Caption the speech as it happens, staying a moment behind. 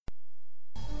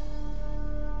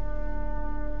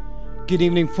Good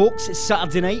evening, folks. It's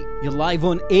Saturday night. You're live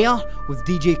on air with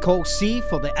DJ CALLY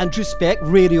for the Introspect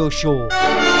radio show.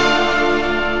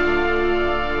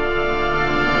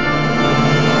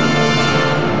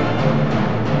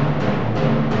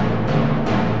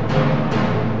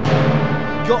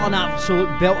 Got an absolute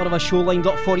belter of a show lined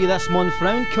up for you this month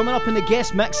round. Coming up in the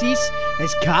guest mixes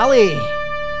is CALLY,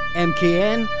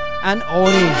 MKN and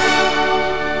ONI.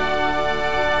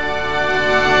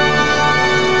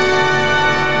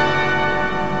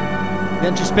 The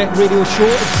Introspect radio show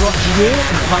is brought to you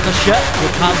in partnership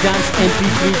with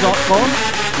HardDanceMP3.com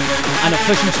and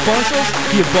official sponsors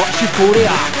Gearbox Euphoria.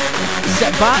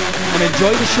 Sit back and enjoy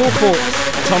the show, folks.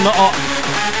 Turn it up.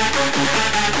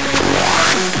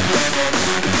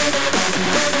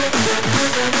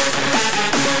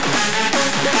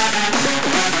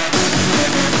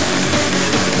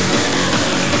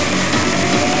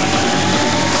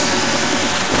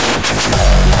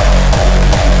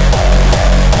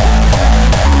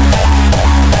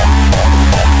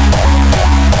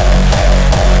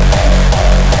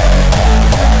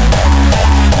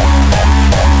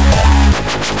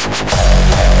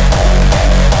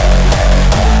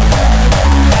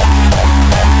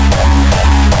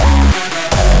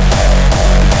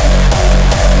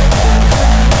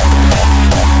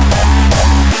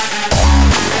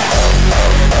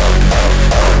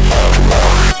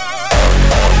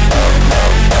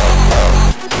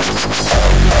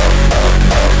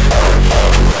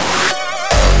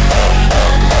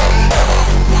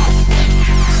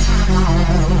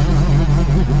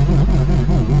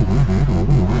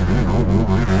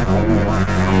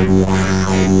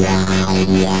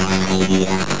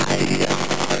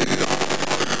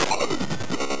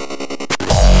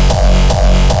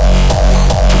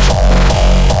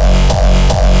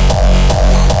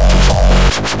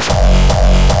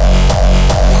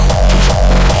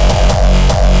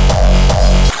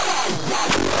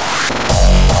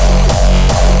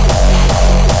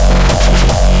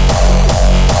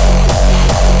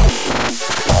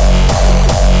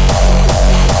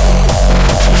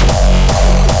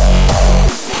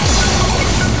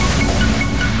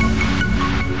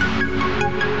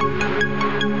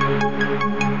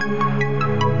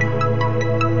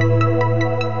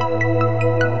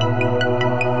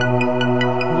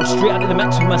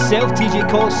 DJ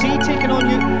CALLY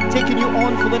taking you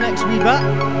on for the next wee bit.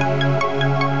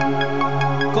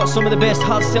 Got some of the best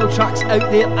hardstyle tracks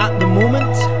out there at the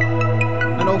moment,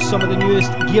 and also some of the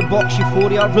newest Gearbox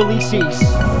Euphoria releases.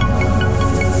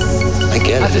 I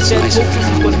get it, it's nice. Folks, this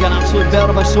is going to be an absolute bell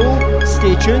of a show.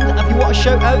 Stay tuned. If you want a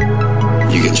shout out,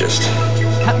 you can just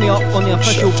hit me up on the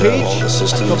official page at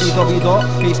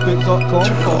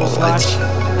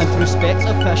www.facebook.com/Introspect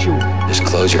official. Just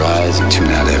close your eyes and tune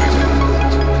out everything.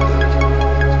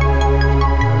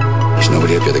 There's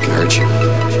nobody up here that can hurt you.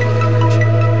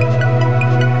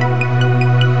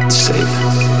 It's safe.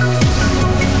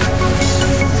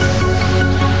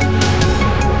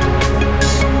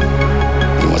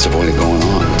 And what's the point of going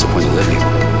on? What's the point of living?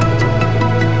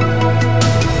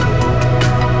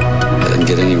 It doesn't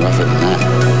get any rougher than that.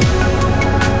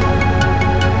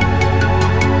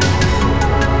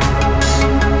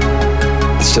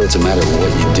 But still, it's a matter of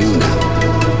what you do now.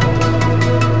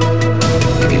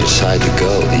 If you decide to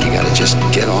go, then you gotta just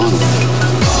get on with it.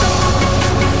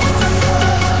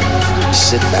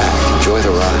 Sit back, enjoy the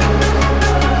ride.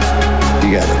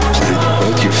 You gotta plant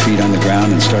both your feet on the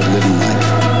ground and start living life.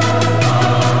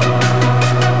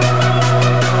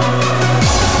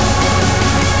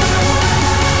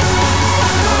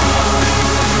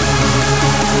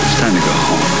 It's time to go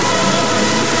home.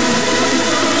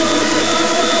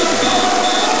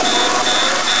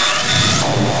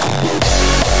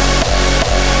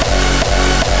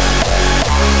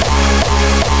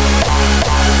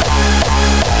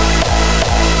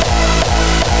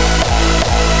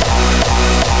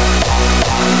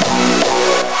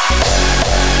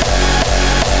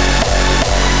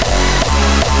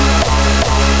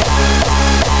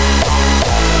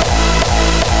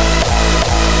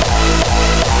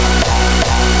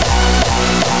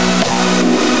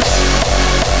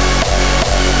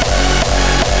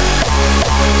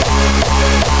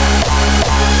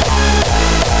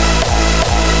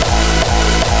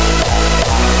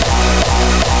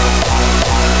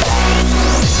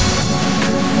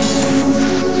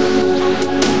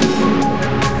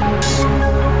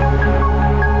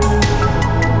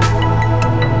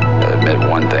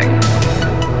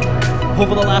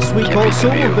 Over the last week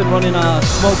also, we've been running a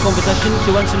small competition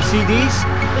to win some CDs.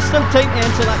 There's still time to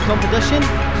enter that competition.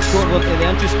 Just go over to the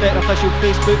Introspect official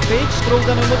Facebook page, scroll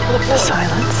down and look for the post.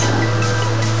 Silence.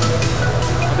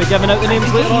 I'll be giving out the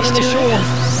names later on in the show.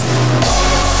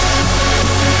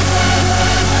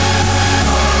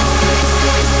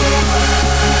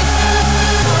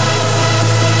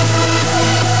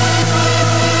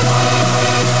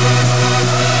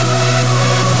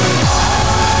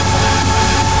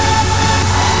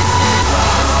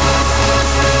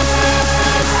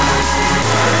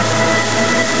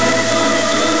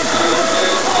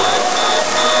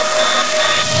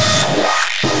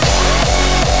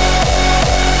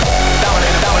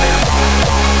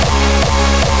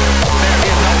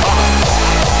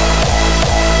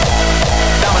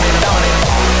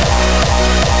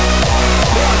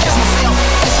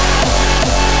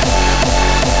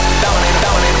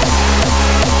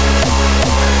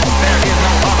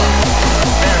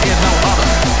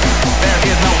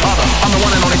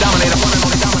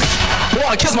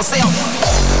 Kiss myself.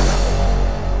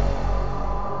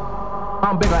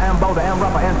 I'm bigger and bolder and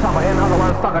rougher and tougher. In other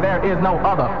words, sucker, there is no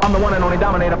other. I'm the one and only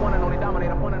dominator.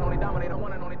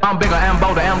 I'm bigger and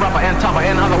bolder and rougher and tougher.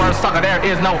 In other words, sucker, there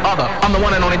is no other. I'm the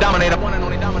one and only dominator. I'm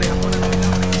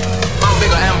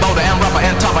bigger and bolder and rougher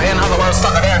and tougher. In other words,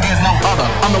 sucker, there is no other.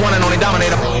 I'm the one and only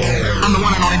dominator. I'm the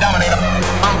one and only dominator.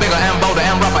 I'm bigger and bolder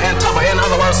and rougher and tougher. In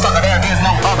other words, sucker, there is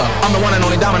no other. I'm the one and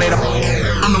only dominator.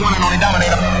 I'm the one and only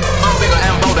dominator. I'm bigger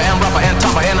and bolder and rougher and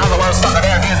tougher. In other words, sucker,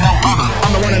 there is no other.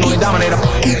 I'm the one and only dominator.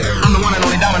 I'm the one and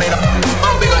only dominator.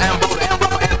 I'm bigger and bolder and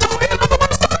rougher and tougher. In other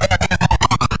words, sucker, there is no other.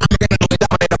 I'm the one and only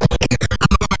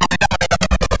dominator.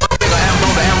 I'm bigger and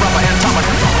bolder and rougher and tougher.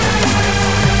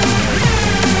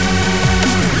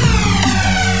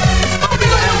 I'm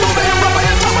bigger and bolder and rougher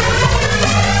and tougher. I'm the one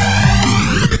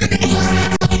and only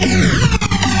dominator.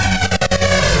 I'm the one and only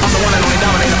dominator. I'm the one and only dominator. I'm the one and only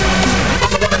dominator. I'm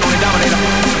the one and only dominator.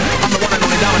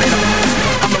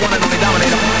 I'm the one and only dominator. I'm the one and only dominator. I'm the one and only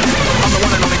dominator. I'm the one and only dominator. I'm the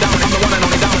one and only dominator. I'm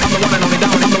the one and only dominator.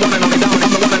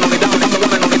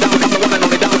 I'm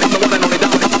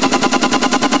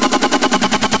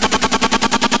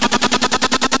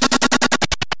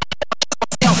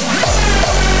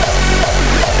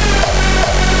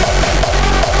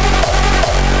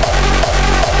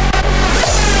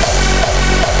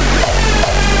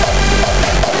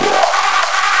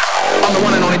the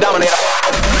one and only dominator. I'm the one and only dominator.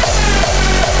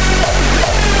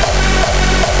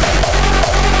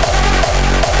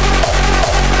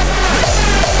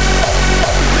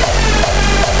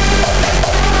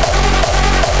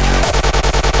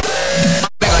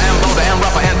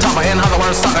 In other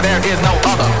words, sucker, there is no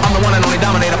other. I'm the one and only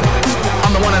dominator.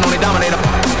 I'm the one and only dominator.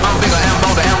 I'm bigger and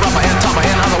bolder and rougher and tougher.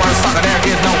 In other words, sucker, there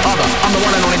is no other. I'm the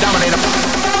one and only dominator.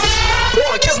 I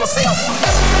wanna kiss myself.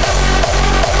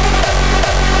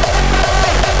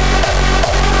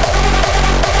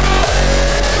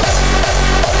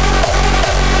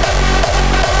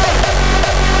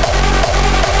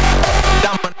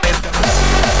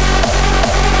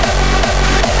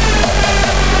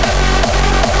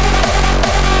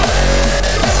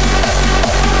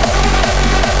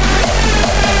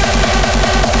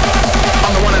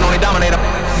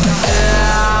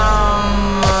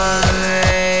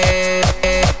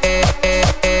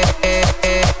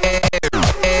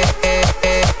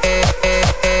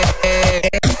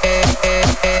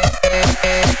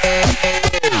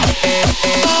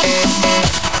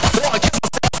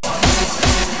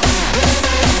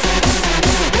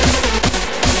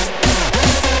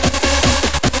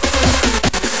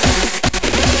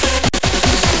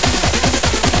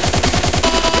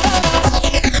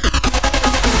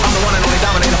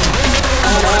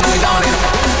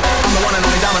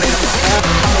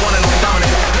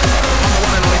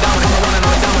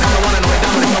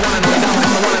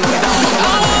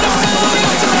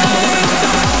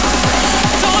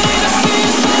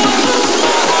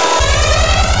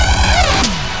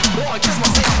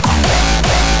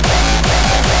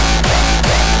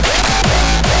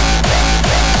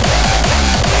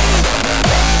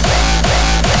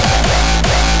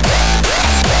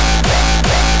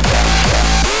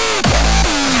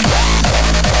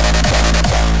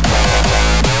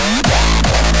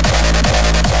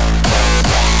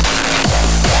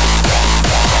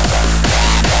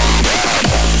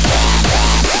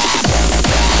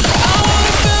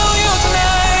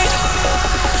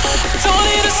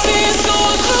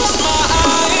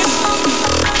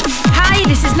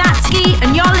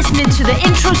 To the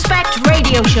Introspect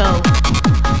radio show.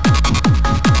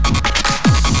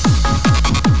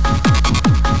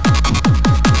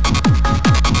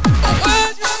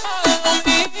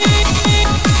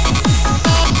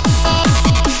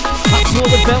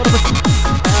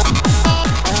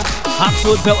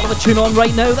 Absolute belt of a tune on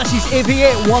right now. This is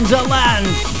AV8 Wonderland.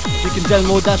 You can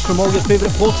download this from all your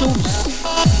favourite portals.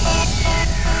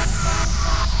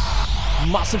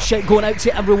 Massive shout going out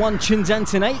to everyone tuned in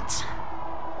tonight.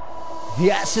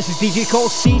 Yes, this is DJ Call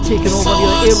C taking over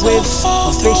the airwaves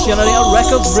on Bass Generator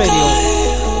Records Radio.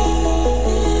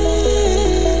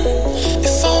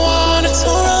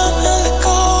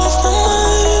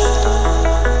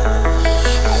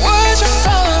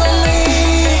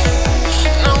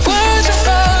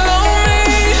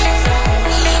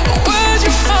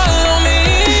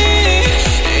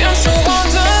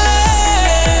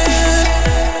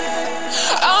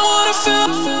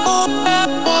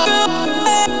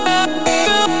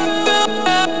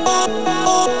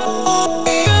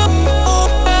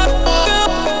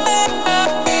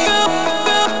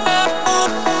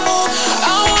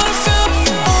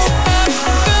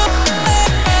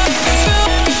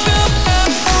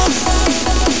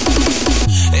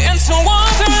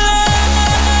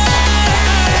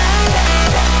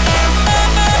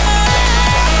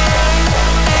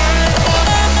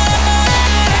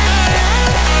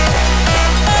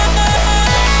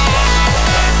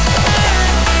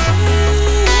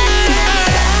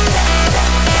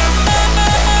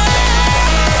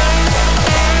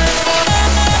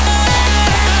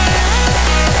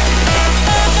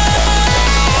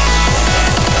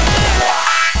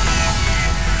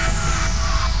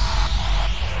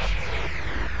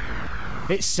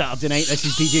 It's Saturday night, this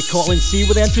is DJ Colin C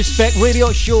with the Introspect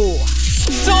Radio Show.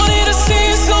 Don't need to see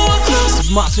you so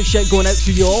close. Massive shit going out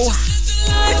to y'all.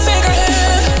 Take her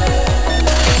hand.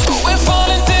 We're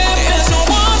falling deep into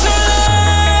wonderland.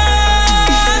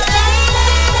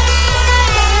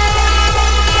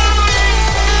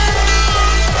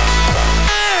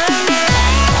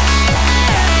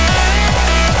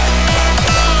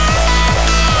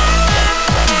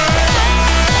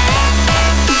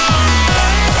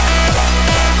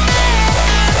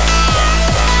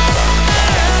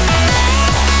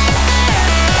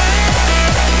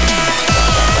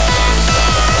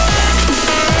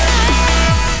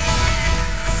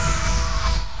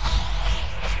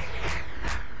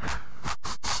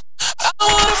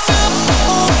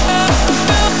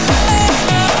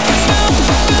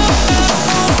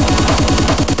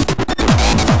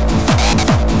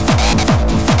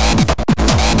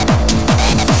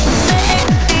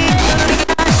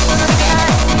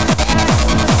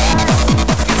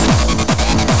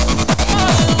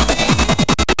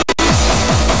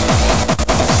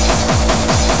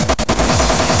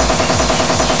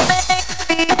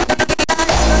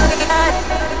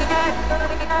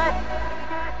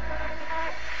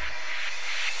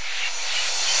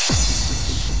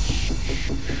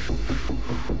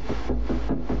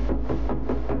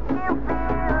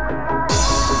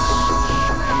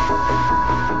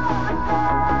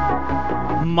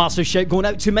 Massive shout going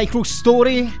out to Micro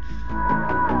Story.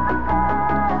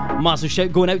 Massive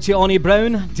shout going out to ONI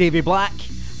Brown, Davy Black,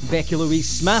 Becky Louise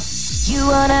Smith. You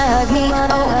wanna hug me,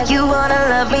 oh, you wanna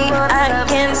love me. I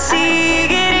can see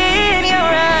it in your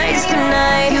eyes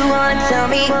tonight. You wanna tell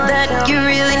me that you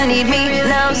really need me.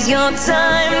 Now's your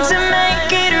time to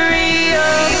make it real.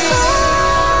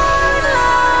 Fall in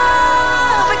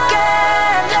love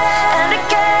again and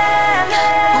again.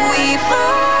 We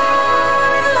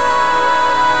fall in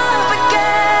love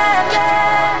again.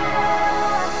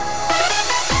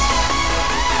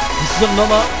 This is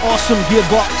another awesome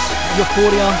Gearbox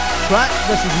Euphoria track.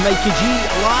 This is Mikey G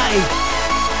live.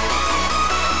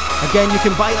 Again, you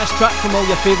can buy this track from all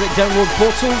your favourite download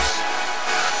portals.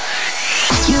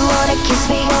 You wanna kiss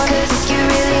me, cause you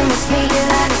really miss me.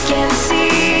 I can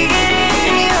see it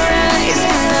in your eyes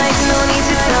tonight. No need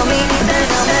to tell me that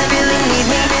you really need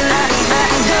me.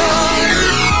 I don't you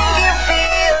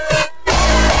feel me?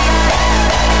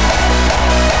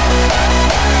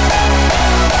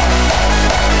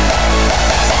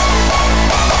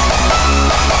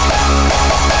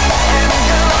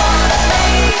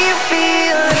 Make you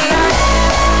feel alive.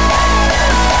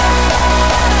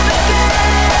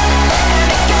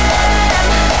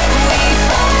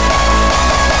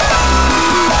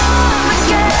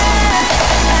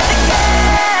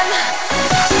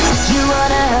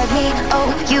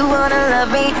 You wanna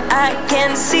love me, I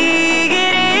can see it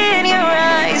in your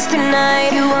eyes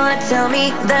tonight. You wanna tell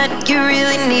me that you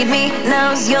really need me.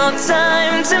 Now's your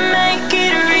time to make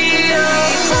it real.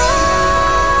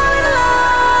 Fall in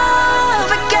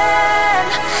love again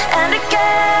and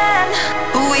again.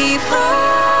 We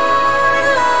fall in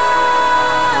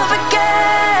love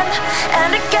again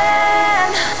and again.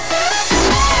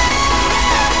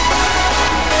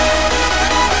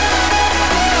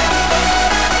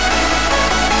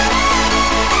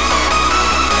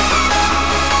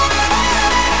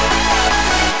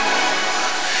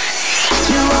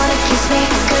 You wanna kiss me,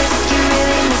 cause you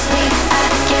really miss me. I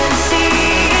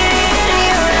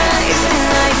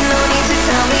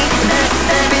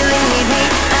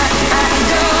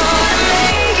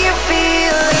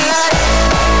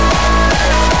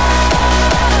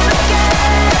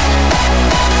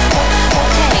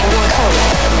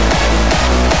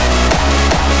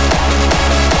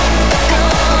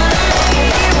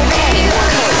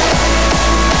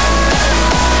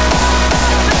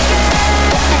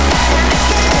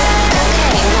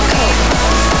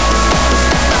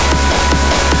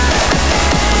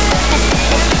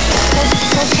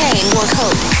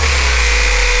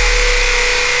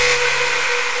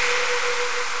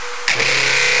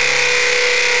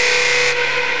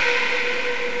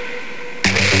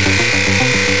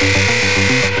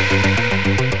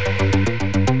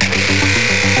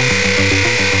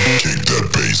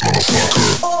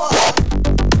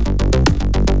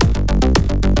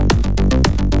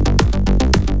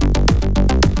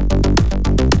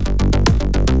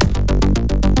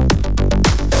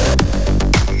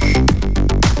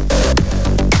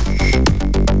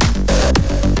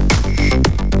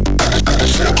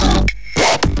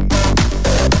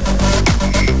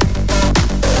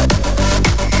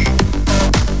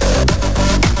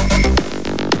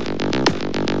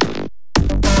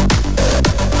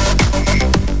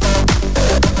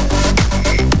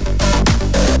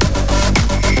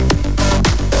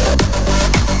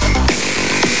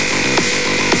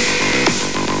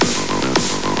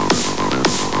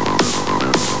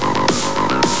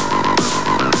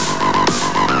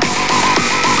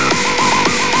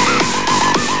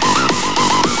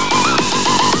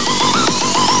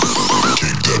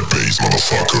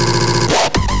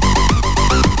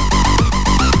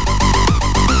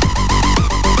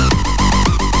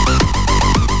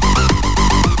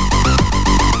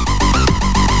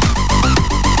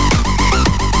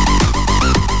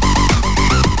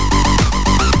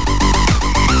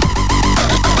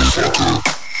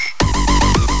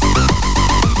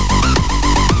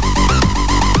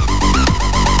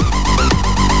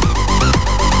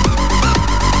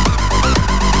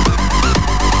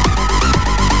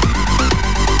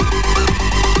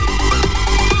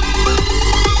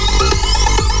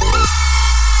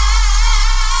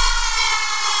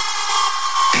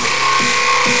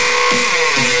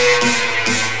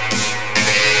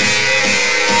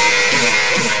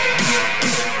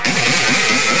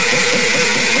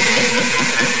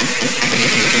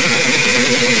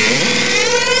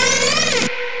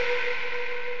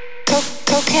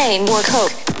cocaine, more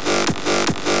coke.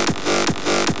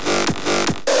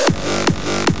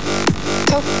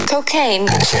 Cocaine.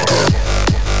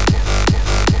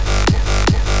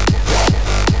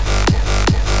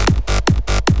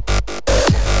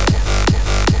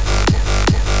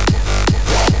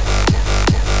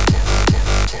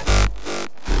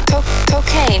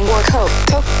 Cocaine, more coke.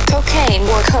 Cocaine,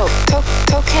 more coke.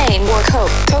 Cocaine, more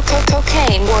coke.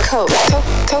 Cocaine, more coke.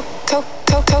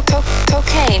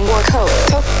 Cocaine, more coke.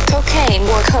 Cocaine,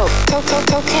 more coke.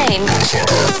 Cocaine.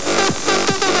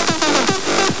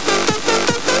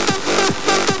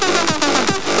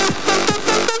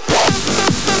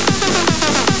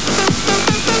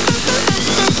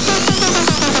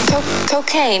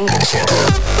 Cocaine.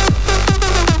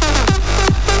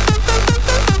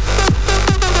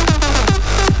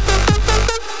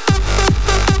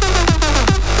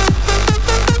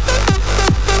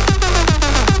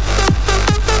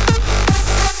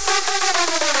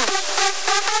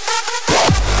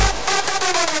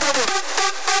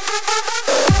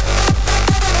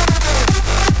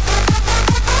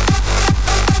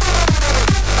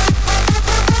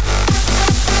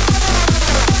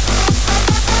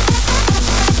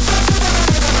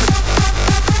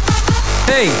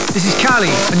 Hey, this is CALLY,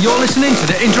 and you're listening to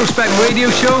the Introspect radio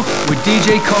show with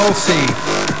DJ CALLY.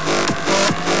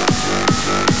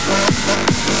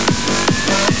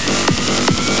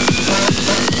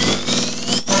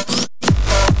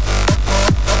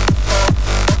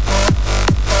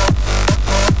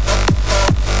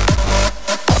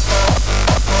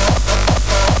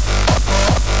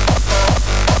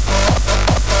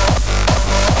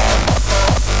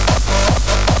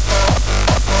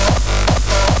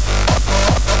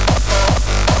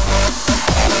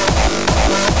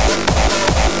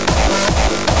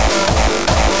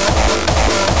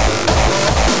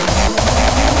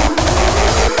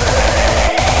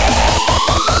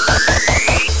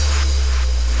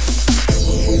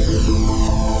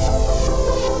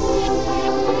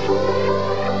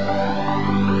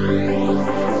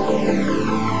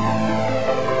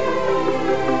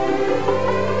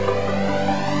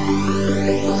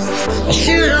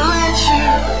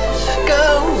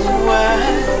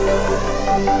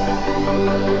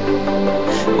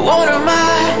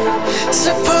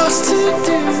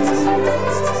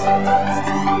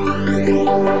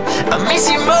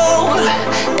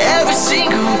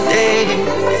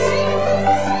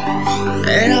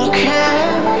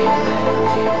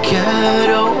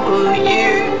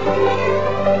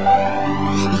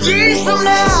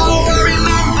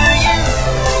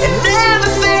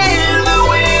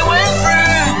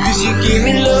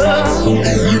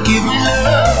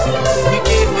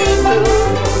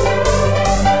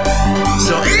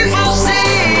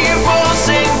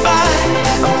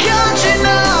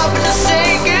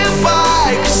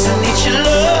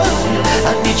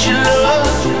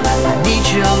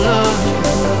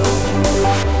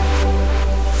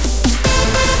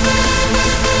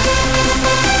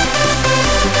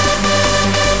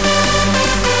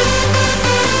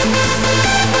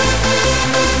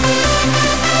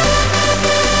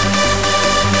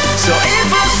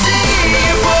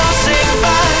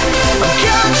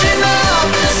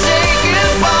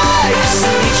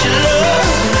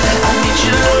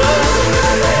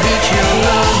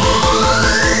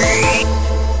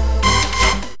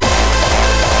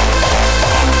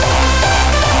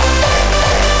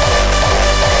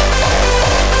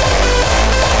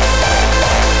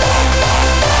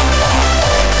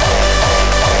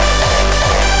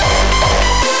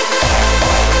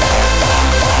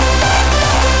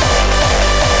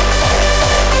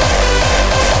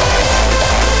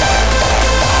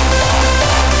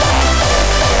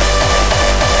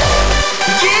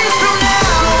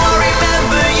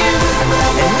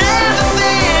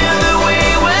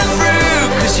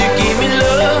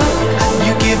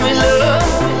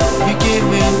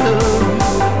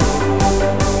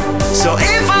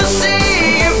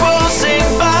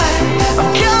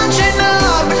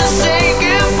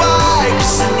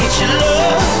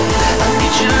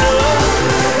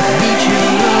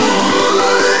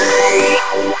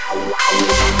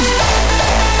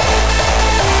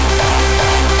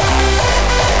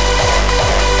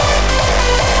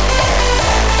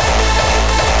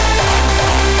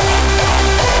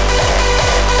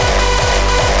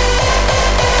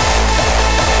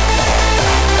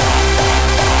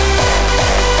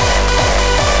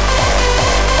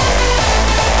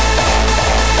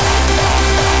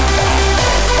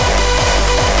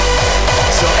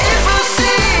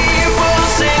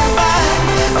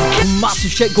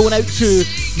 Shit going out to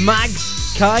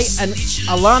Mags, Kai and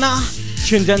Alana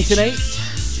tuned in tonight.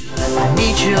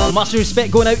 Massive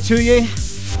respect going out to you.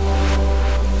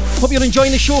 Hope you're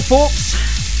enjoying the show, folks.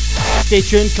 Stay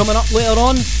tuned, coming up later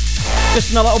on. Just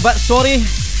in a little bit, sorry,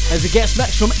 is the guest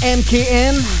mix from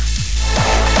MKN.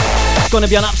 It's going to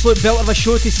be an absolute belter of a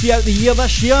show to see out the year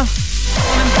this year.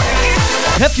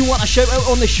 If you want a shout out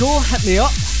on the show, hit me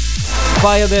up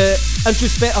via the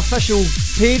Introspect official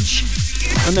page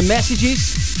and the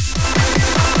messages.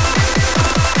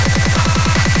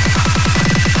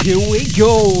 Here we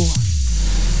go.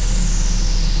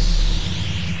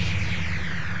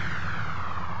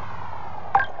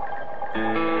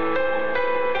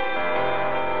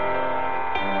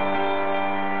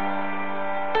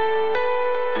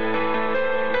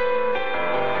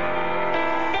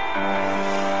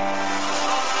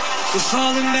 We're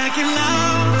falling back in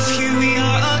love, here we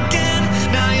are again.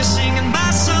 Now you're singing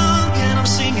my song, and I'm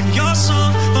singing your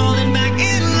song. Falling back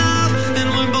in love, and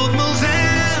we're both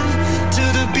moving to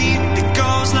the beat that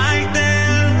goes like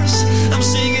this. I'm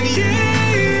singing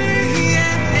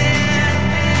yeah,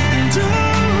 and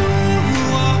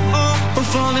oh, we're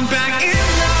falling back in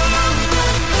love.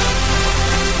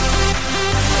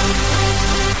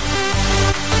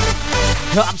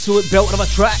 The absolute belter of a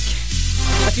track.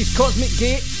 This is Cosmic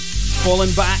Gate.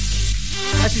 Falling Back.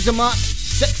 This is a Mark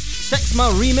 6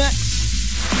 remix.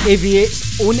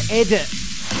 AV8's own edit.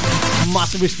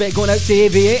 Massive respect going out to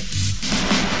AV8.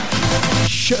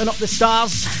 Shooting up the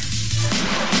stars.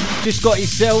 Just got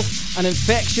yourself an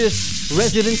infectious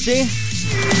residency.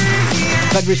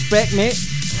 Big respect, mate.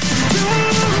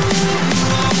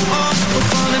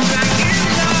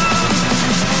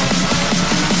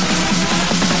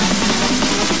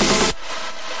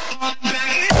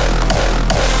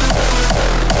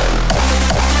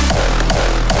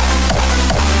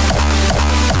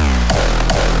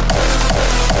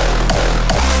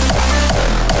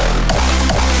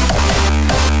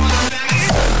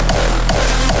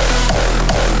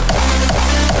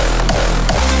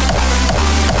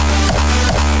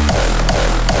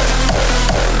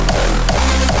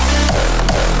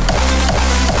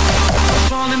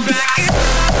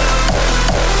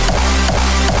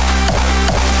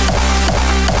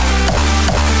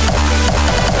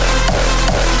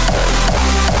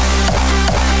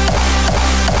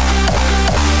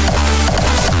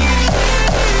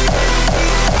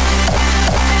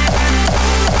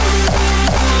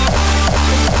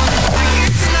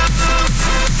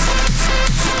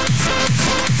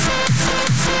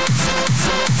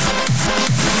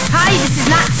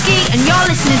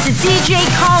 To DJ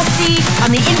CALLY on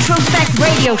the Introspect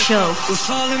Radio Show. We're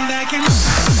falling back in.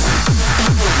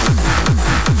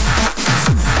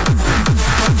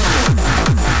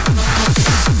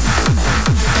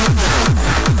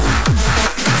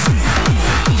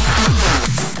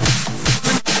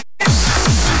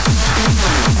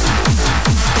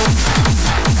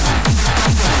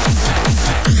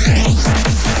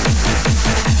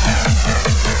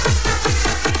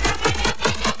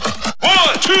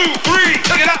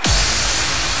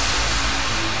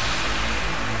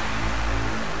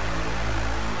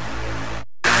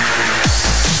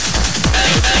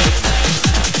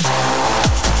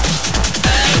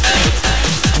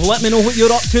 Let me know what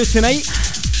you're up to tonight.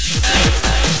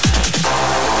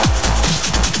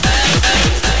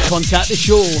 Contact the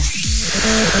show.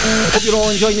 Hope you're all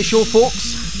enjoying the show,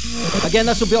 folks. Again,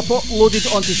 this will be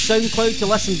uploaded onto SoundCloud to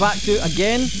listen back to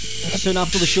again soon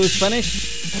after the show's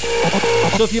finished.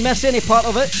 So if you miss any part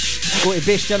of it, go to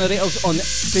Bass Generator Records on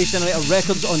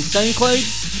SoundCloud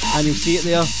and you'll see it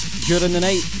there during the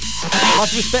night.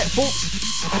 Much respect, folks.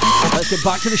 Let's get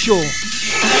back to the show. 1,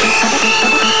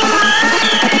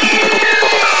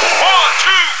 2,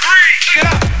 3, check it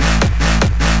out.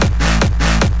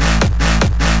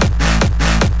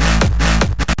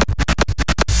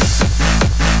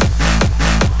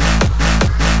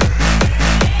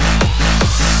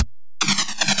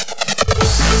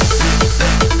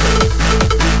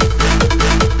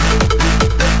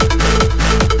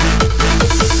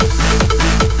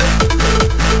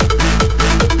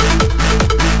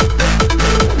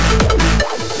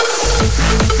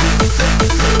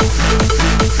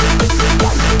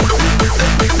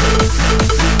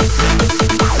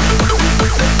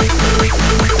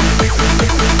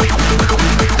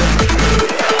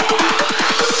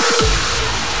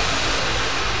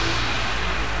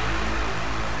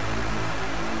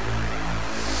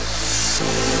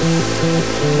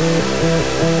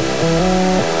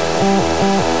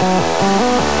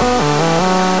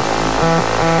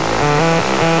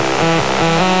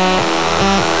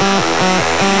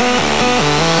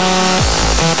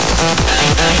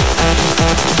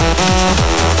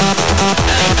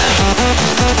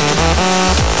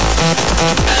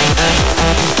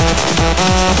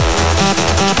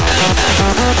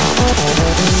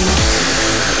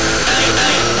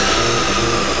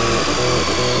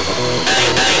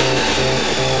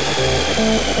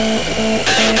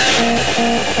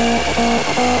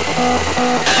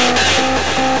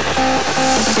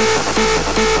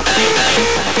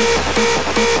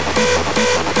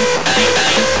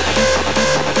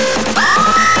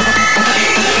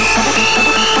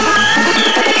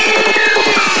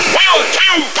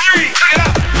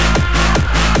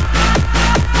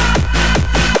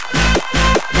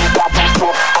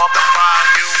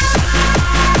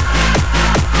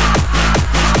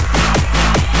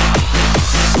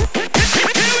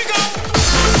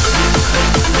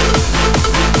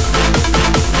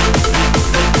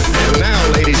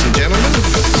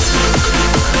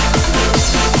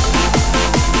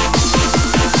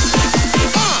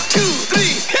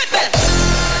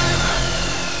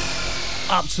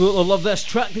 Absolutely love this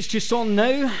track that's just on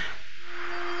now.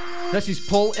 This is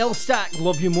Paul Elstak,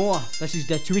 Love You More. This is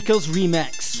the Tweakers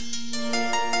remix.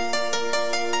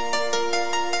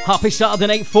 Happy Saturday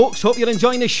night, folks. Hope you're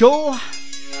enjoying the show.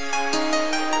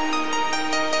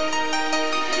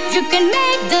 You can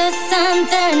make the sun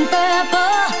turn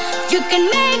purple, you can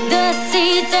make the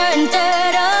sea turn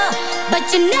turtle,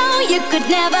 but you know you could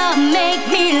never make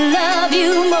me love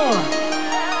you more.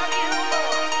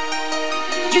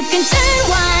 You can turn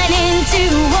wine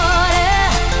into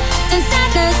water, turn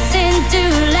sadness into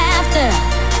laughter,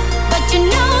 but you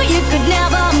know you could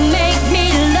never make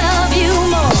me love you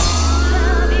more.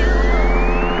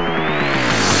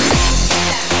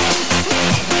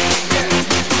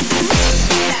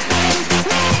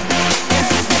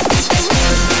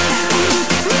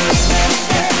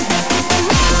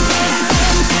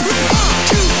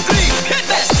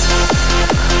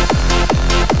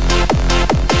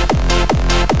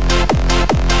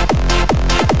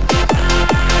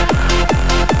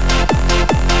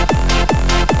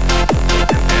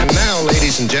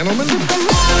 And gentlemen,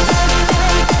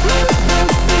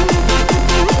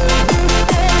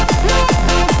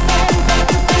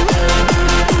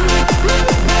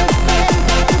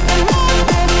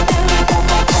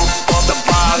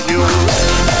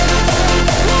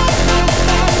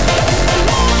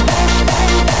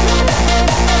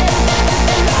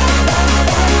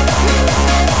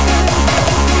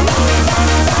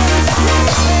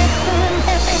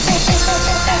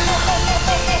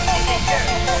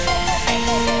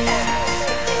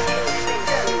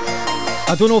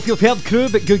 I don't know if you've heard, crew,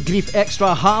 but Good Grief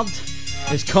Extra Hard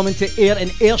is coming to air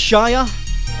in Ayrshire.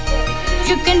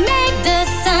 You can make the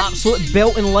sun Absolute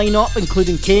belting lineup,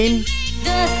 including Kane,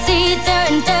 the sea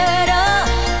turn turtle,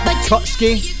 but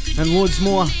Kutski, and loads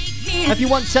more. If you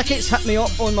want tickets, hit me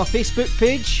up on my Facebook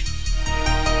page.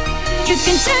 you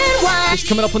can turn wine It's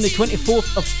coming up on the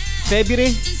 24th of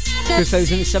February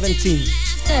 2017.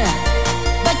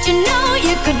 but you know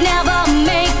you could never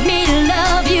make me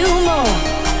love you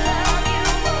more.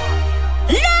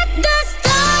 Let the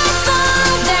stars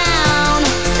fall down,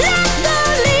 let the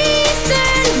leaves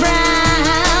turn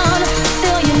brown,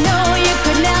 still you know you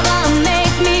could never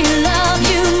make me love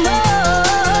you more.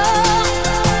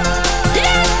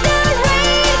 Let the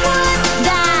rainbows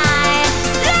die,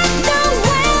 let the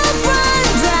wells run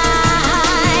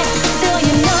dry, still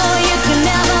you know you could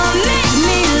never make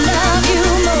me love you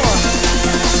more.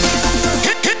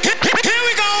 here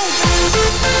we go.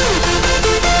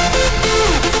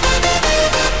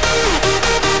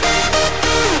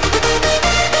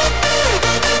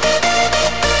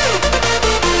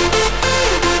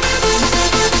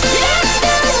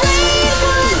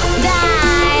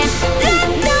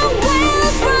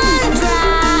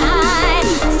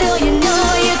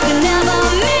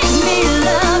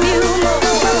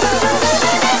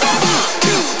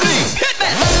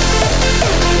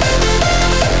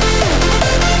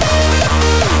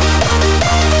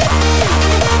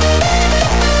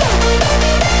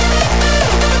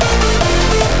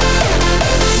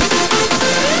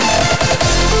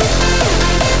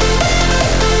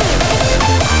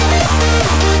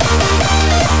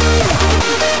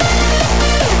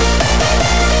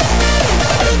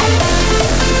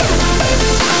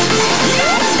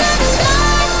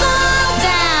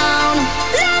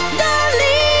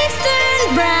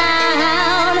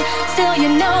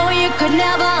 Could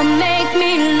never make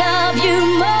me love you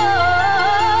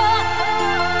more.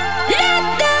 Let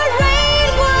the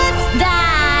rainwoods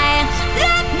die,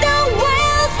 let the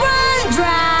wells run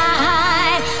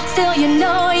dry, still you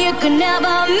know you could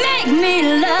never make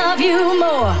me love you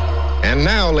more. And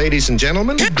now, ladies and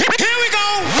gentlemen, here we go.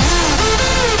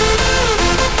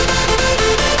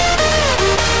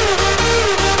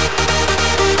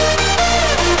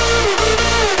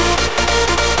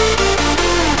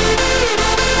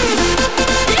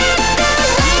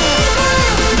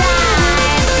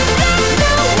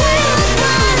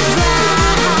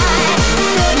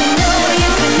 Still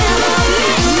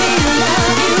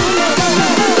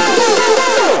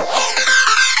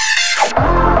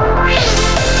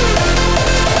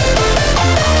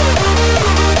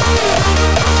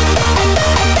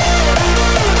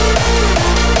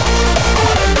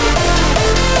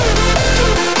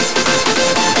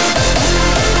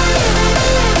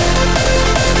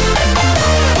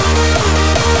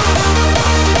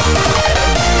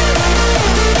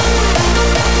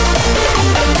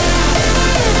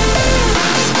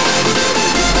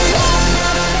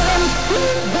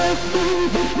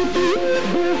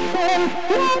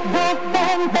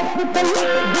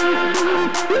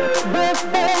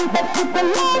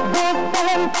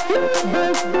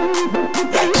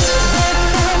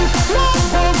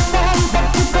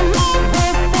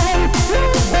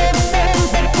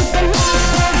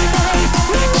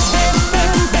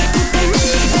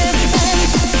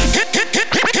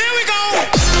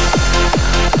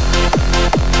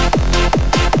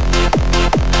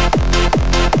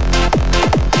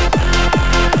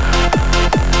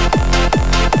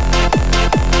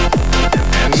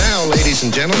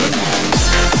And gentlemen,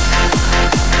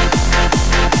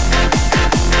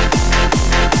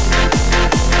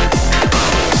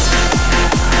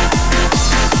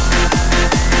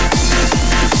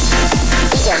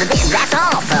 that's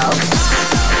all, folks.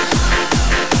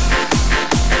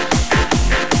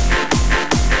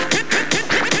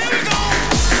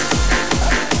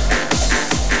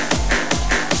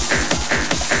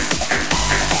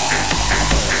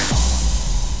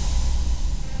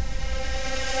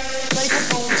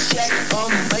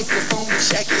 Microphone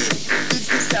check it. This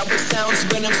is how it sounds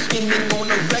when I'm spinning on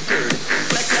a record.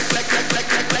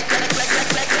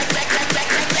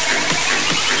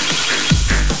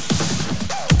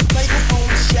 Microphone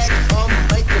check,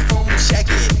 microphone check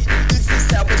it. This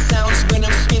is how it sounds when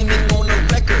I'm spinning on a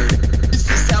record. This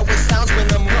is how it sounds when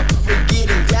I'm up for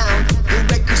getting down. The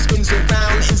record spins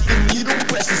around as the needle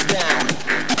presses down.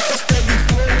 A steady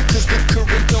flow, cause the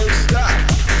current don't stop.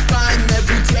 Rhyme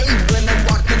every day when I'm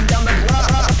walking down the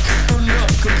block. Turn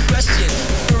up compression,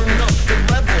 turn up the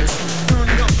levels, turn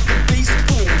up the bass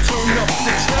boom, turn up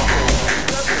the treble.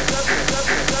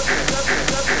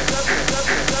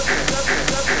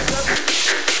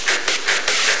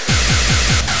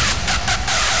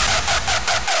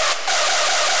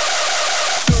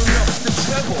 Turn up the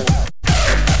treble.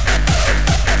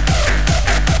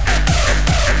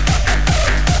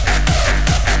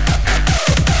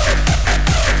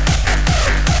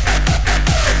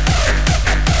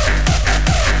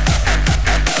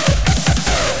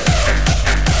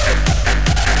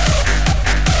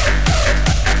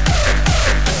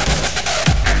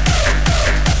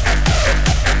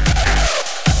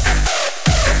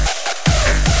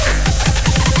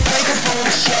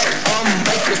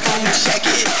 Microphone check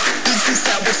it. This is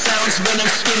how it sounds when I'm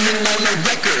spinning on a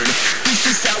record. This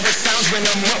is how it sounds when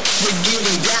I'm up for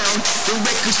getting down. The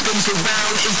record spins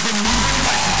around as the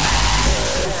music.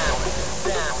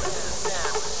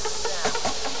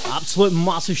 Absolute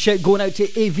massive shout going out to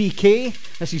AVK.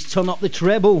 This is Turn Up the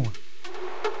Treble.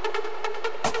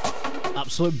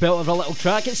 Absolute belt of a little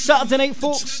track. It's Saturday night,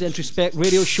 folks. The Introspect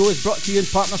radio show is brought to you in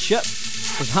partnership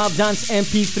with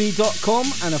HardDanceMP3.com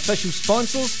and official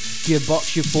sponsors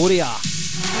Gearbox Euphoria.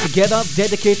 Together,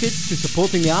 dedicated to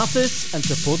supporting the artists and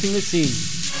supporting the scene.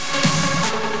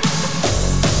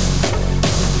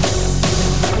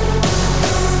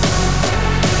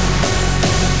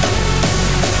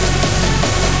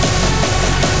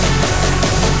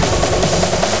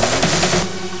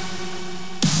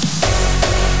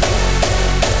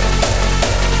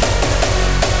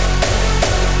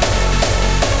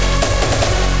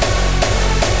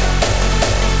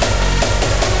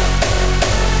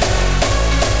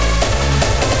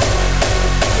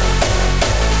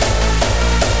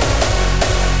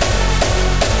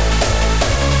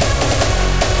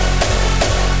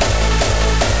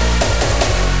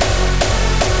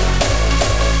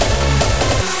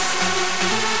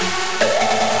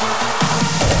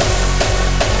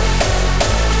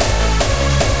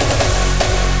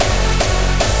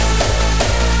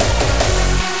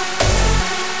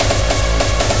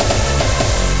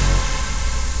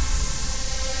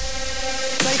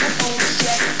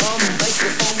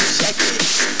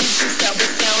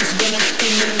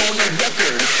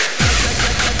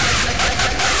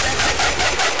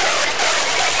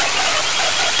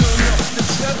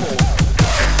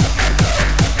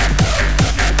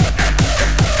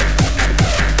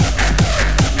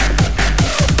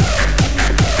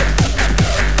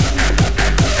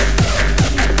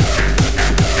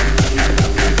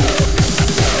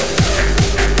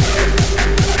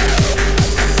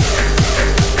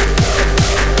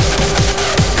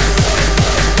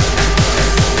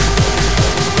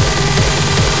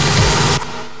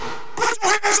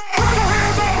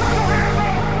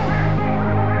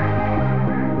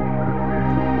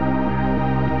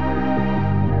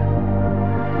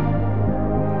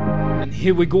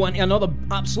 Here we go into another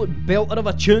absolute belter of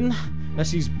a tune.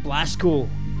 This is Blasco,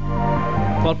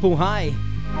 Purple High.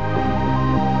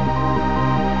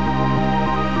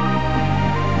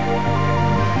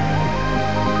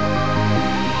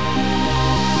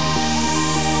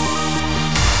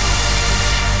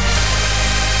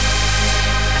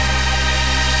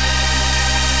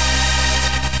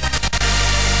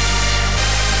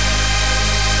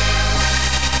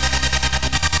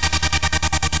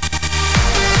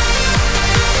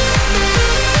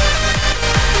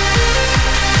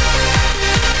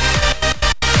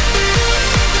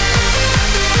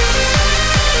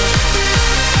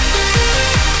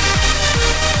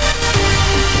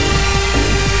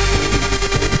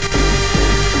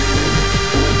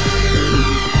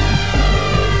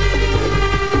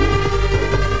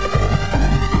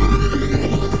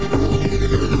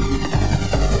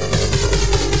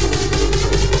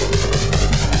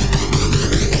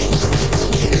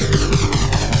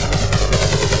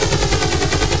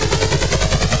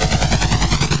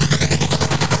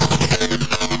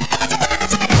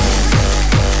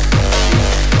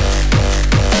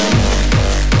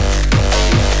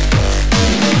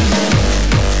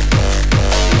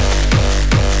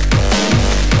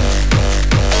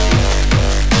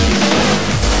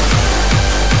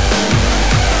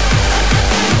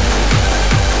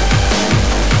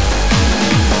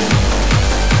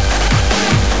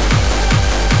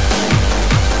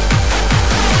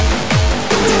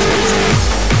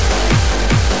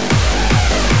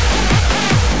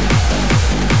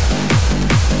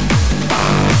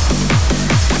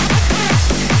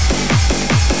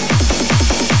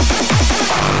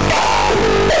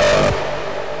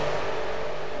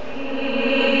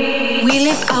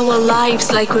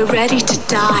 lives like we're ready to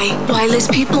die, while there's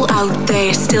people out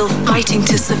there still fighting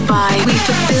to survive. We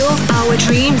fulfilled our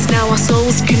dreams, now our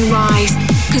souls can rise,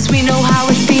 'cause we know how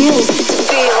it feels to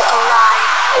feel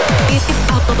alive. We live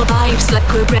our lives like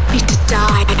we're ready to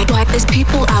die, while there's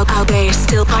people out there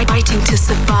still fighting to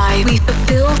survive. We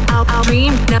fulfilled our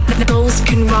dream, now our souls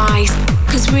can rise,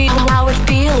 'cause we know how it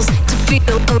feels to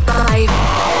feel alive.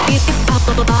 We live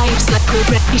our lives like we're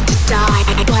ready to die,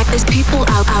 while there's people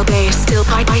out there still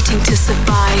fighting to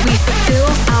survive. We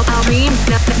fulfilled our dream,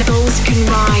 now our souls can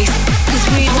rise, 'cause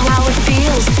we know how it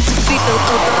feels to feel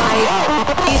alive.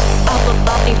 We live our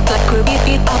lives like we're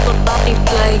ready, our lives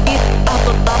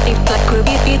like we're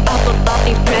ready, our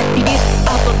lives ready,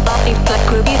 our lives like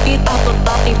we're ready, our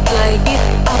lives ready,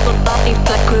 our lives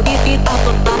like we're ready,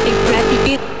 our lives ready, our lives like we're ready, our lives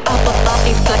ready, our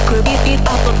lives like we're ready,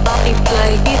 our lives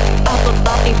ready, our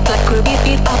lives like we're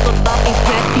ready,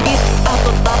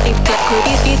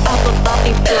 our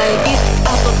lives ready,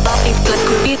 our lives like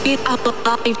we're ready, our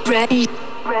lives ready,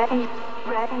 ready,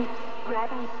 ready,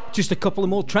 ready. Just a couple of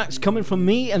more tracks coming from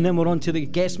me, and then we're on to the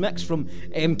guest mix from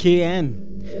MKN.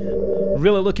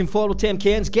 Really looking forward to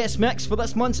MKN's guest mix for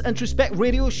this month's Introspect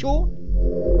radio show.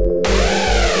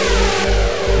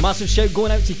 Massive shout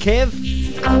going out to Kev,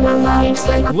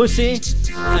 Lucy,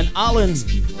 and Alan.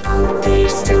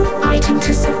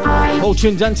 All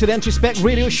tuned in to the Introspect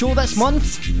radio show this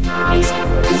month.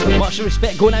 Much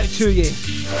respect going out to you.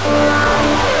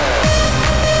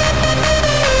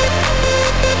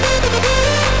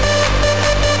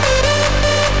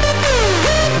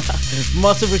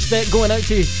 Massive respect going out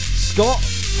to Scott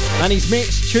and his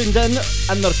mates tuned in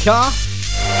their car,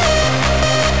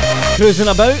 cruising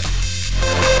about.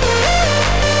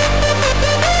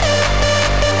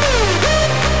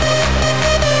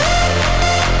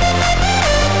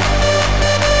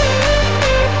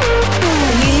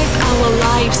 We live our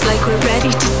lives like we're ready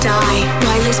to die,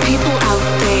 while there's people out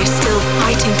there still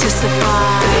fighting to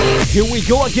survive. Here we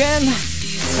go again,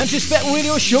 Introspect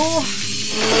radio show.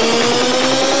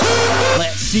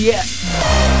 Let's see it.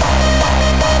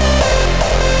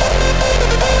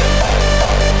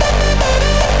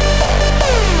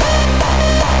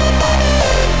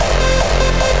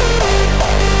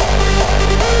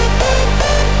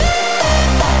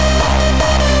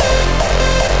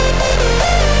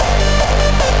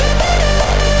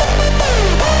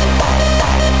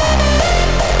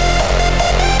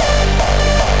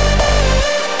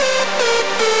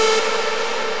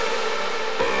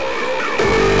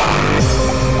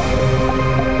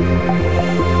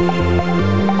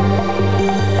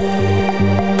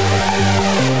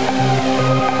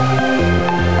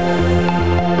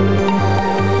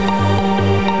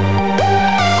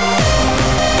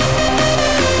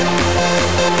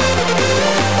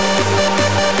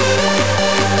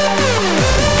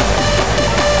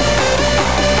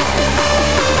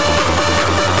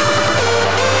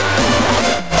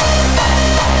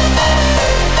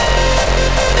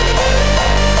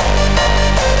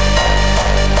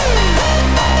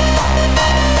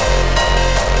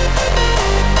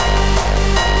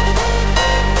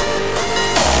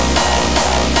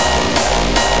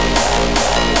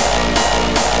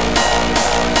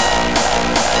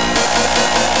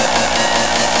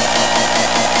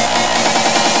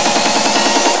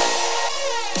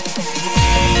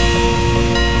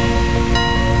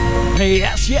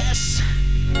 Yes, yes.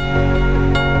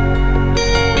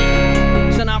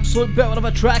 It's an absolute bit of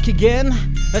a track again.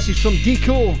 This is from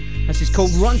Deco. This is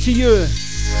called Run to You.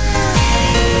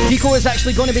 Deco is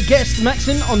actually going to be guest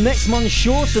mixing on next month's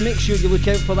show, so make sure you look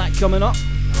out for that coming up.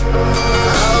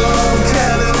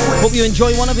 Hope you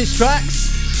enjoy one of his tracks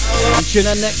and tune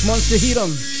in next month to hear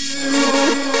him.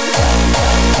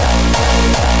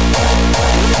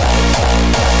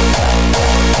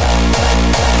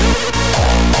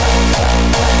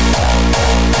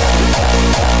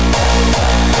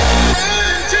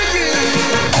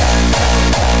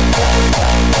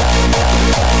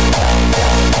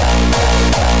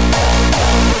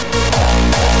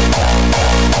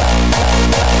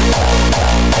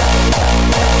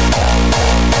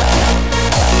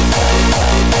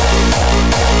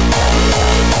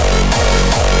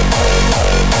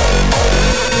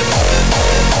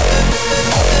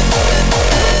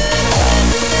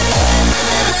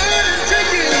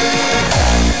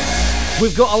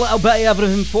 We've got a little bit of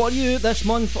everything for you this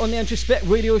month on the Introspect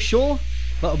radio show.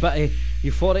 A little bit of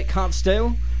euphoric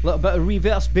hardstyle, a little bit of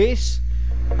reverse bass,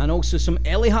 and also some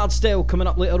Ellie hardstyle coming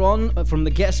up later on from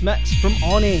the guest mix from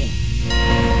ONI.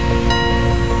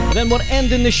 Then we're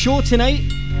ending the show tonight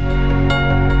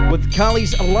with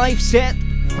CALLY's live set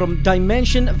from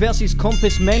Dimension versus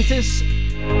Compass Mentis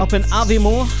up in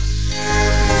Aviemore.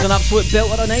 was an absolute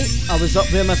belter tonight. I was up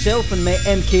there myself and met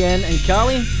MKN and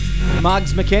CALLY.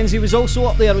 Mags Mackenzie was also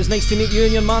up there. It was nice to meet you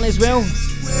and your man as well.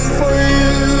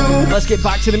 Let's get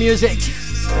back to the music.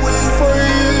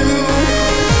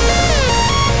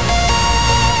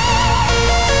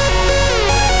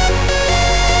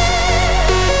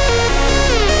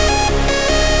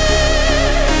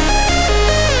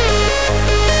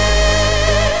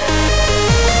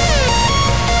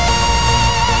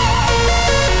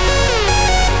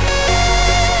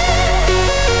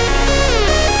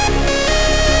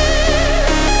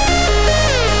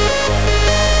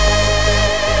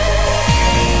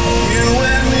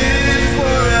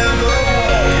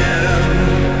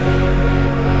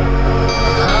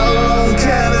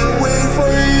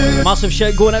 Massive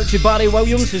shout going out to Barry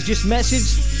Williams, who's just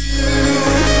messaged.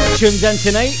 Tuned in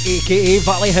tonight, aka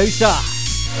Valley Houser.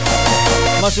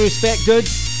 Much respect, dude.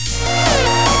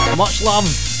 Much love.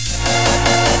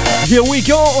 Here we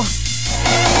go.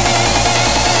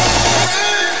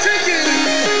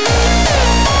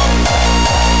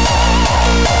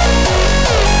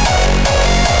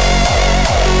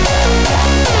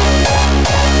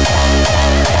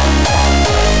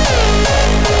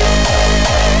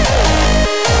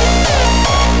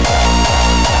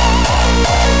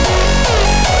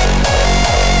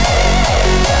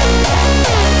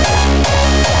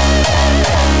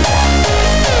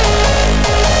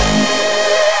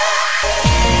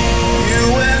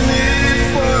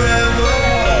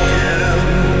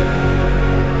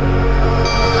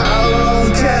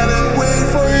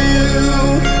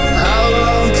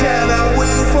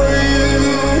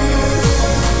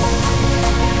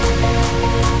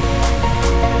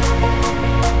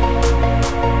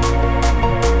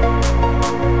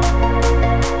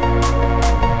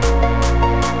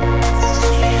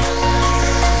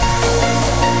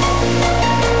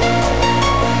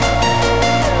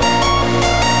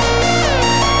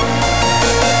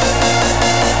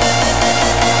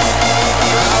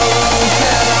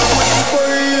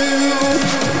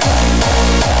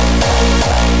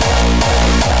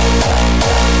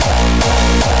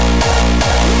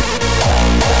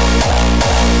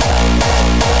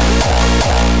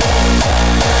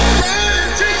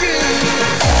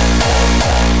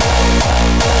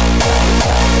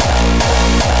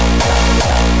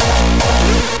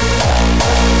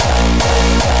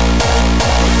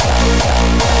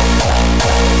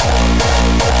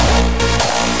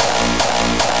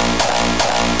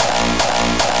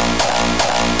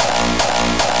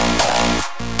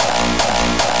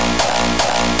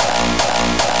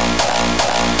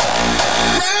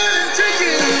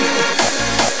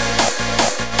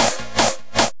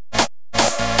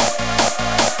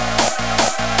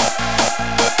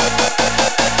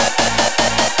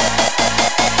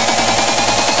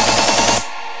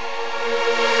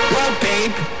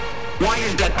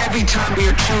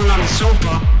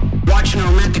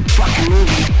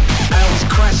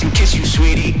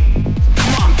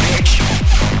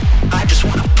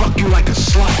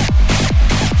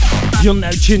 You're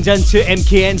now tuned in to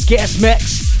MKN's guest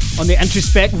mix on the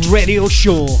Introspect radio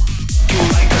show.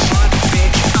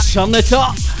 Turn it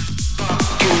up.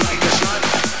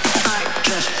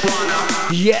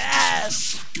 Yes.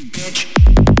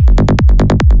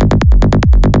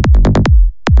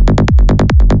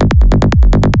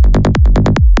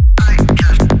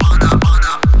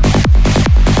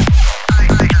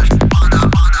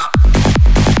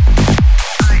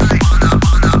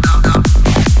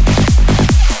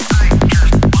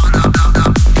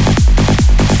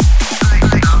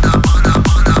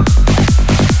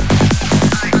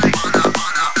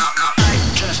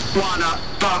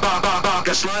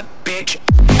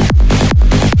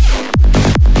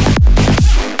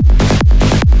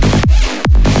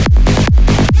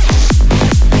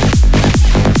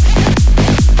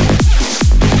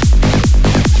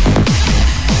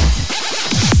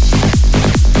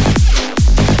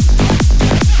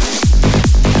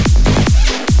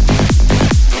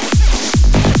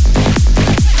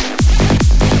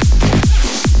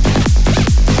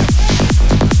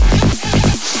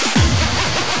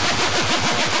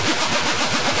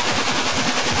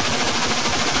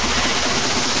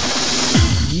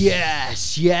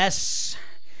 Yes,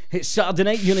 it's Saturday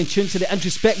night. You're in tune to the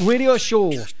Introspect radio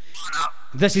show.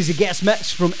 This is a guest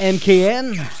mix from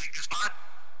MKN.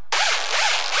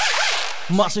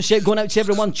 Massive shout going out to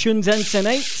everyone tuned in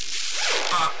tonight.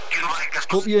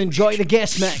 Hope you enjoy the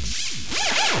guest mix.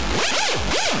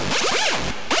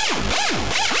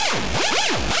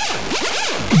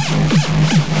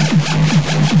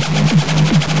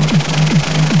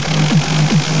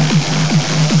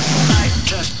 I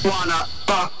just wanna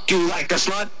fuck you like a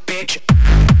slut, bitch.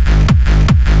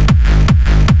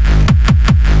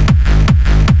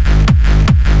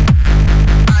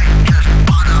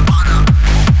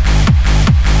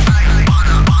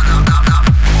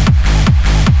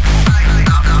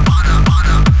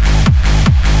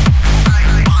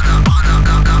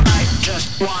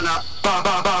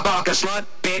 slut,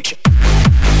 bitch.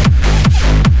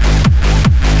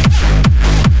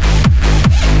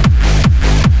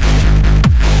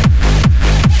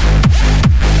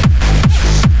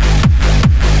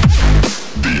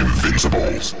 The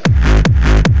Invincibles.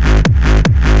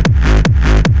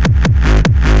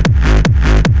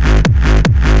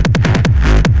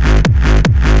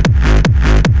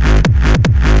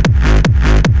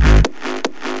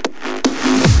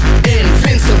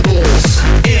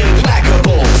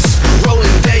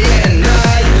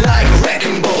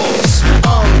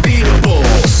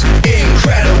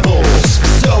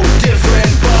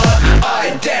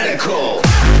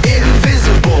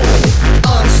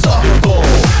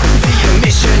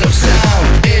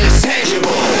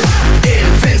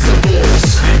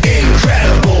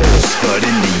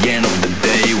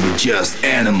 Just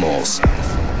animals.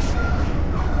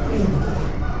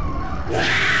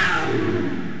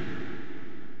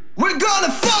 We're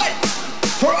gonna fight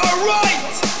for our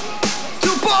right to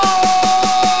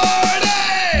party!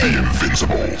 The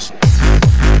Invincibles.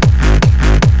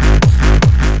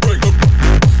 Bring the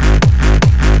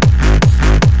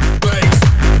bass.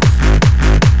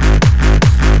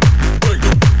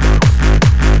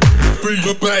 Bring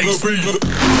the bass. Bring the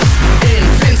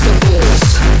Invincibles,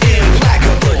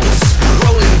 implacables,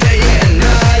 rolling day and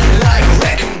night like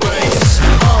wrecking balls.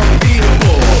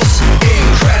 Unbeatables,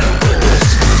 incredibles,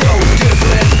 so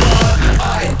different but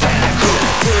identical.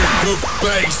 Bring the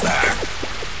bass back.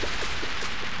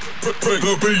 Bring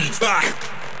the beat back.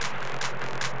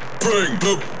 Bring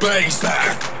the bass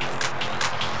back.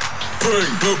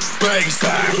 Bring the bass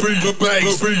back. Bring the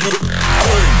bass. Bring the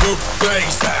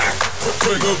bass back.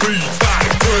 Bring the beat back.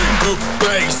 Bring the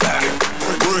bass back.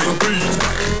 Bring the beat.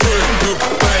 Bring the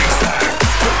bass back.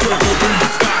 Bring the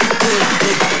beat back.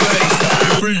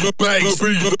 Bring the bass back.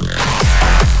 Bring the bass. Bring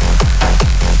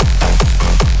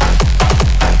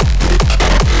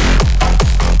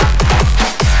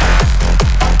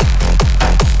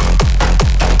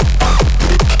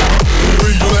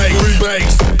the bass,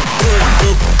 bring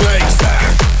the bass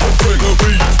back, bring the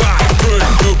beat back, bring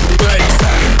the bass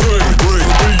back, bring the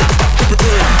beat,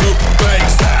 bring the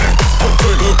bass back,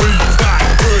 bring the beat back,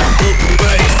 bring the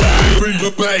bass back, bring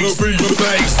the bass, bring the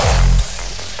bass.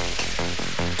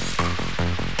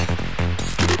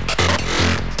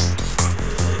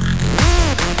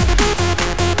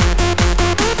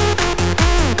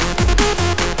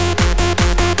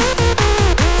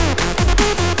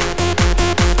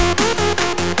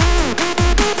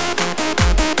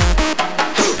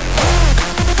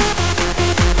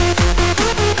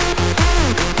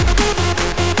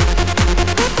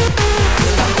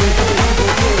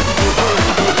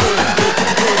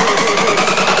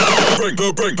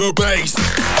 Break the bass. Bring the bass.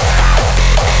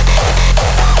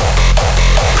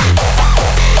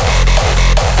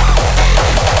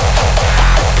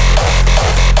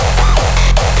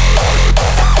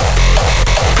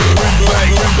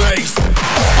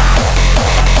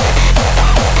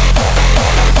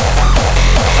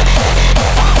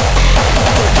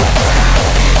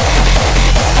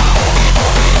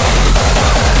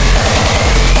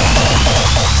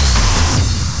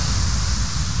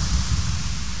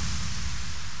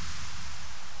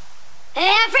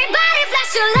 Everybody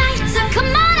flash your lights up,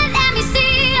 come on and let me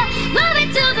see. Move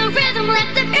it to the rhythm,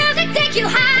 let the music take you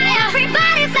high.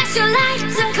 Everybody flash your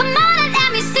lights up, come on and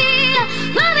let me see.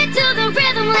 Move it to the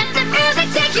rhythm, let the music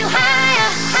take you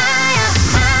higher, higher,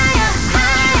 higher,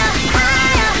 higher,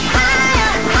 higher, higher,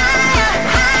 higher,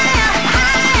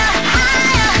 higher, higher,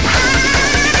 higher.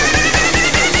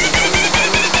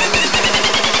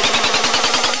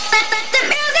 Let the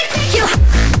music take you higher.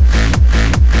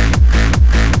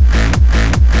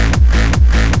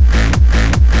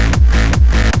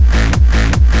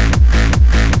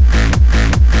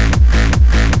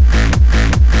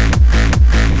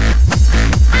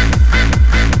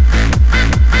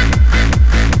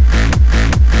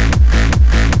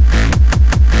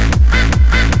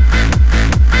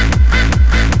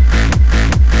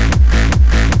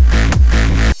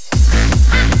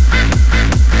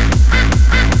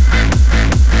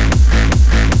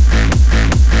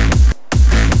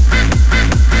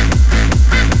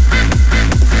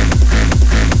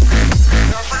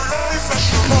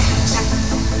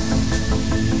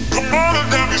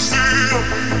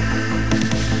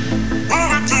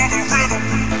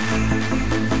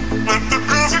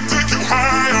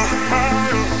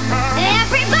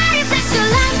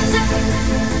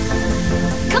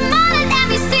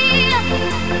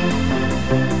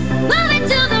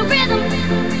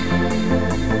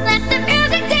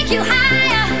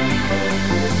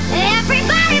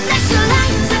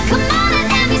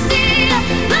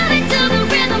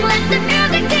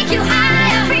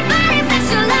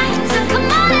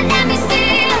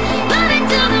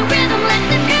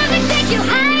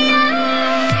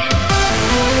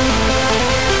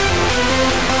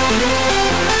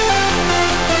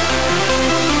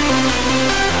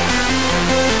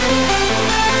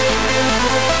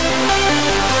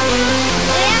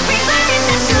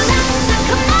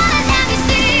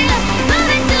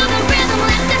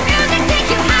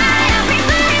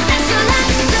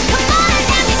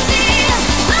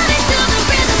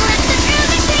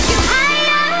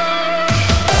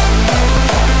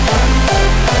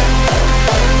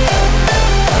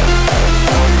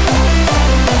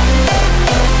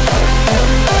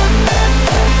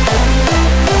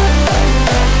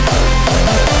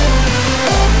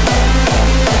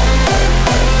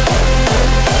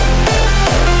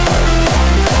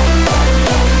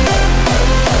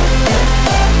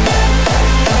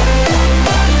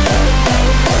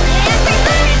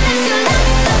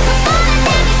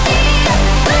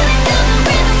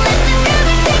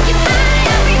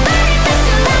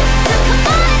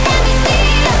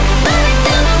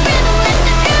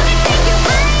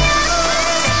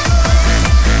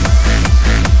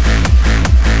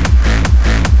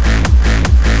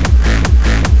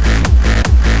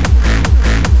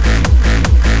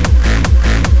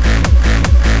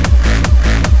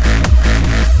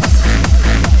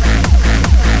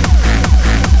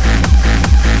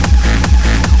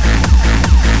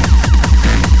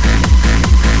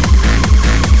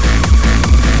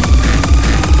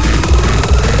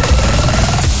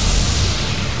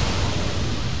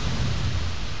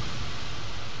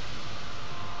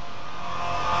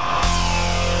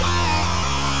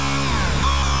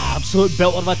 absolute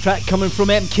belter of a track coming from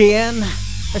MKN.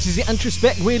 This is the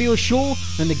Introspect radio show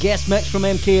and the guest mix from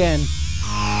MKN.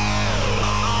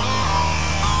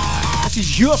 This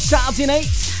is your Saturday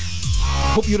night.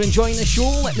 Hope you're enjoying the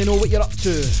show. Let me know what you're up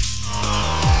to.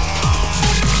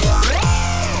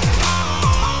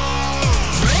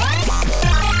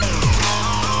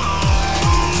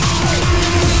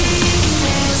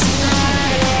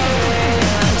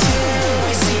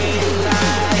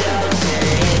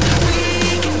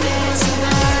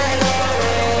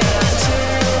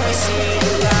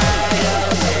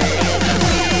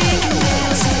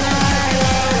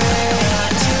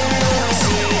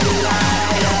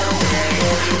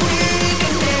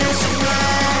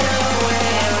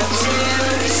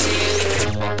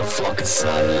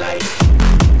 Sunlight.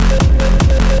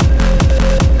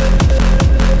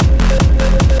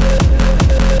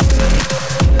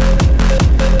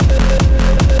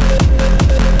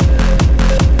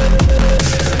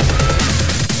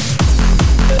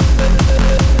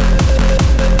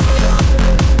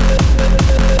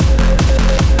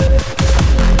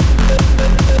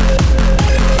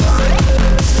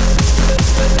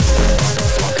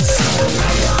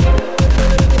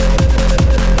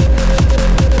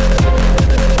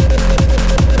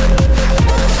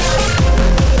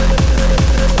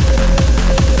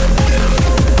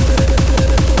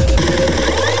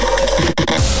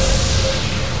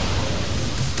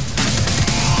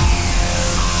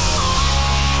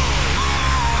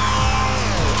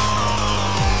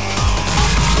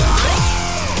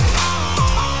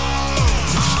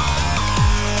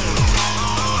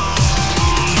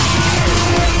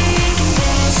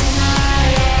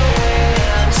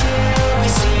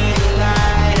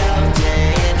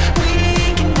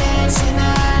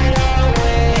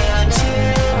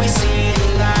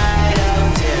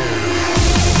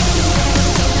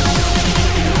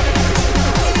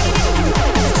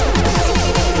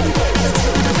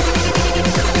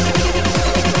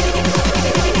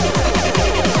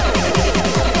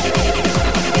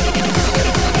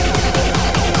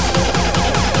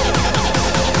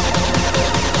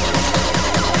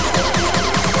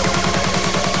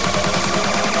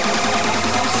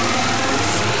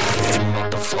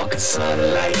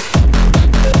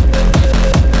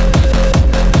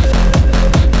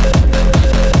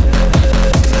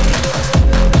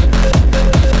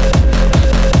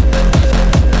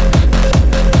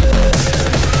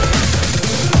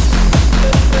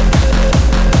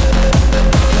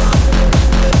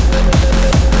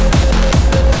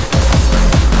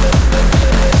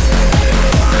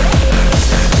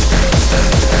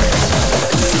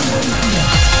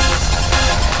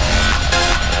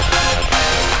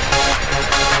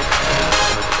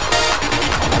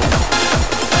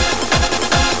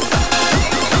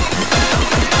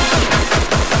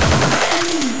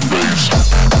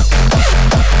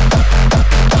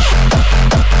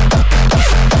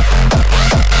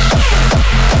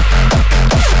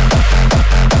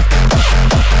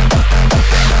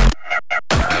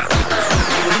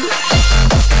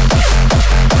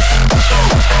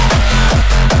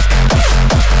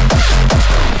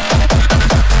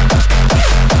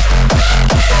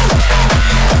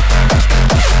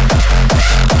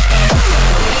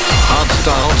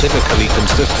 typically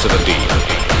consists of a deep,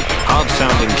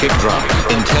 hard-sounding kick drum,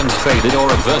 intense faded or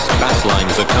reversed bass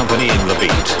lines accompanying the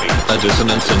beat, a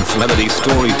dissonance in melody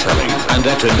storytelling, and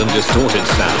echoed and distorted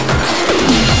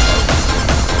sounds.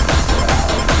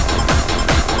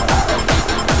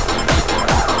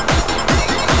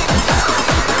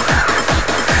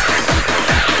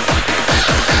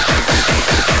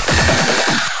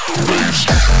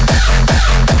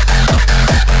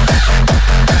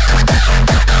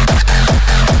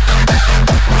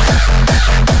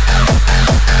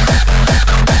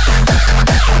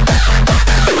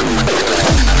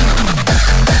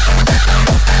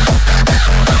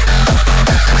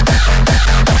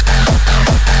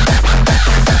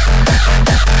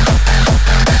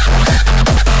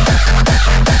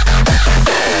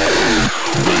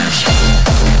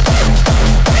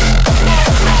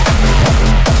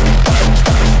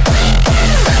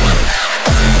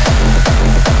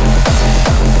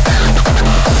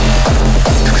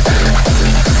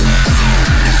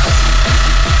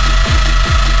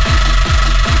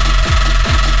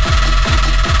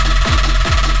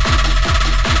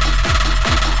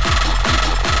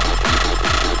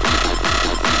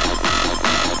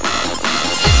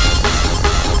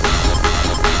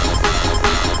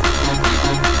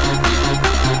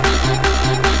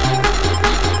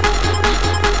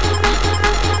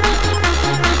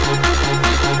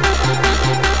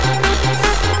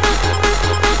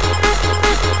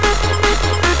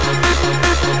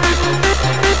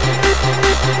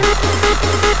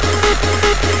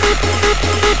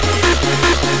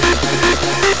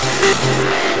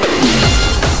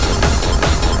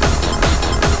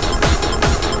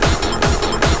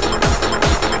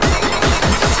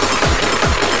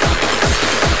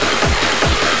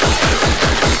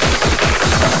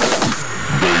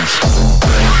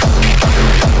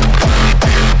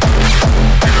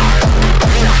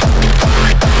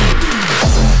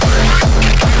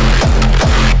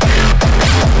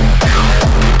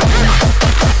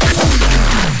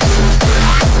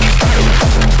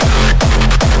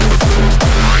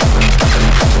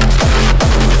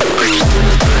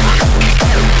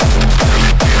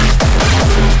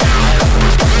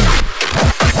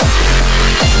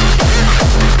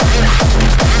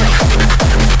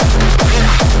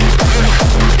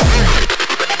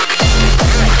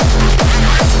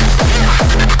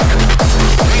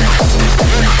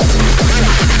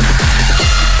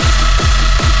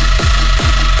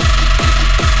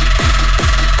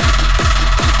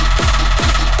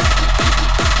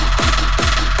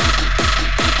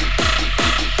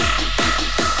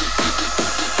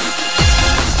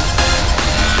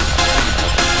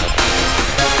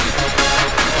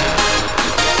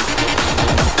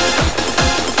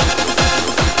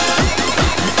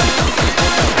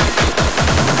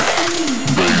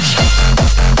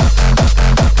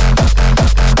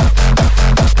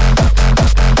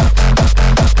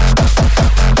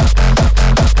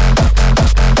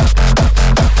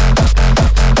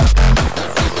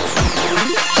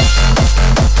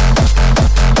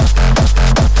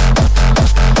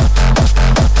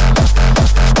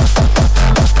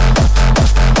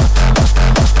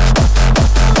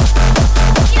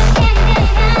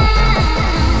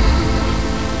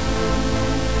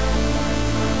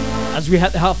 As we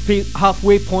hit the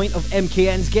halfway point of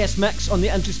MKN's guest mix on the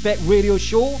Introspect radio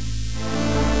show.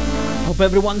 Hope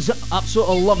everyone's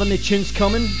absolutely loving the tunes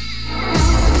coming.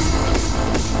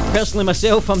 Personally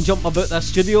myself, I'm jumping about this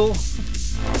studio.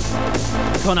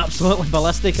 Gone absolutely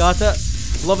ballistic at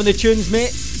it. Loving the tunes, mate.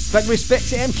 Big respect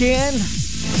to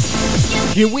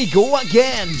MKN. Here we go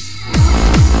again.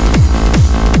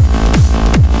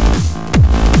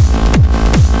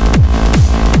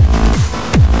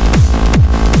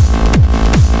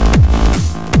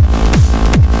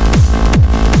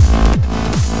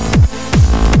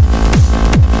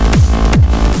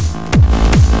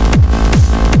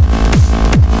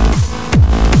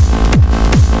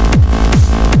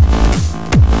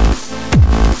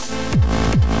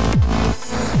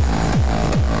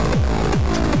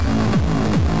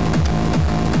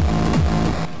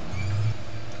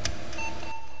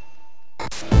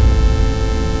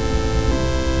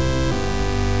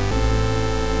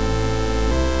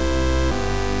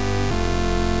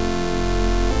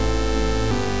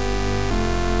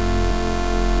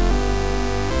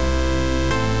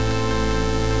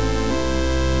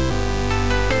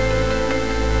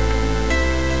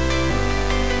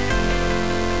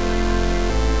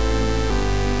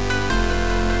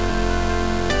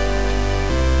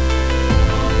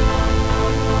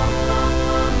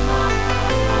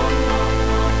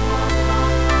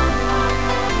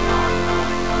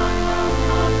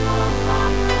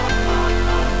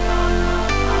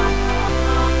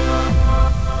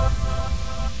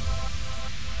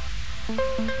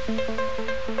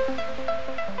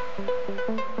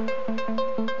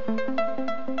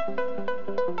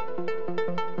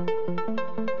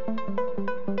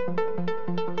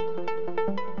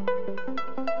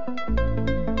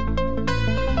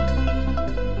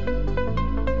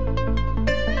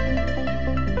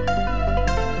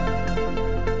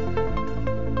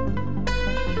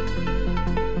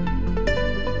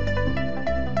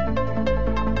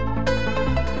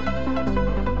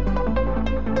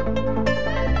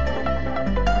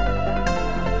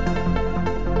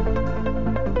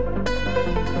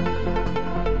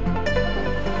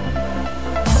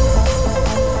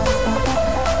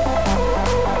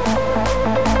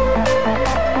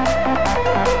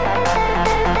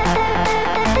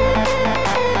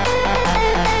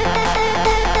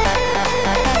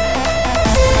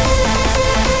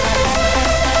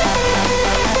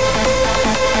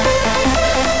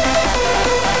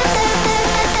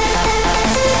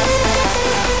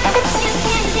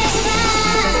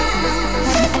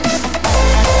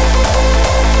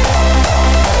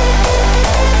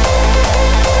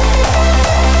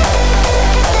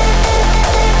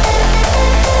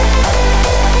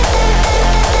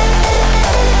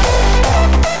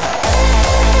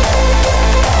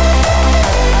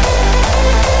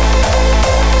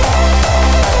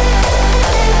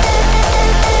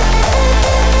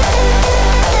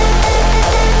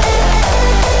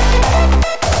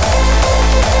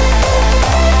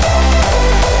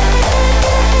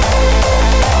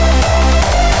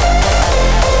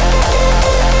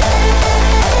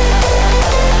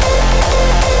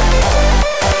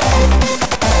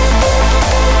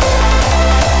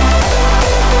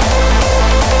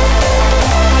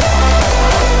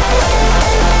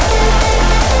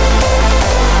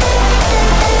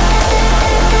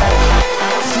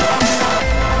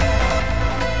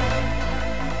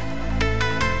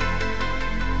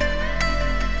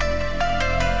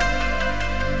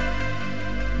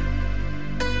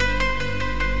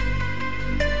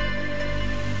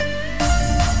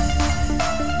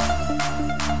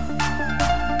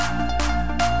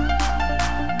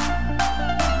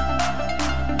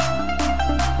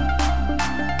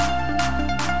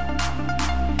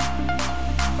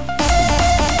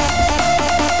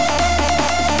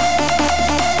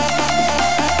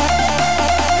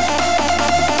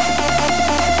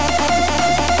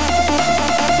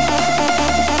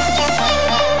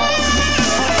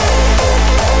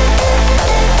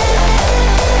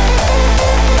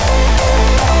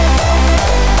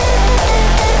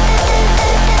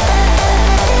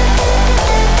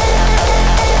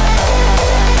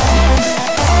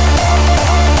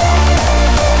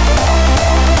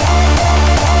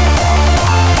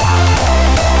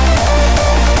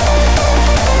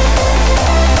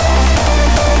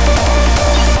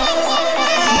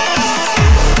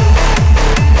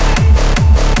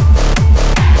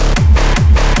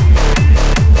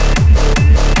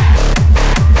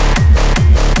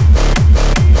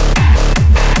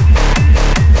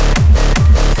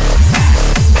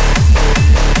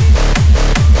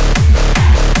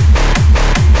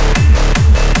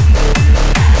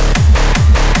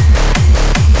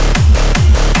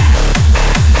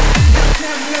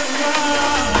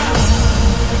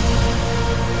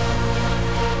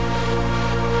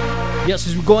 Yes,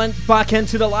 as we go back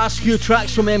into the last few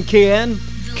tracks from MKN,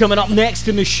 coming up next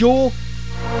in the show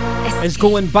is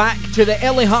going back to the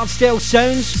early hardstyle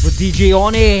sounds with DJ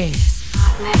ONI.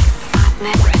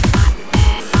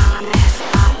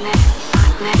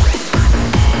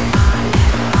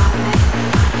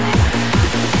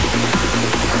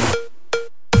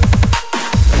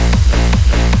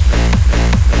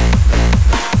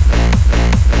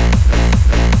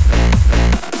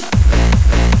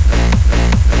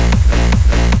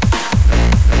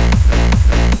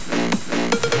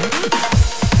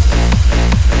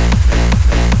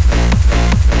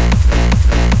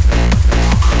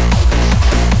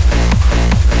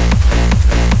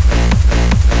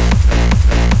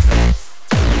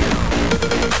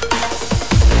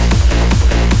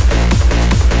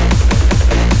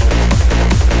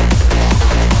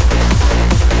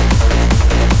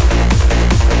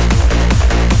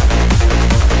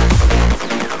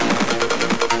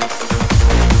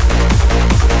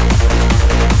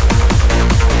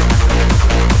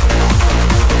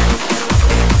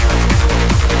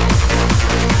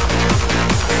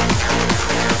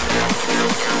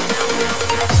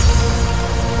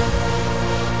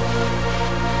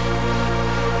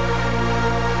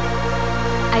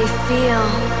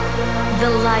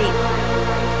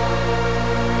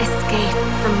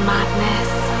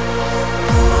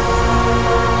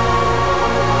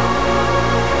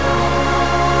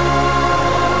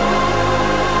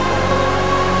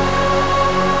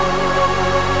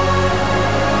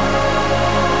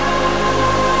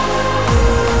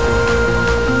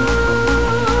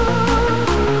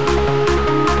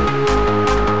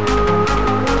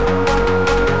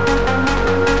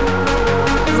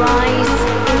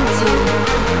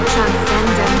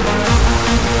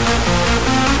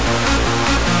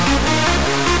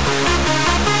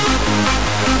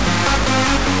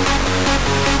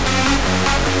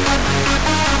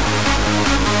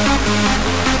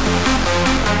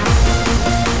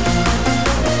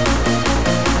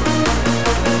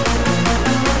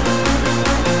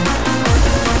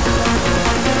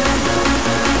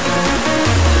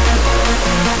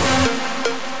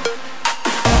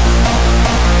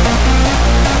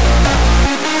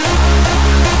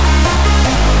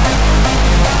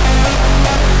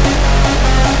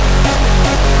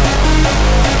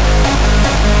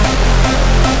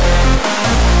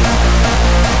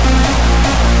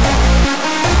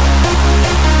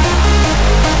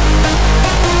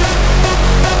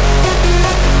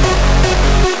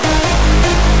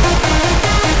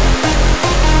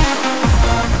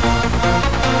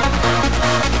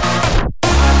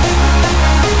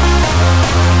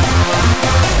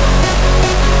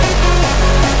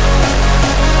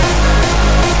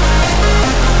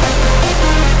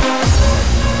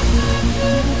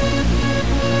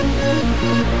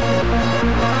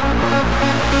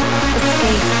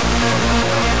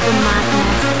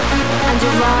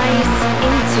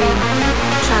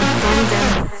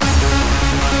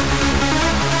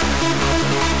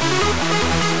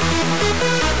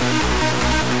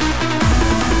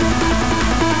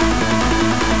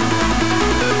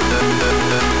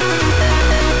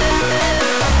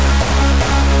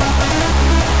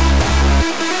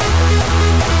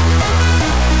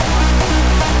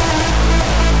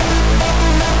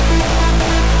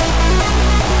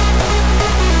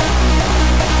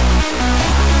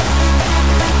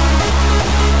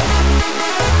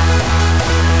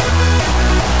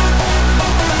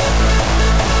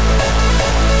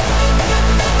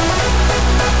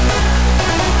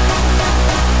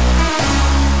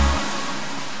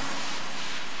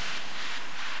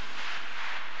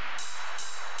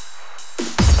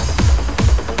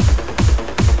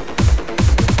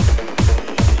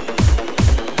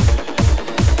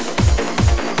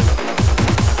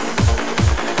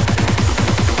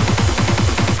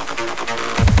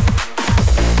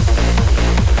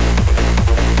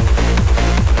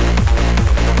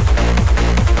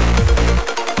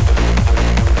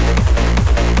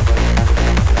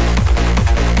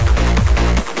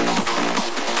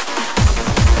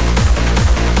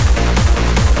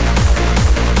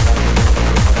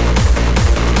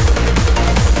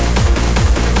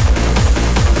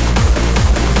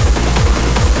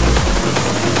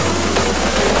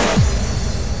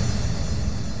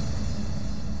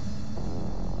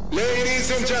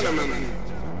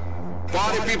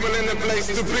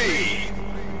 To be.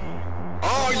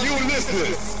 All you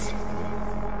listeners,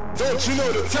 don't you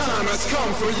know the time has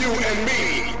come for you and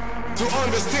me to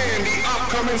understand the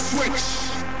upcoming switch?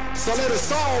 So let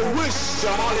us all wish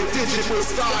the Holly Digit will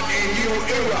start a new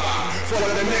era for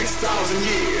the next 1,000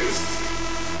 years.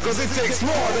 Cause it takes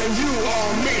more than you or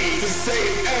me to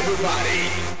save everybody.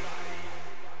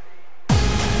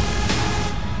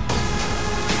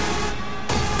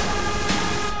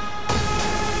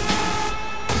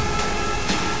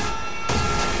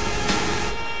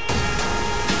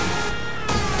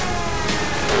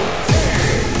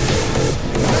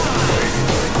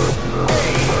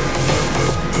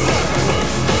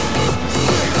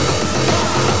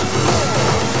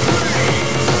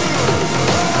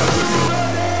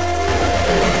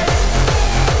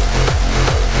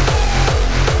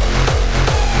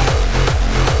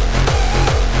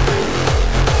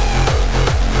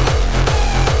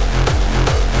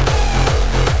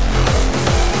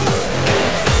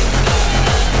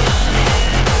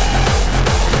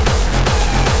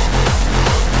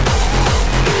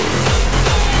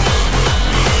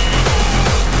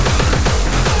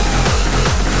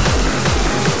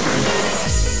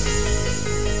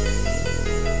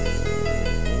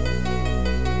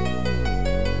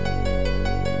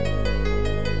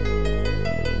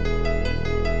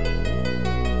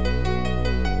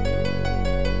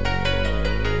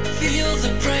 the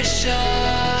pressure,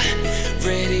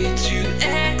 ready to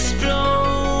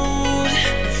explode.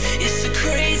 It's a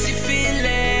crazy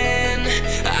feeling,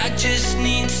 I just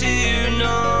need to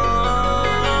know.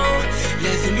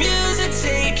 Let the music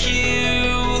take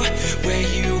you where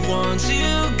you want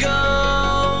to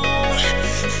go.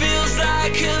 Feels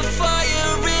like a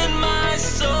fire in my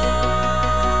soul.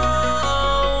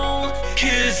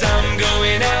 'Cause I'm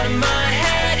going out of my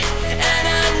head, and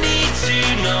I need to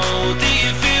know, do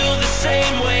you feel the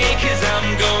same way? 'Cause I'm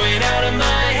going out of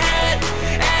my head,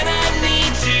 and I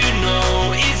need to know,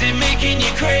 is it making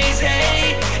you crazy?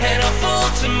 And I fall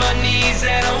to my knees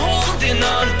and I'm holding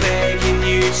on, begging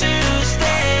you to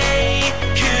stay.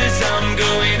 'Cause I'm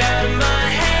going out of my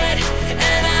head,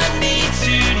 and I need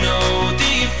to know, do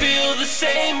you feel the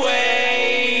same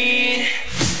way?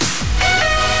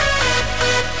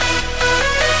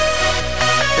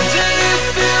 Do you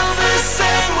feel the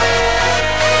same way?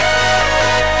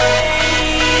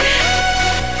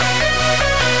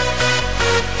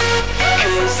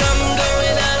 'Cause I'm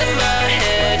going out of my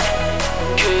head.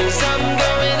 'Cause I'm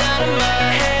going out of my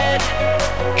head.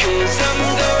 'Cause I'm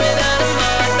going out of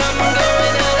my, I'm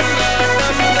going out of my,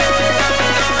 I'm going,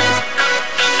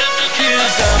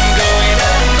 'cause I'm going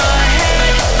out of my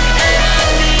head, and I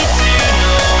need to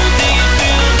know, do you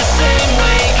feel the same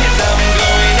way? 'Cause I'm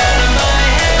going out of my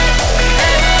head,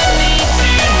 and I need to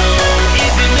know,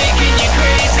 is it making you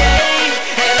crazy?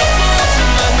 And I fall to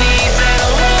my knees and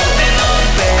I'm holding on,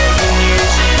 begging you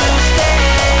to stay.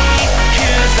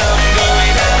 'Cause I'm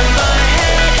going out of my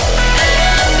head, and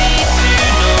I need to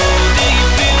know, do you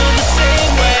feel the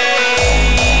same way?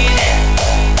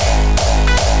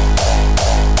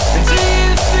 And do you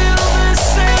feel the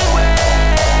same way?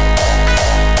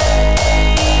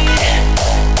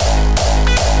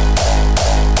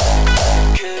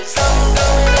 'Cause I'm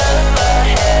going out of my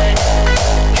head.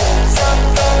 'Cause I'm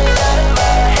going out of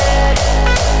my head.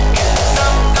 'Cause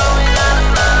I'm going out of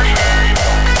my head.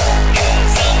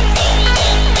 'Cause I'm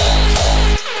going out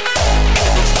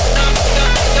of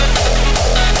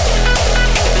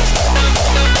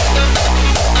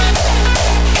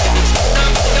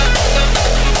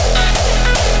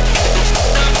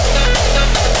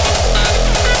head.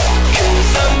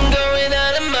 Cause I'm going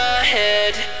out of my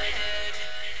head.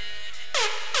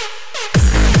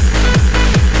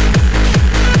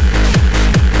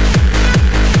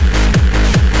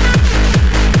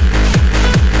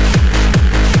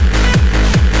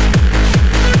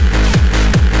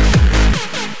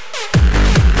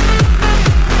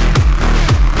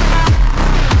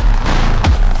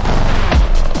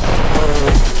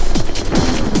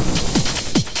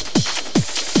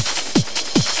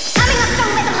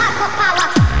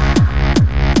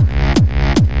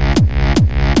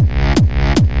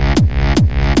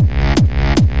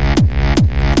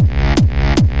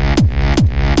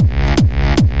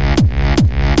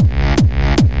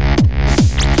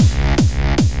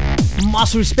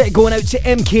 Massive respect going out to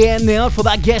MKN there for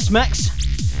that guest mix.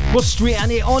 We're straight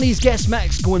into ONI's guest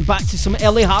mix, going back to some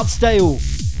early hardstyle.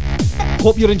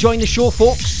 Hope you're enjoying the show,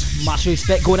 folks. Massive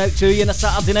respect going out to you on a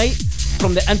Saturday night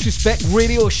from the Introspect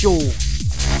radio show,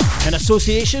 in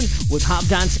association with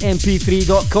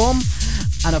HapDanceMP3.com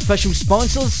and official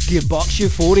sponsors Gearbox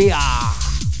Euphoria.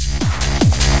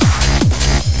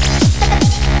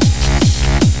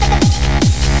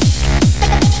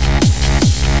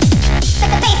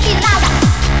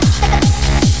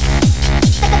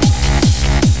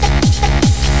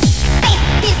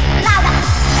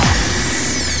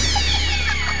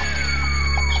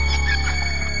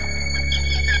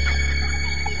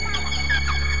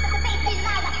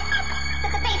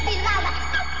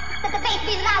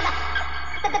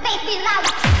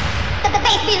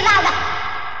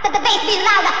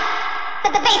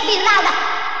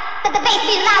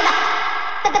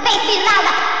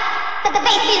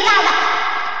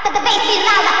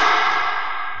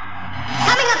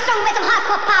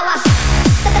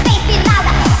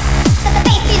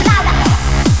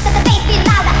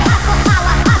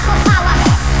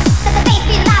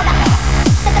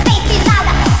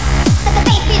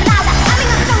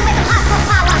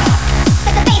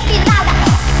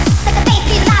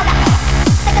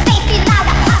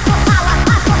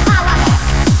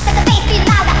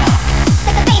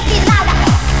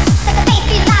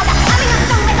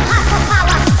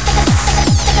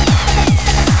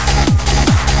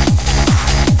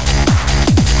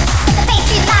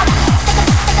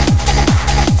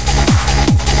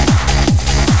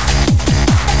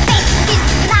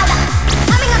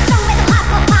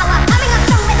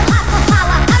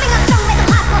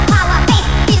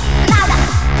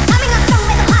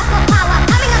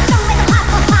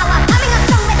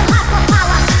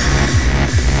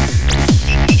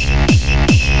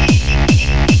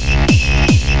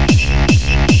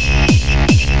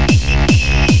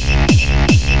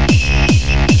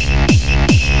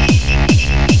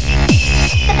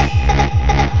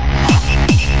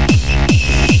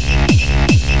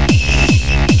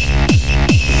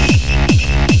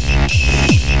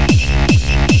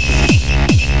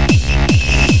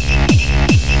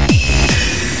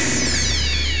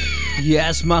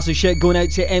 Yes, massive shit going out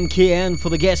to MKN for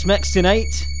the guest mix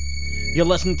tonight. You're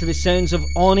listening to the sounds of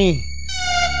ONI,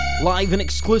 live and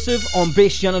exclusive on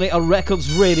Bass Generator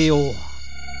Records Radio.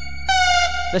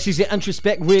 This is the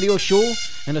Introspect Radio Show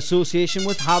in association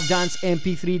with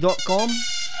HardDanceMP3.com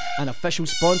and official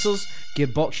sponsors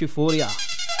Gearbox Euphoria.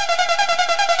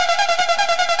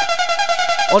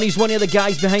 ONI's one of the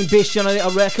guys behind Bass Generator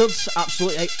Records,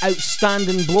 absolutely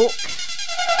outstanding bloke.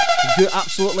 Do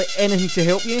absolutely anything to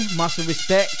help you. Massive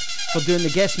respect for doing the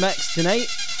guest mix tonight,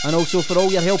 and also for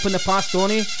all your help in the past,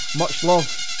 ONI. Much love.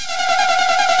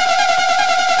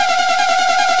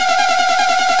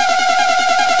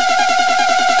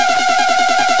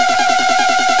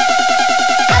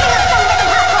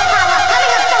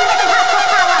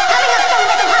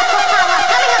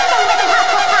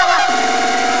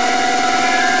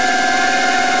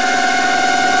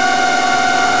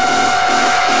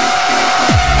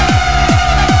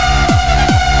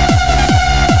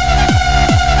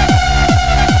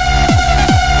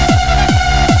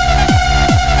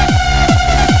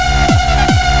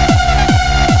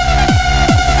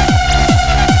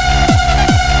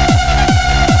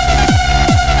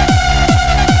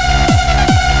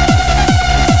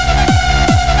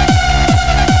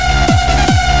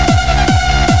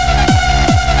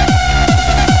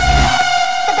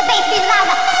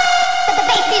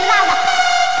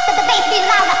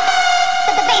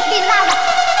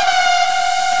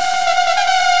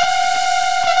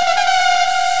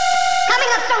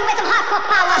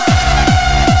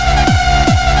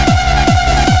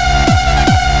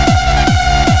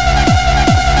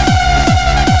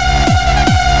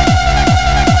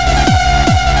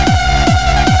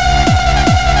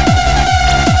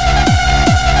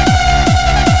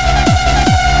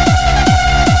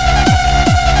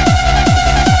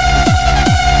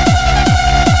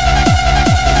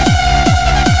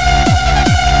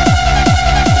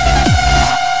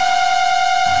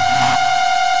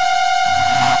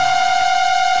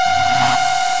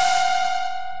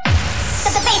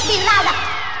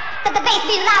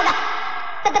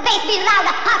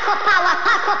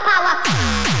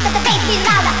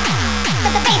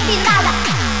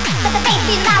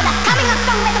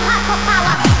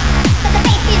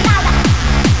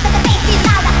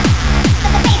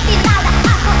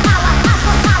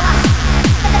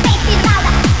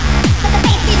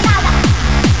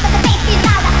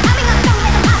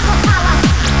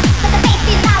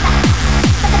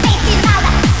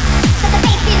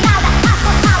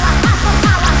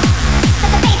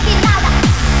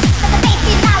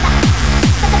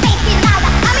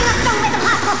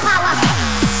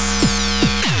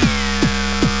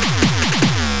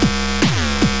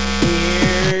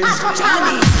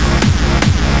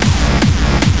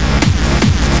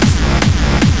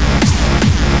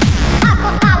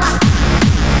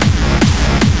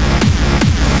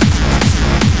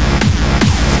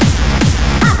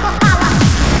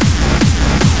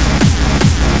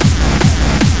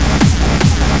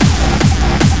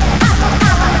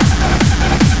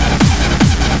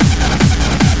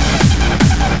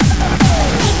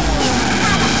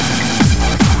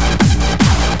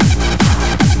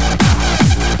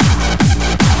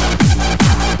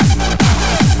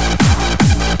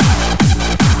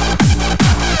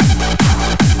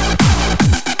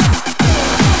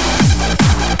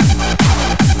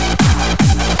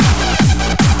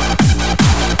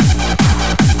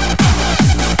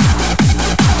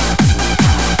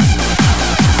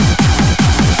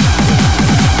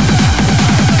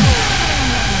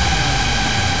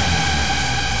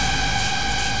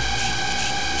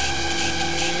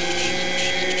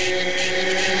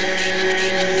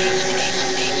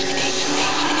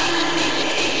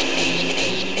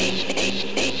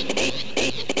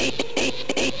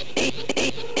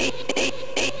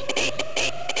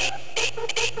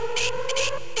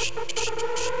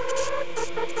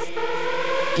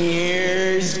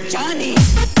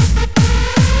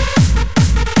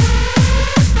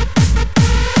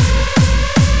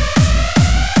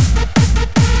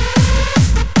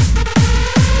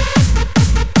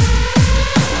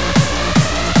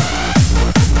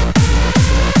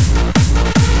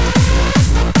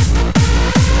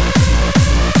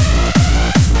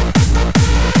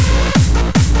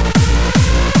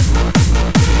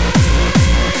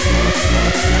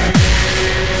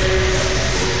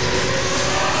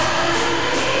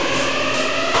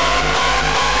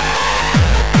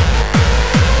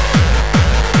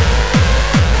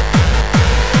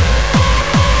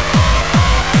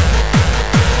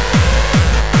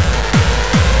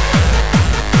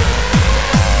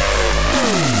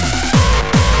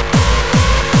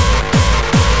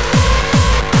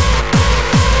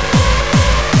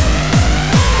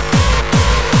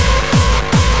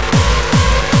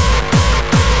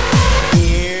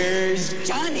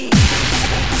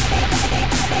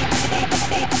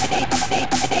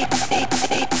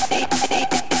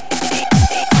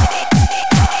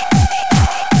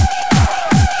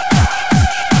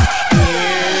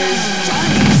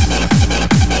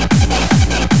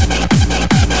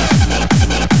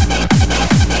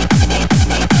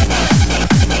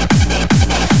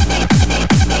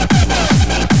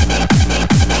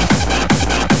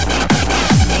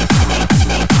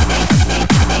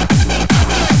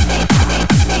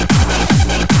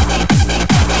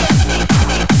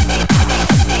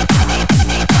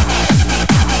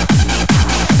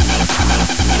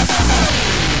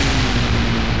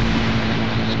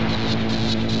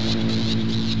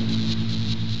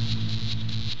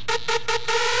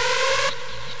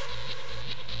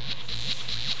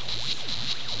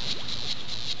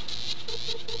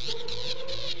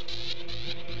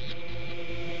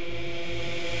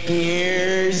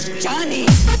 Here's Johnny.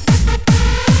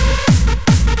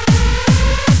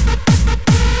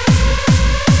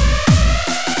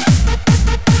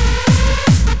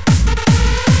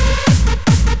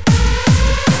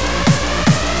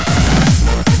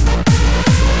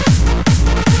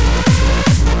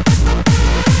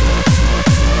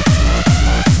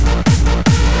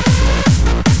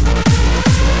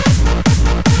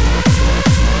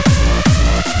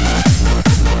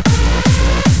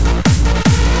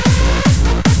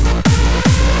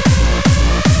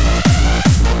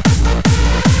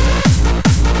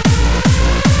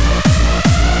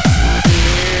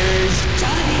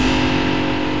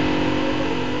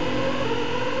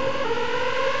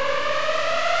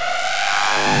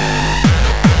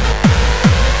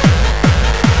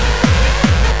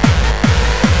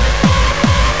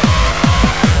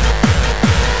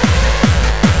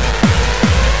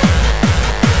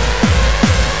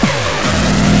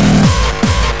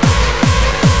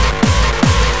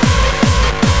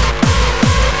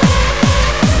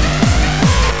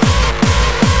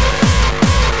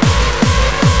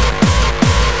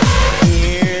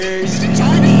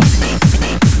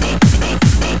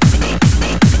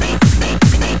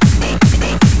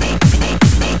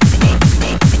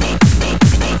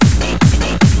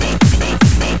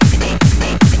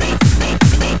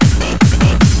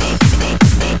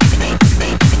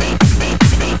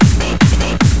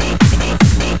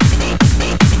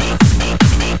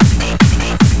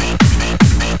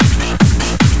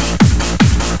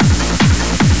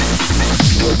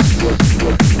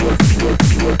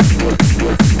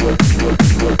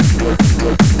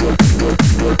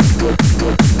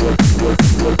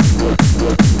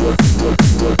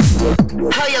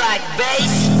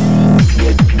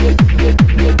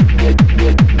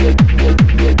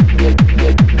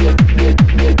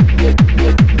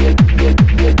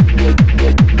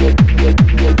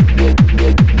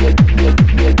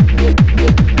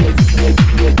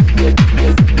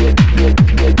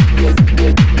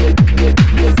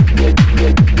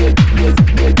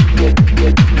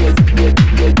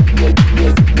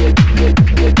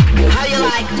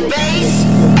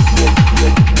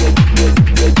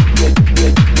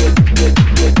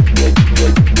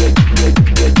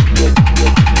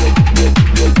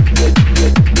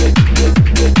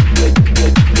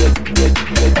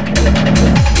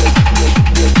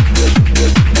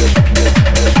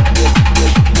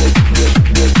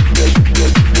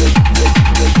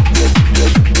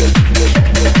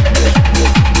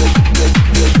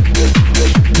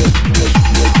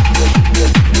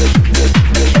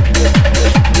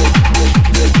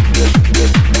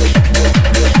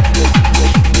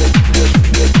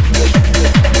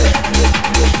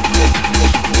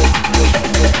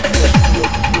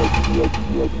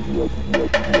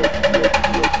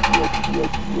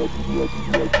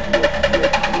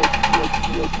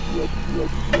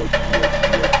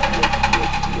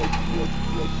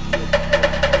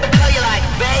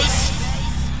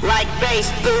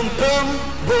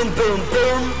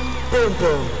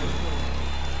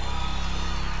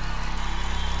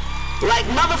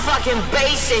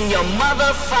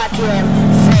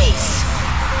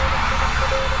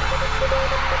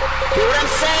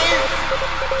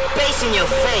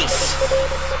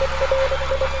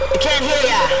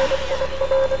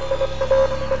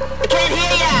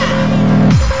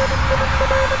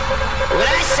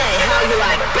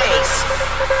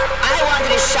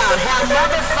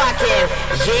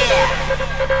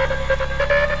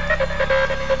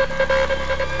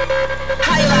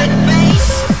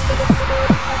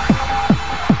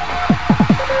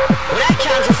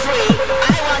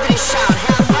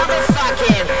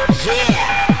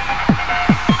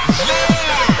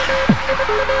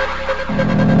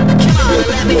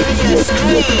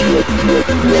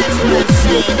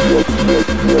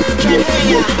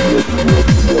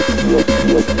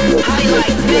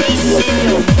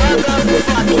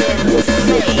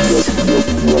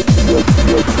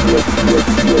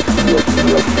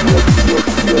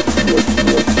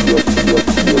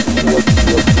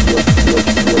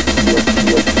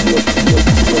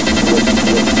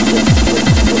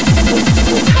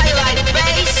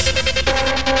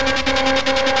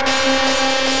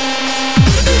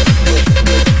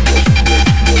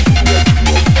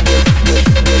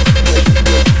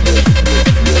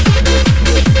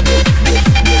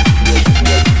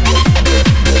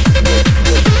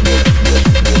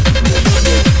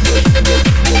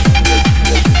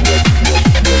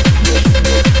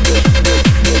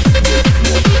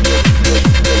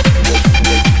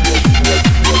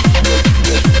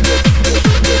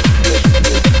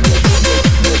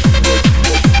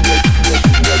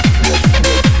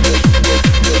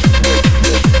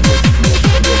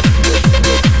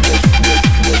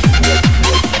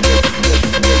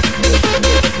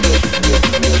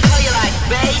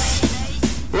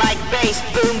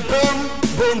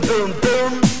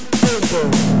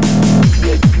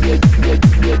 Like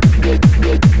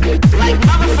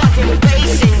motherfucking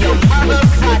bass in your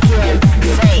motherfucking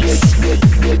face.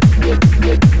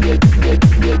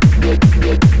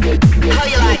 How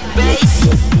you like bass?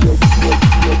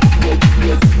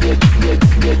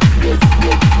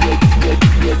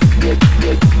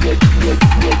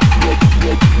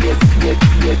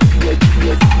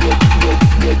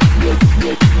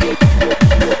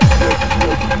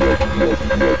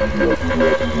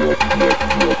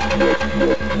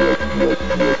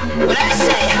 When I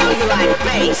say how you like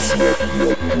bass,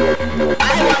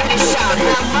 I want you to shout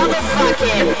how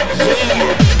motherfucking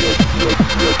yeah.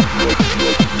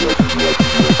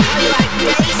 How you like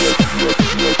bass?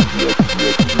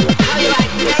 How you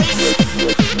like bass?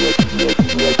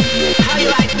 How you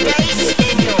like bass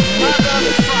in your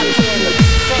motherfucking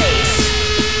face?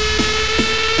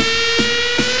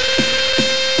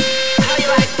 How you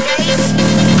like bass?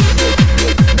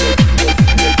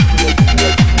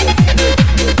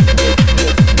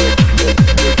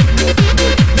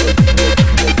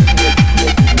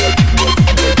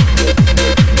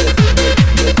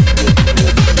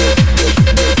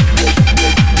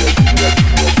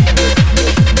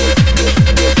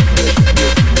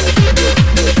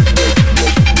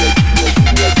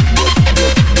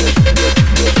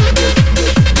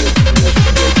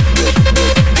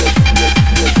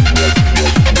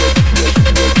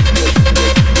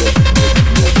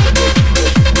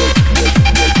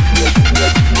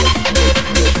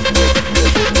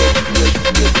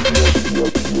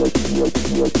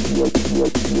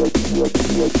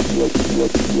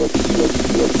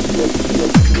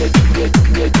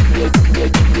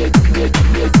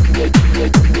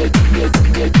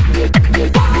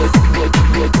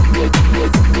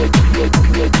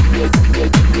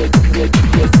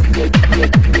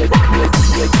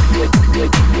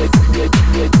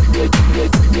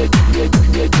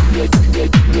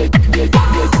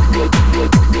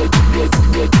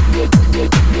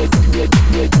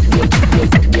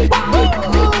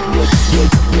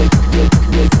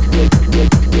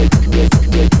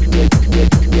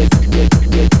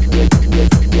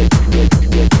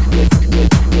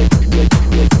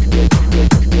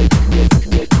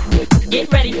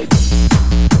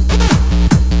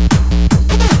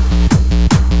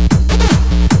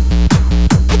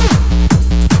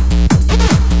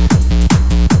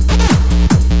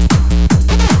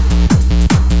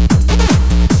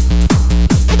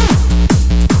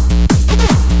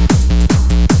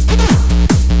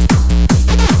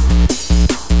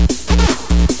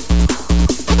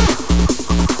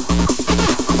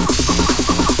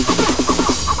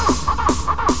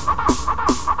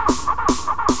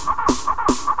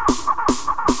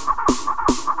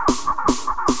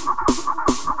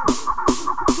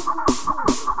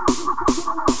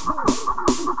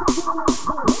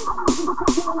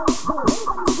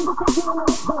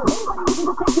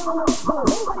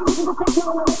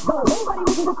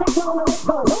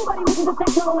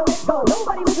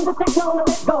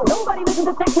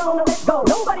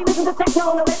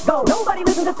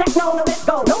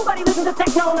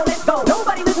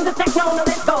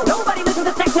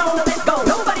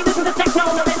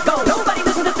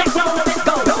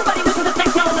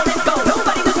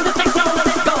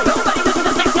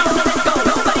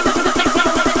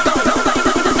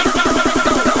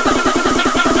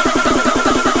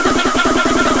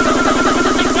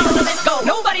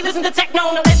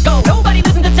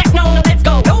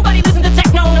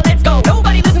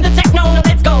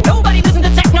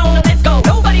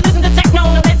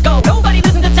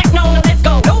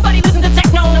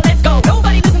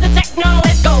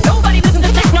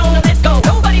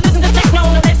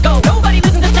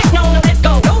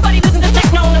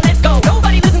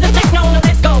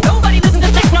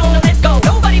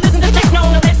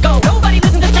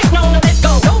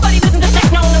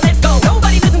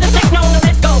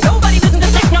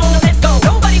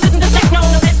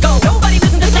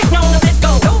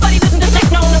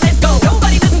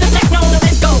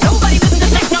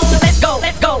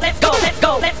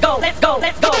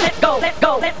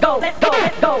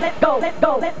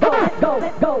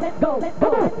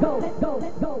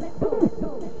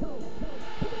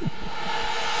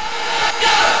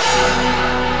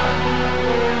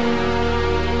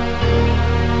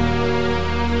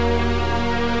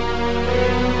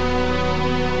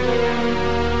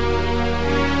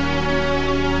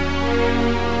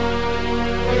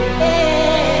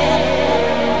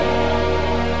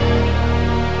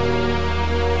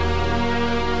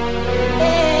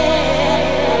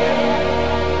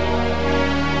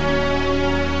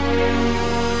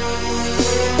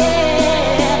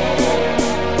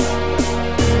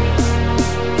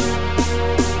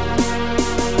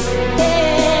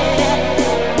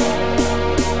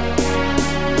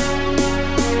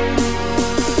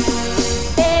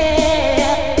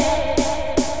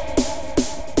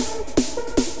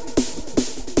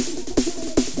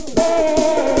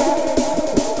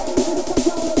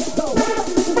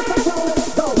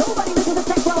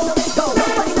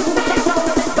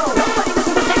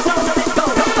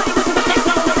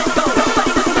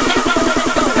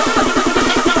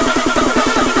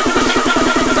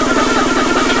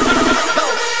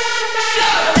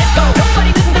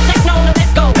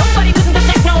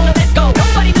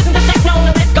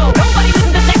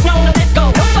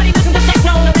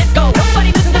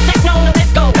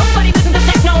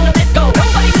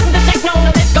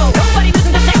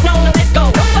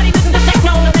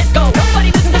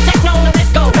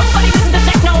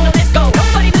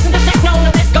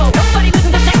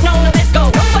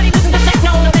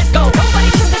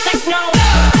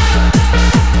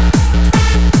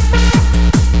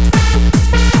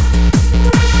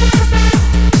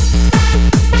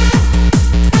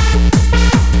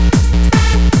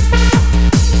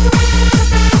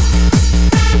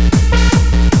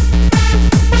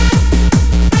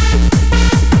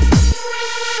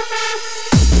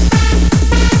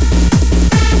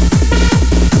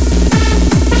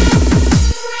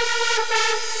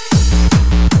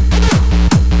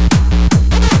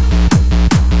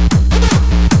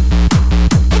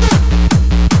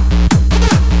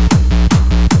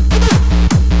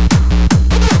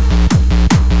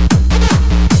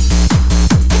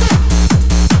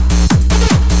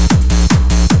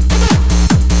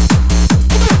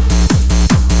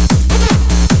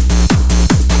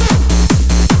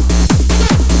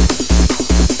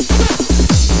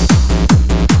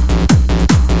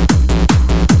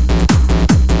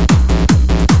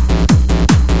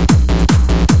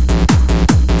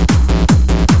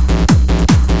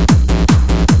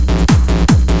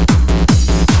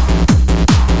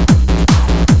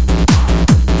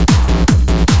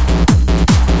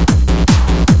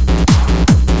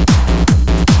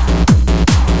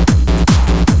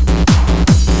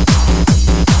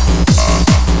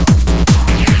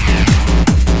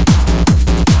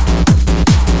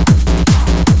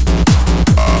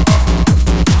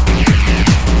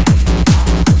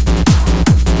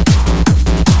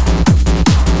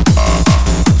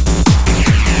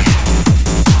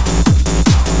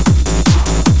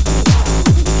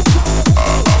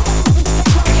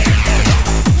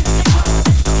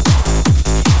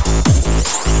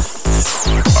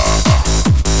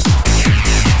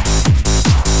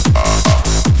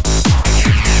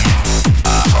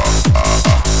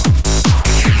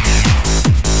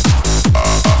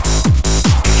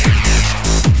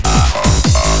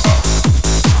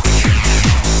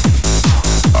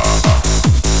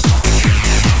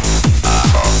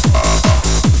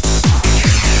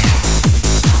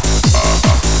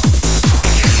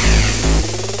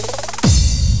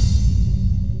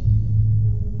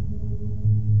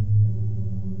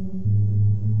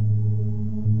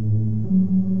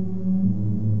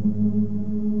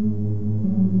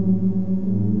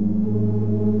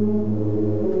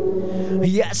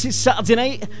 Yes, it's Saturday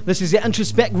night. This is the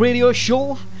Introspect Radio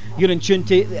Show. You're in tune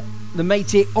to the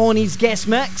mighty ONI's guest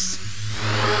mix.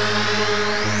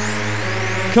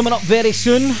 Coming up very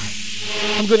soon,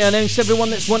 I'm going to announce everyone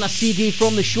that's won a CD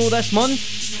from the show this month,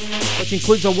 which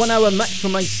includes a 1 hour mix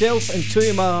from myself and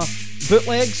 2 of my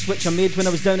bootlegs, which I made when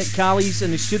I was down at CALLY's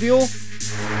in the studio.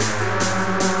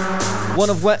 One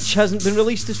of which hasn't been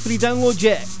released as free download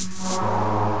yet.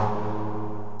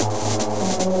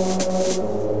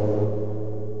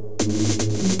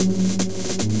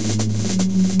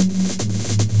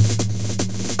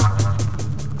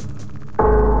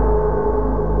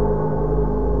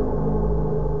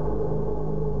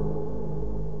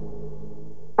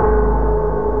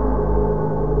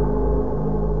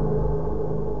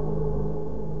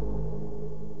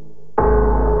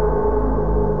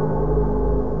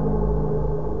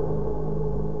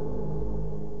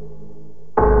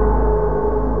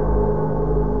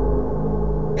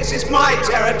 This is my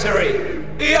territory.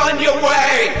 Be on your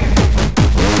way.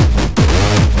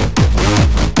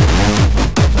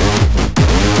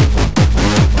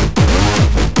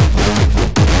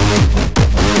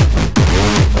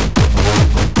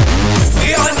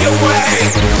 Be on your way.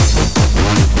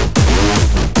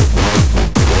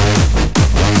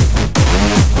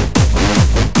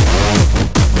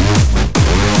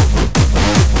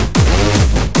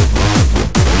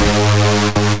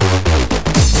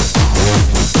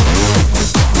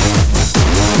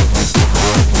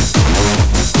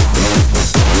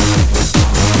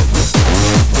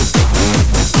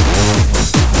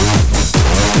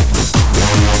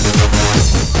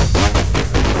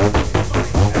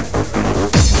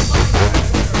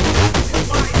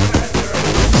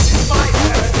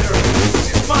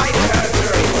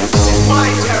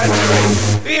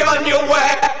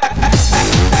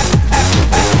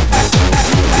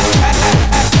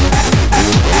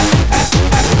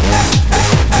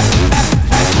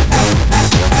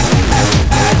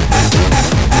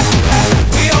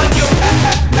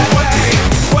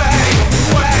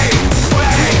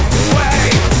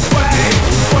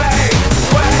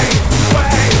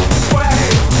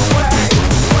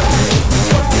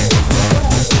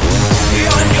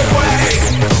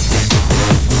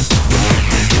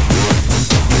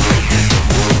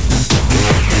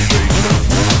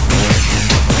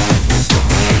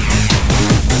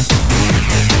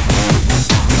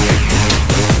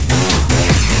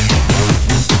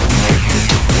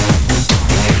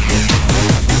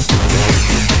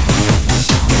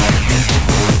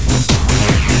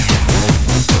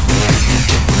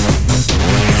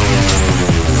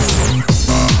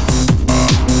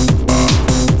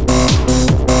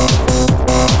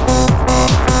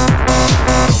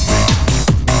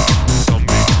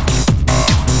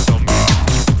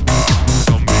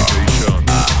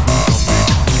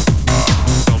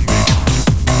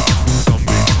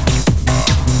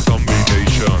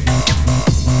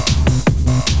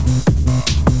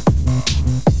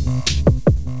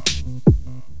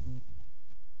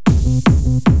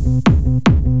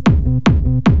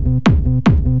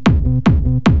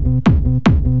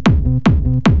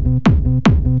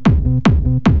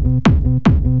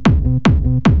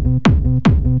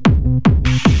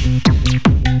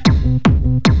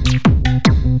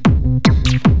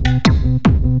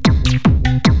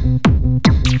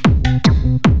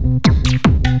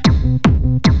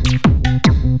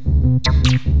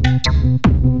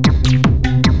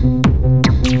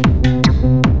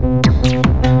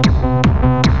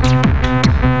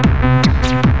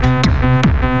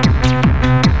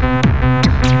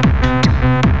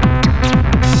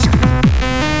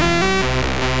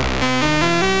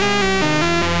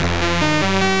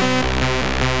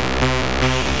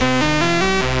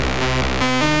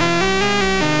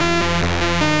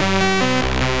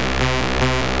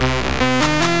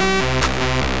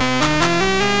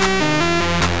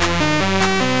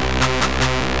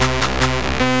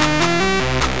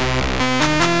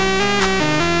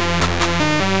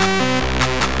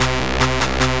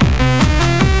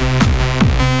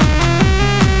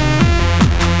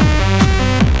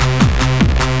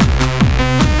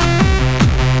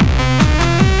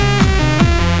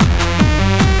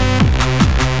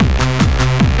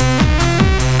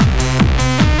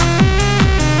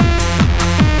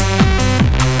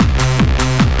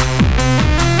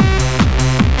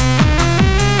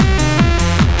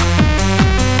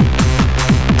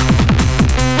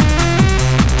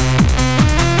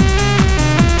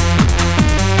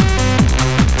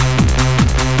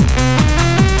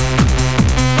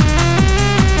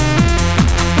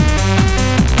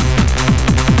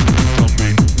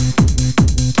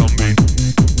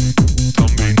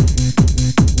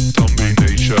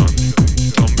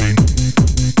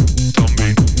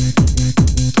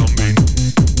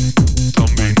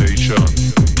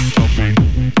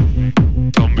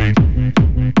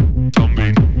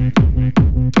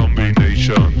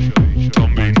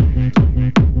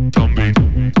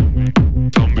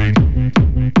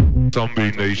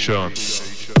 Zombie Nation.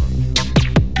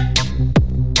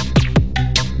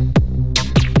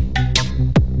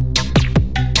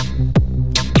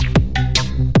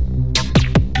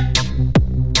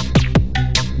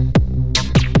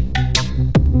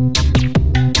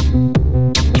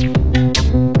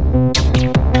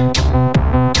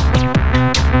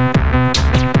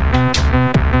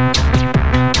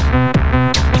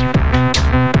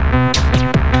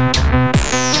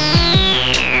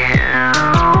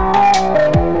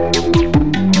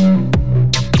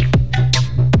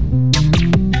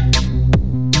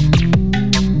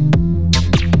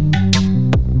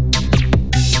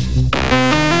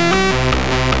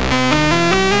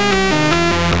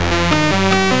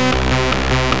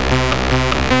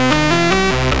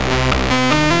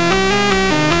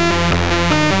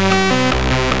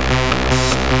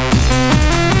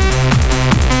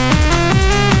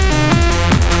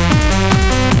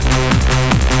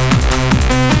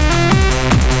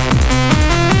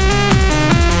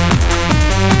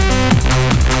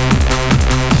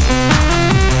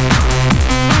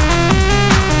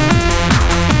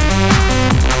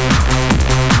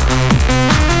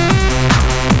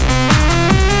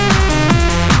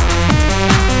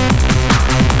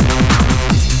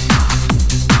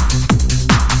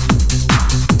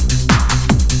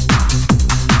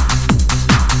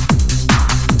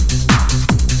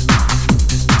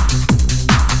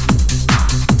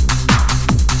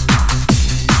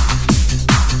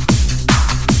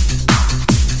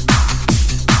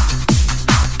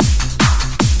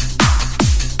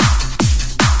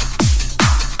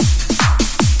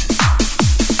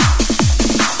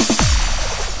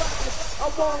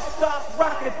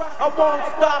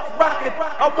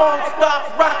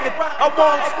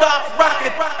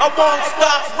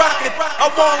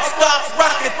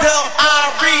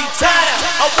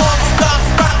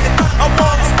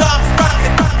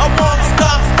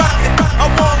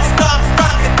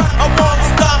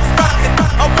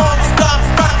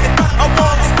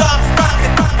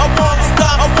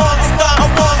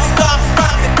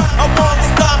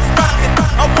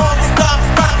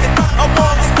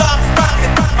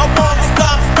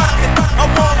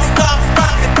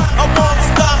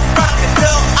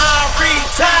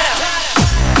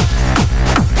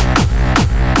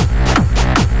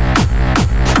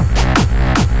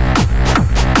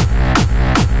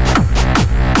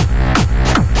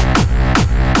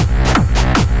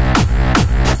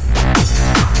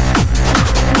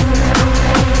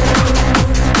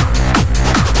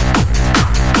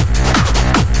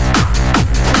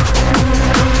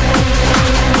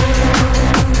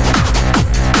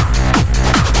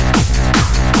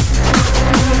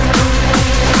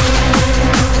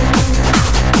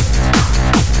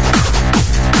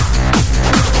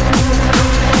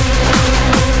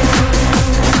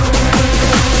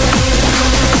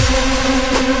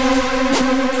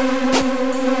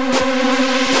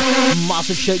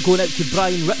 Shout going out to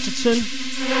Brian Richardson.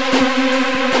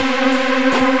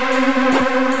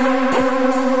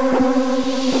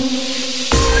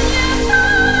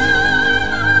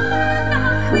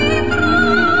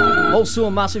 Also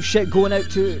a massive shout going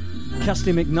out to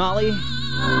Kirsty McNally,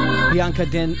 Bianca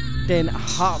Den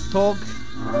Hartog.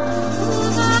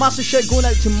 Massive shout going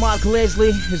out to Mark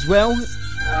Leslie as well,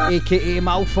 aka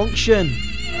Malfunction.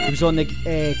 He was on the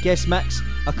guest mix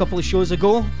a couple of shows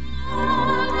ago.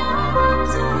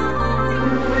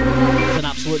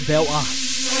 Absolute belter.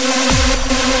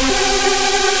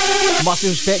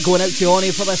 Massive respect going out to ONI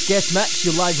for this guest mix.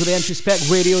 You're live with the Introspect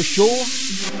radio show.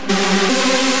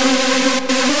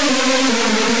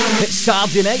 It's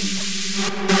Saturday night.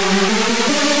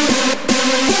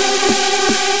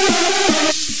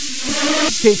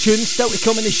 Stay tuned, still to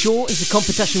come in the show is the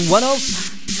competition winners.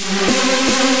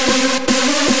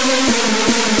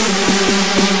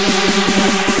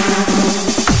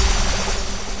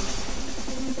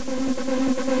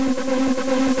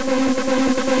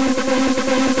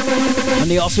 And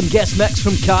the awesome guest mix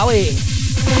from CALLY.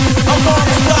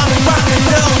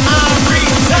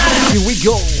 Here we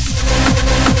go.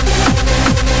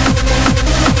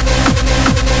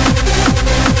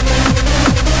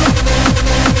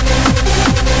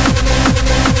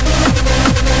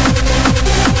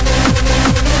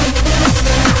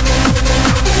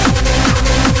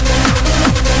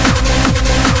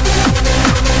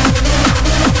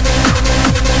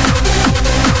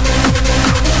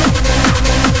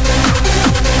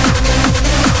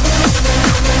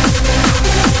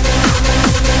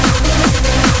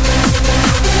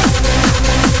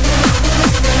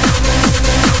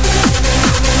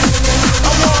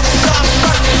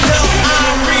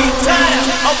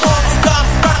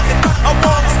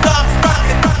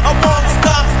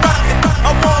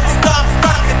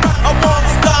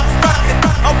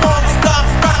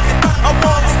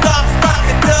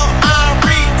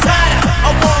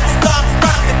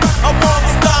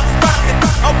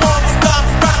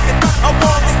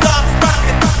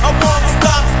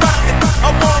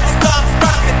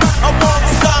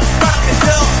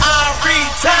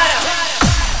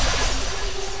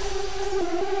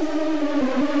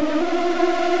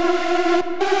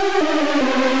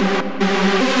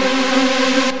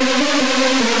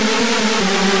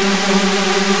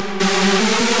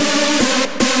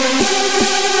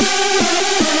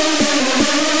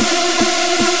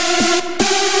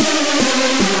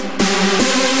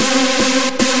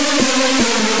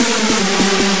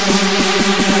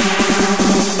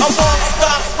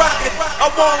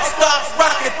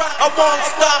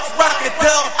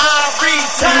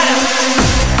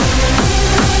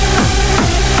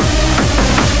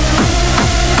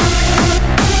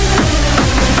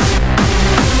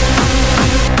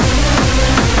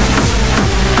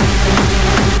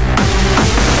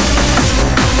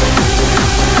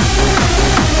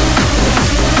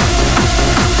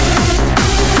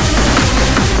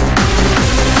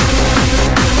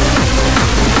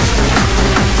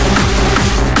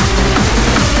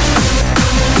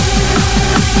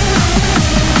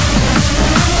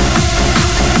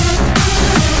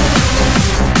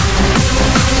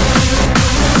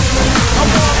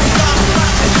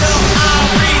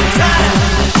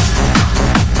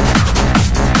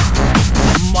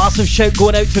 shout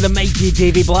going out to the mighty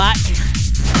Davey Black,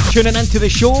 tuning into the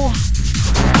show.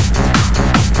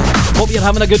 Hope you're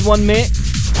having a good one, mate.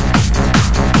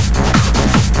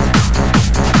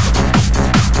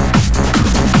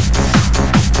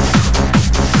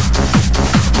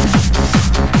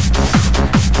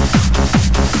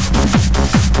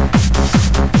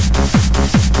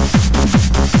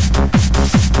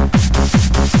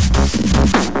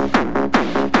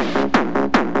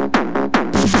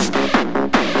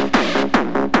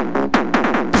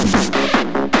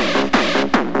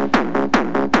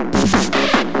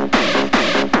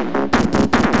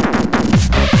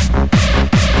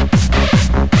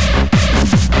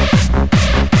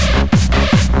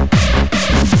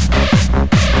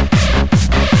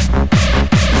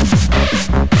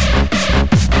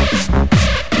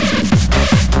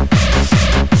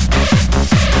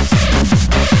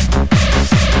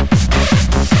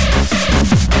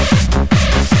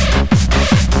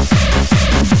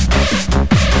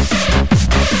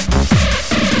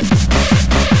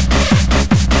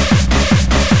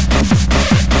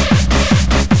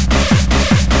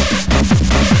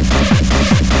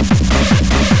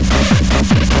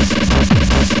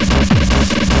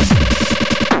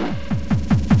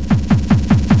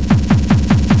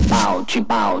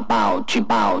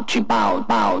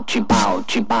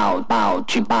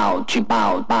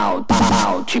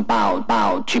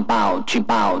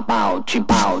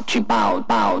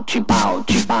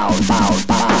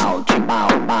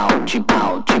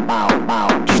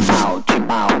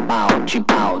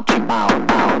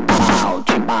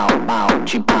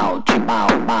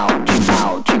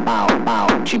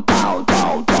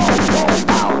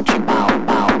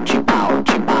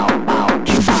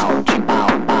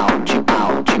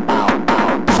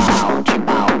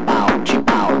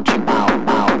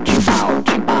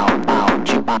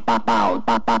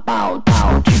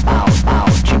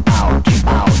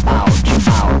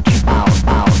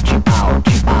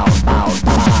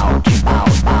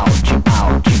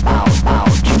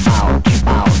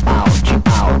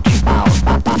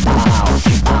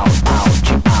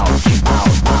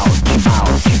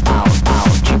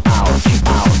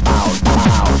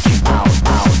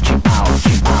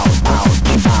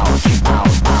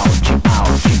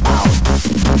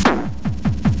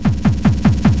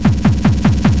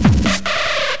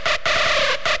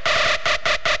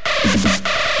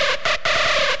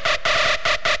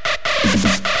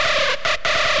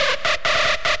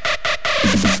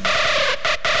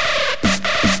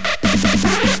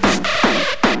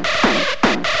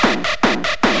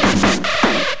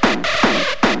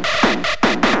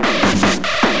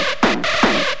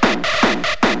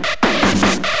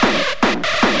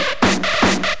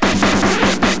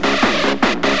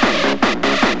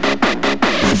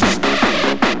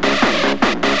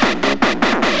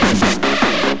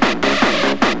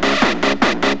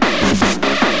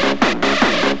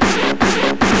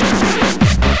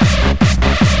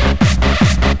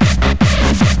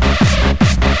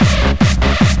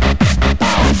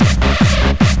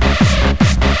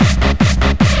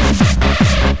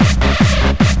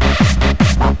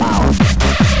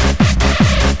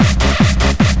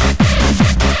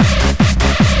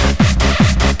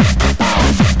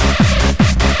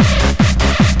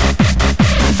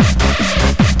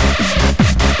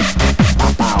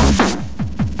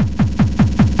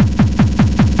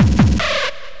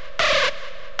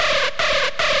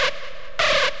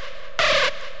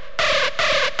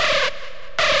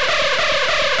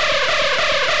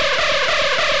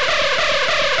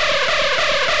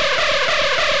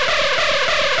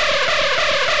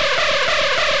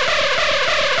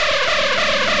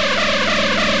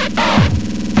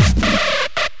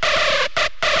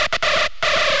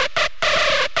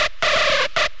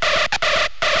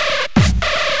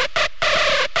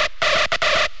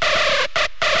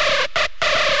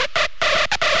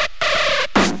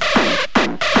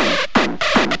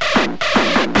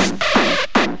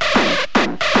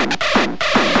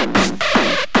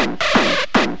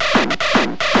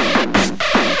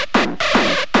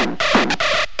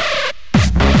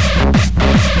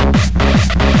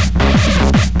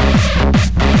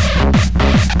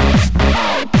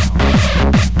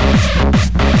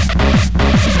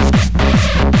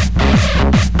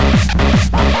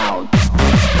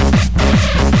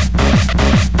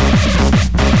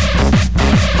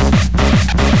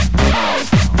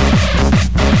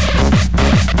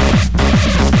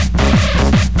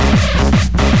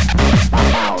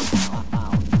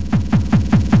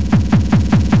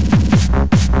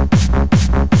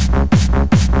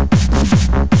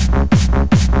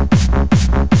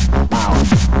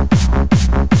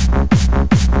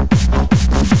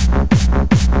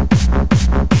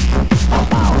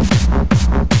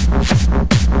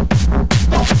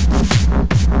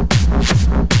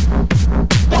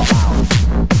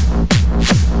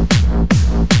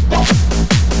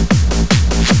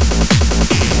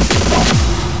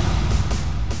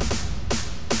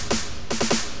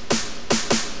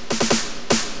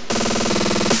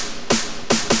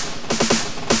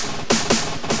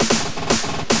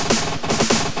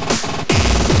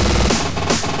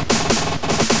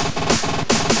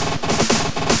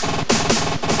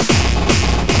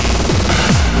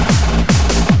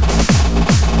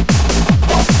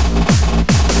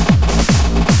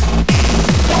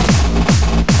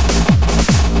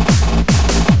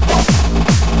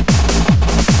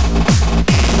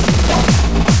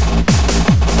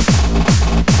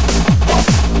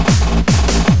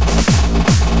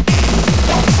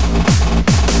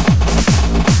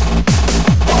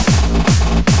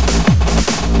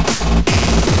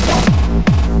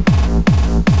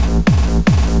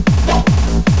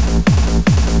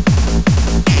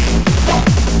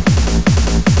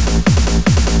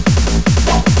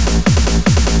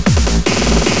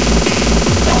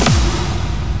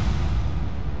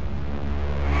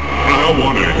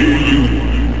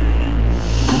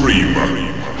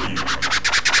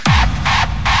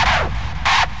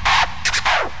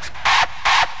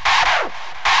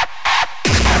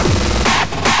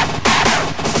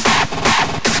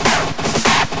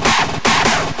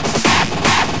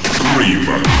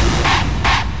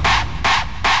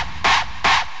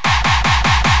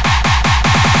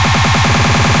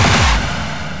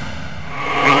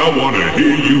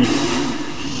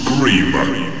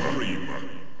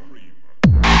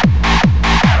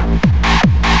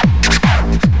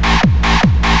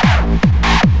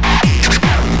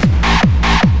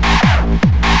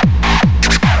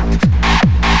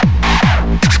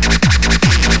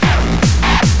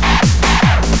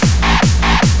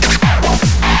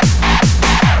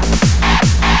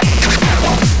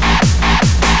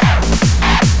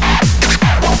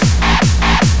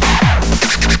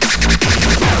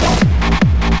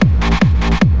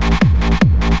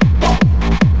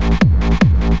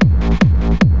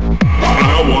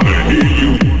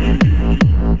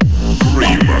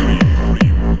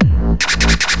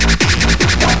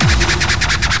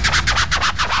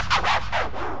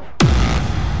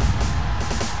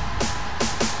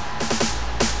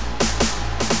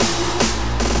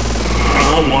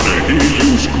 I wanna hear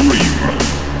you scream.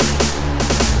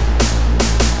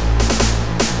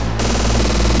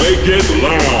 Make it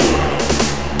loud.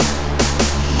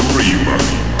 Scream.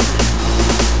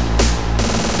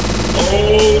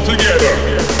 All together.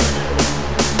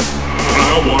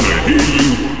 I wanna hear you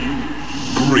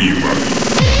scream.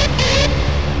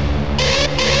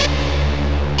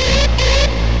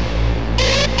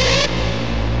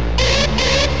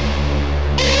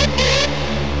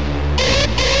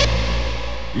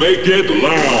 Make it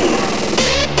loud.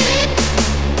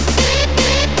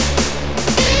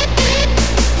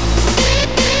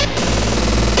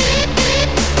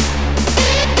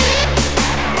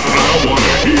 I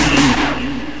wanna hear you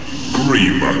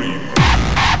scream.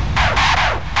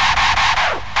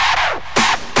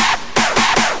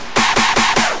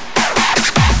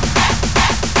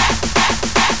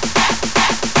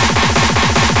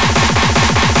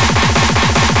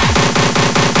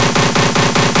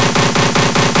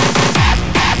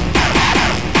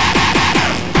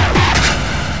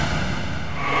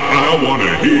 I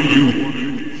wanna hear you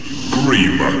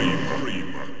scream.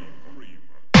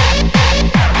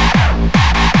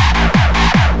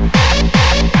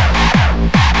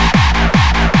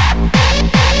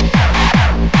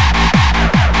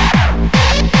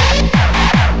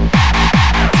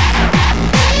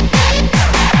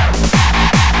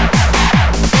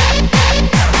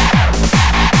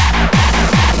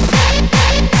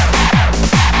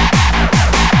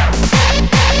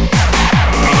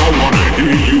 I wanna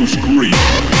hear you scream.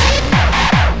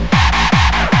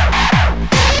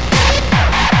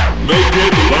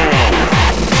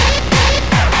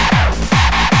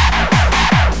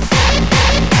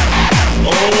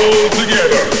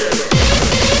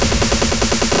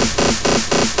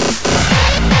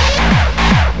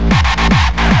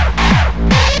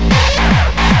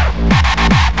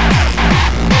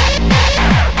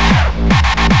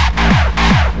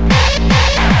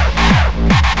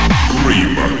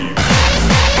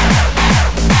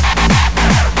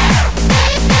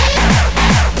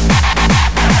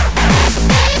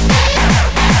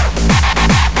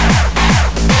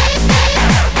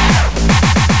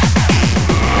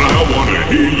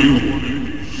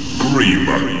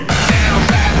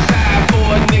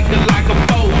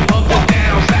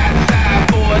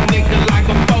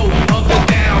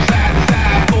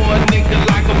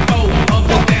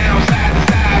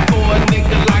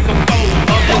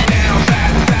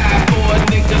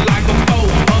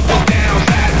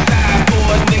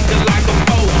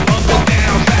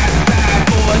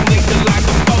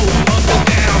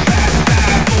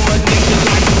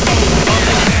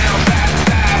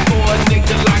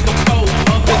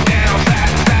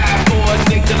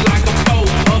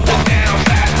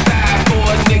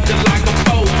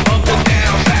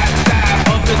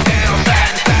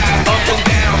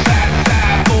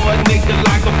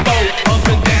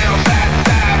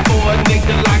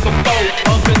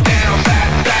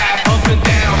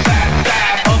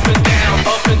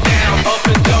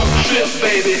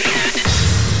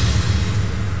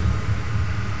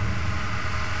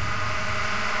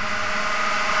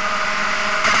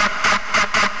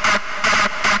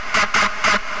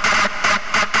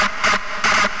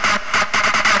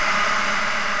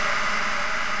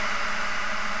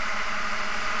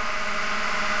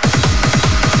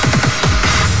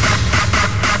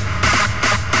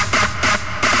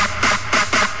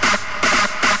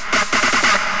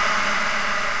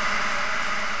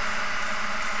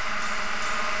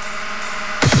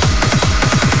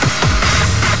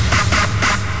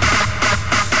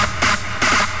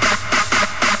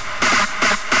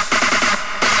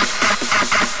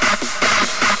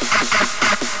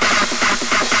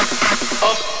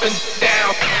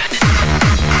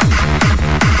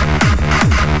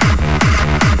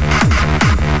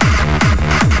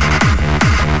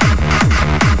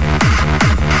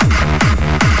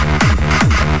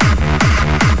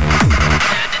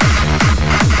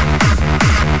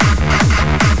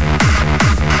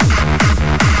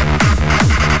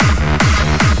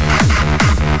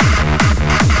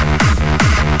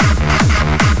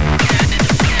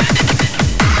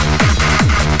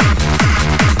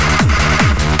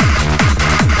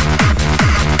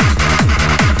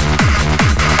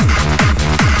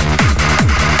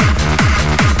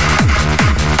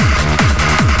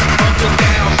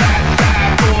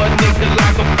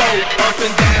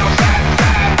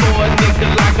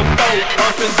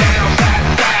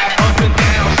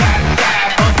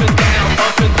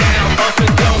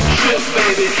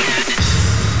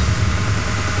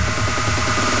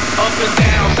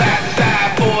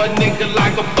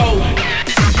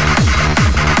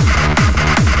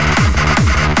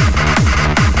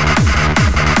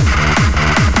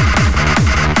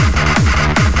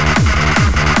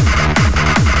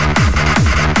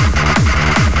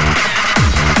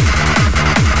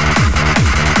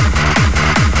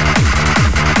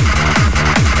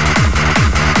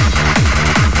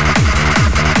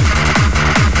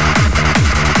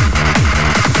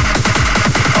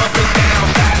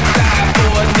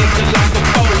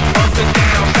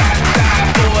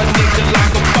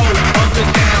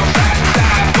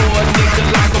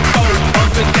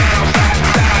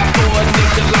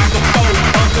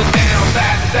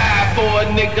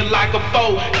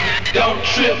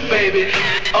 trip, baby.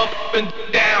 Up and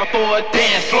down for a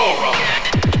dance floor.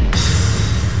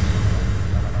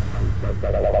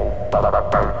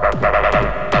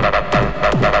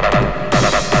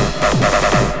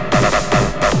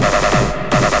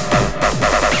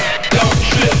 Don't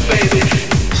trip, baby.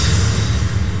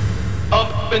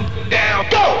 Up and down,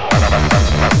 go!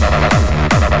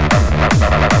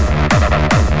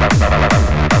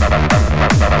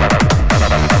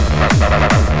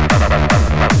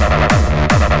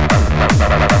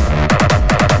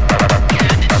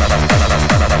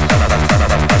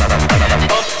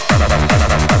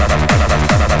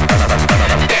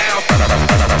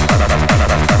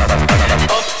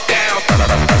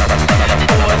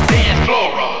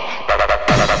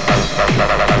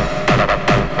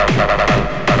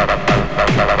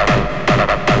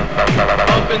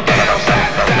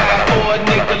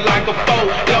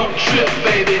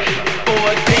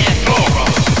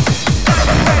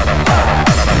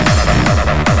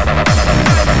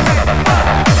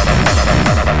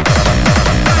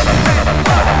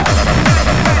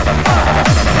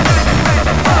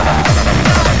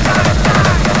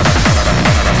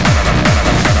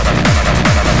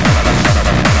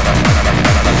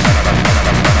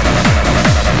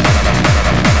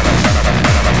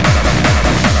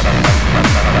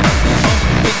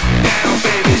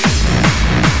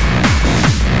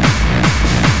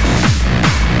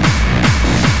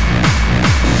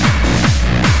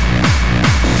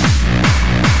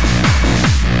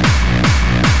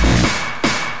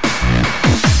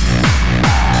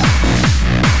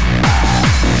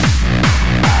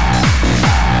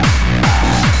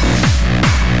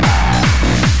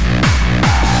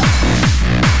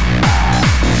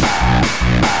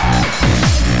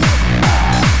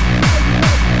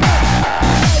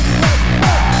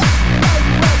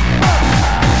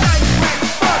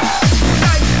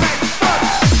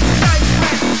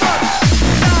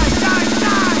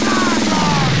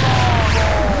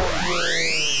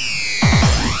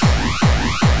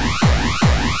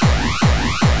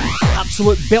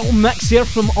 Belt mix here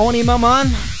from ONI, my man.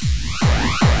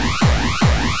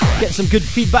 Getting some good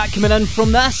feedback coming in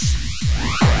from this.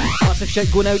 Massive shout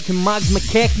going out to Mags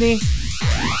McKechnie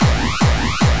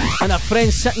and our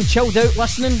friends sitting chilled out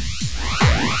listening.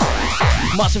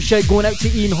 Massive shout going out to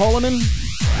Ian Holloman,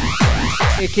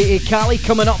 aka CALLY,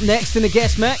 coming up next in the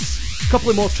guest mix. A couple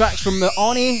of more tracks from the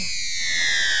ONI.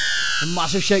 And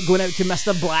massive shout going out to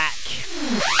Mr. Black.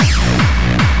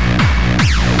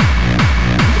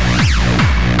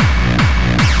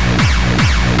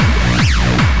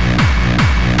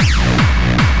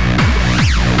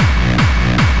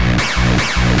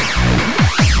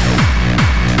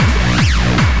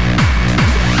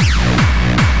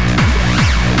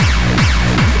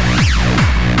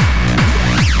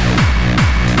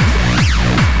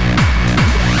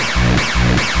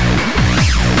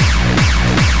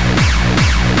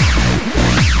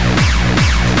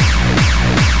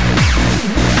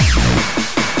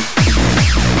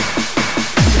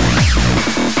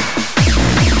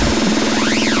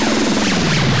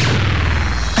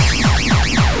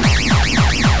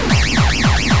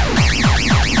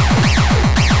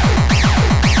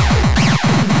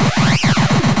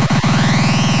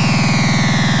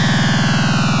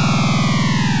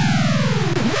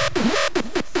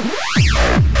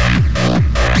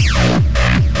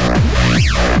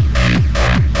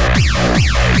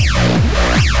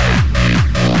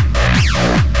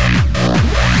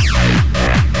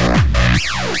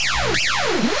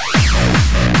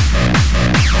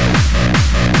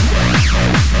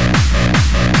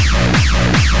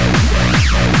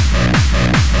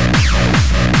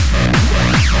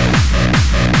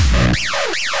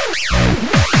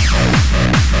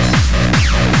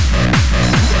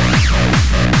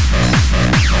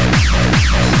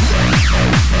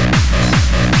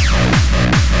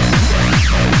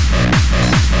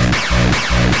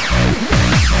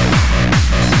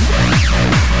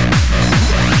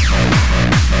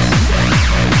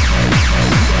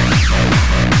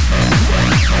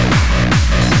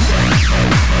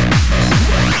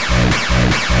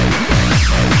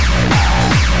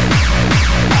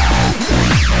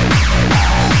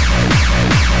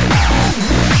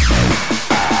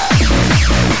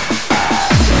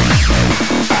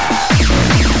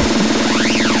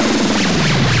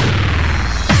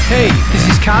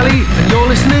 CALLY, and you're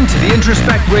listening to the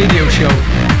Introspect Radio Show.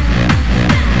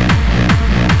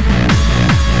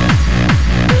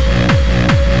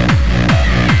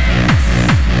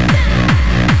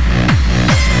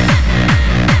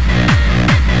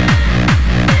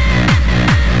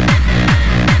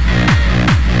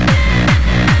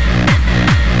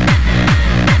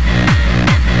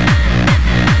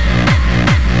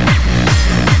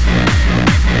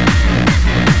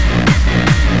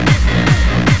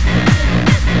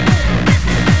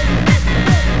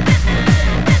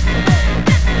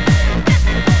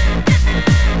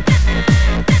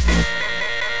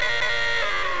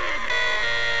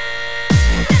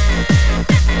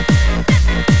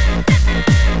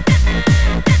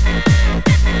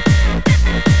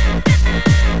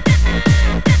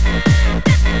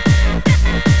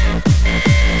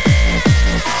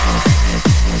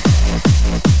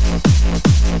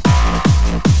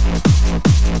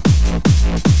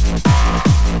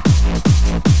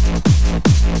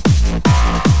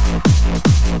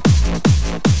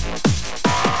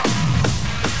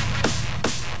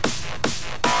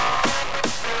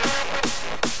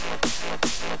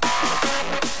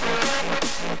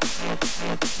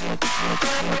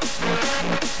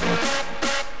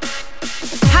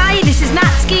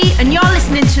 Kowalski, and you're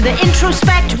listening to the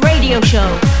Introspect Radio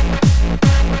Show.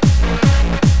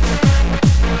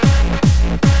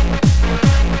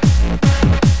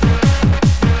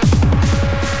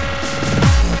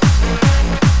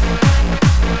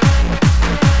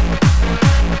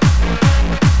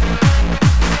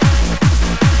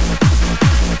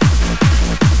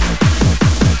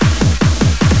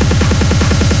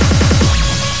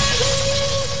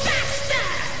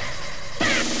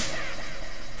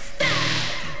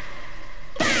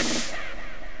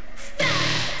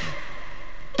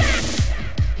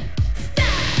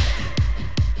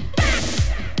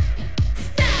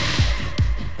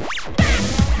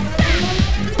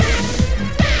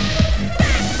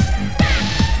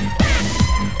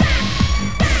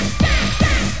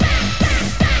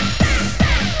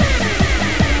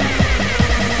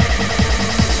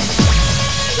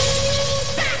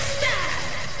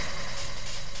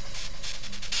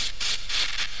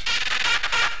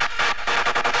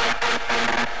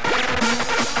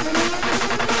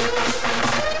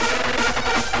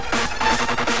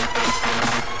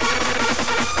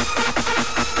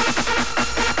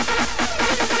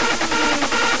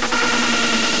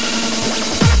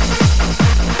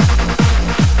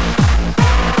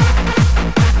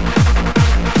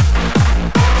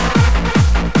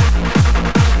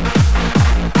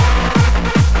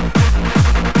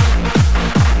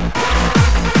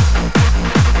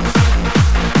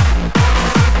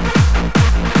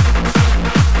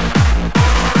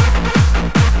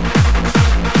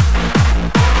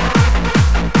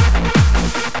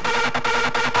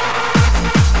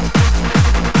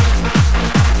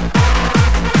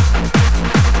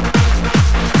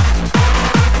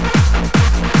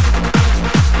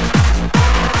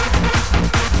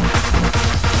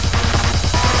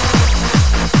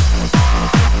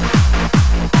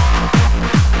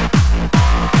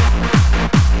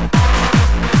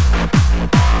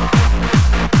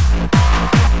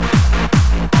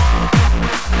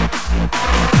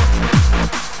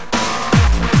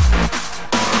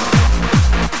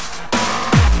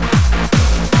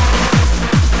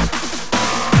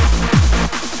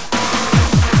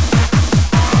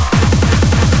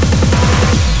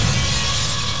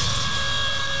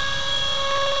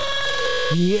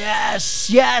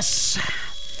 Yes!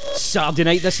 Saturday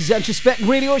night, this is the Introspect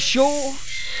Radio Show.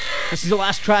 This is the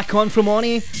last track on from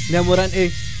ONI. Then we're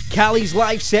into CALLY's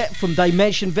live set from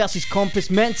Dimension vs. Compass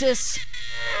Mentis.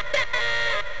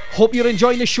 Hope you're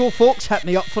enjoying the show, folks. Hit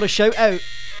me up for a shout out.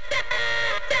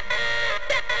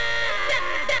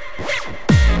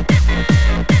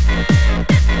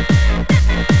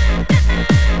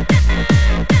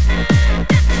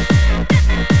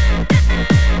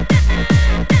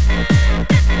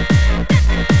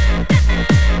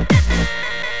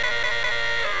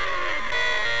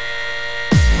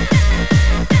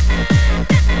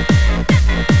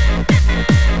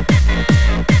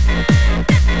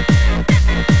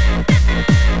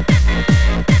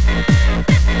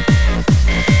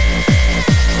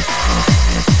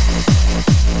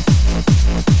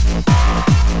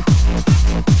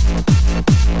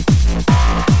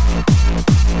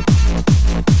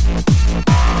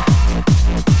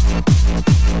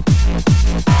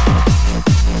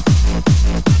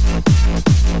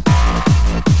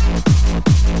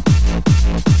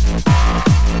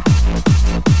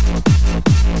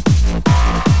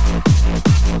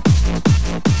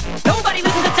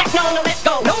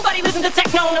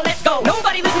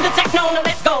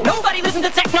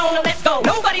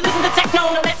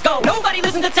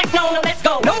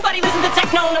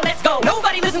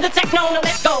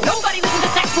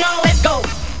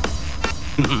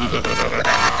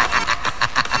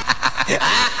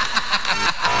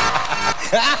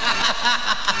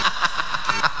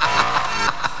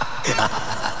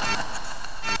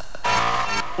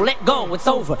 Let go, it's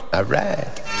over. All right.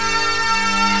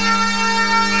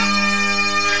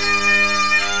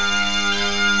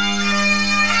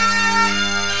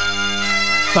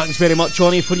 Thanks very much,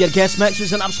 Johnny, for your guest mix. It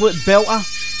was an absolute belter.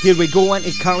 Here we go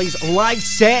into CALLY's live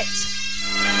set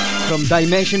from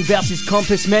Dimension vs.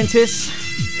 Compass Mentis.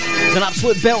 It was an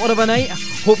absolute belter of a night.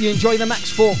 Hope you enjoy the mix,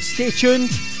 folks. Stay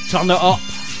tuned. Turn it up.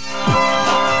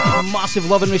 Massive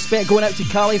love and respect going out to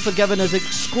CALLY for giving us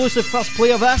exclusive first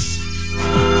play of this.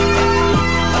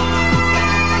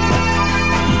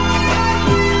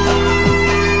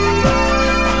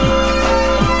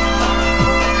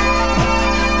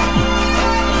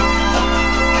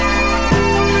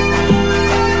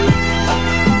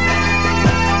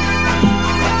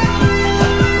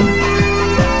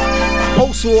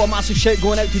 Also, a massive shout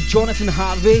going out to Jonathan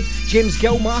Harvey, James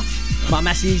Gilmer, my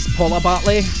missus Paula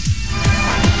Bartley.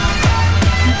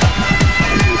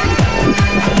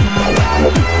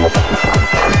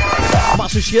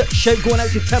 Massive shout going out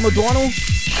to Tim O'Donnell,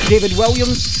 David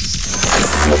Williams.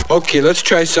 Okay, let's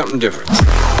try something different.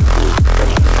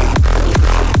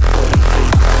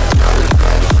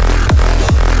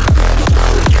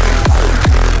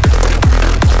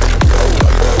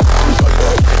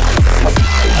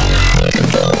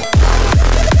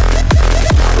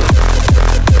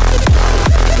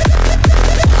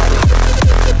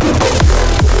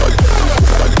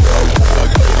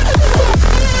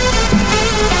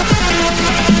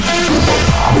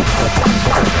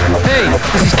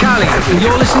 This is CALLY, and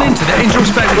you're listening to the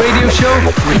Introspect Radio Show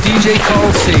with DJ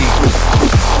CALLY.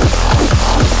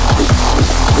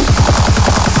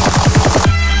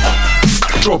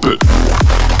 Drop it.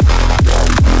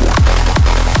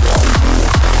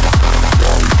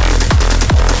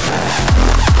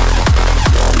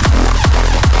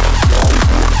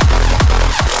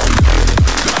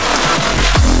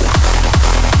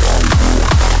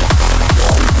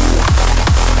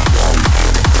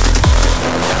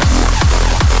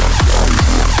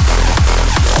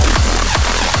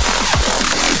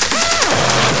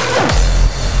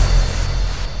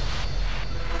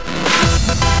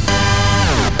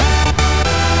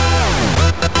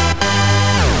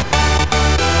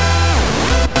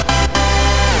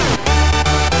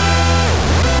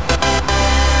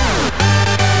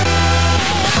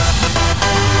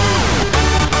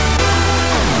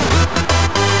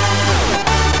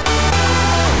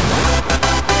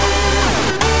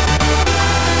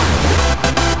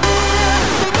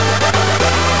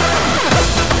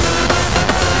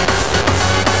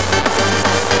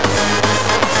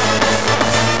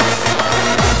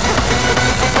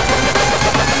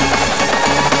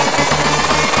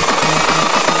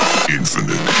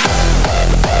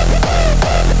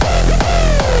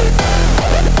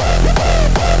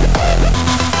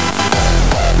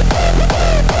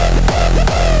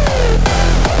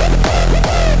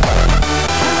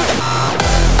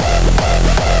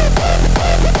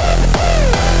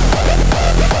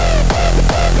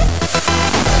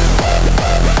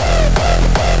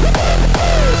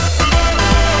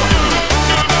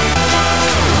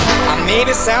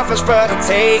 Selfish, but I'll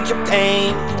take your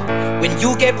pain. When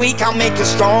you get weak, I'll make you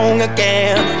strong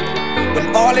again.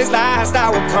 When all is lost, I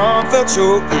will comfort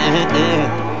you.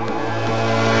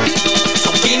 So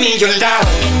give me your love,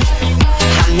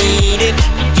 I need it.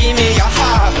 Give me your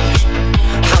heart,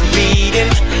 I'm bleeding.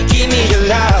 Give me your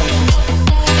love,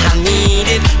 I need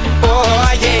it. Oh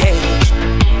yeah,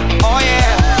 oh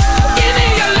yeah. Give me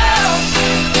your love,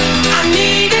 I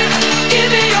need it. Give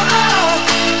me your all,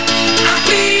 I'm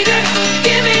bleeding.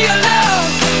 Give me your love,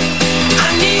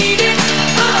 I need it.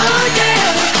 Oh yeah.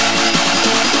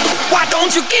 Why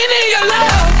don't you give me your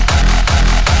love?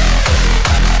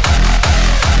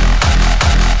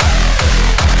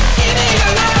 Give me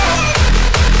your love.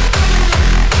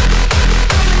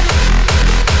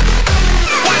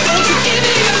 Why don't you give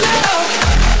me your love?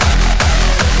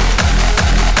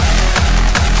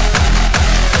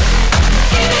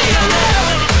 Give me your love.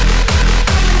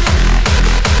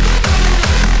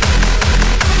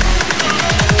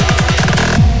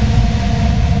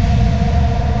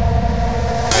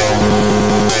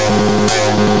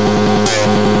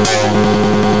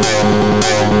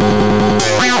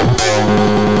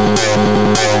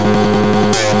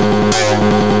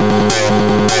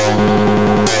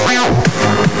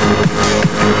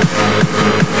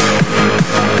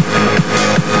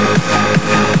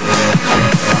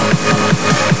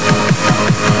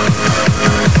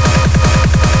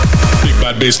 Big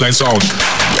bad bassline sound.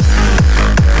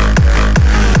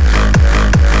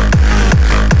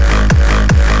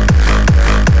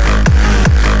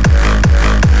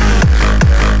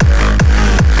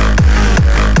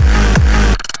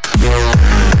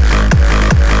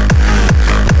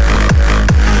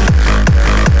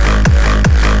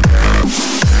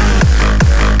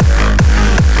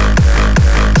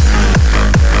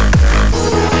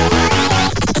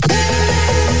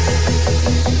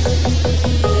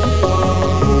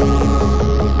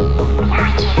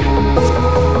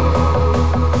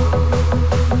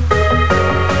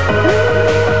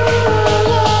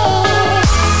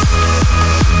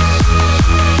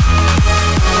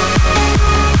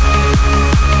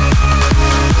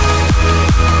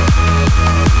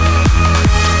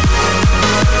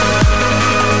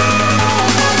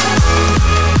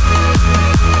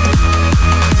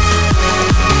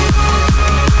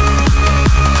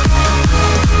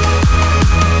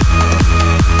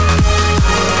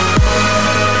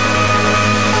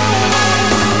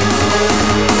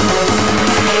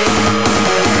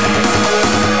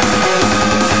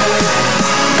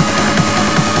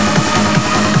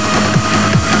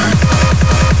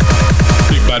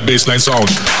 bassline sound.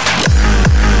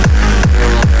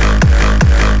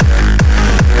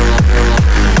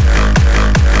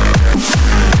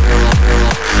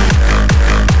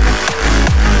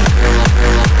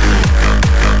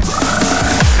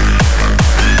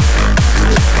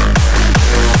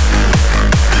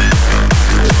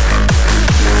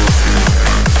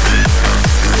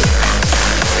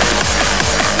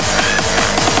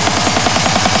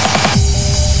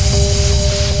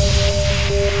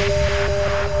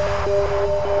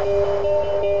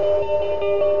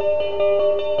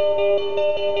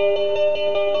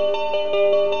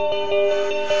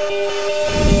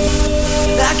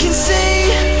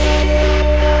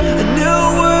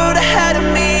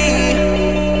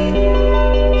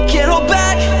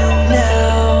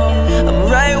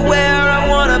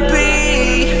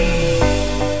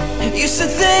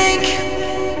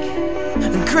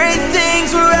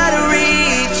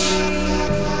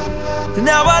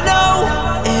 Now I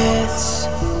know it's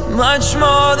much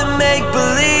more than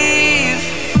make-believe,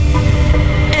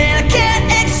 and I can't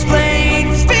explain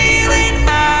this feeling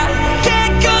I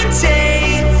can't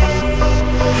contain.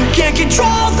 Can't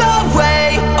control the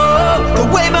way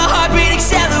my heartbeat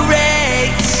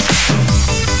accelerates.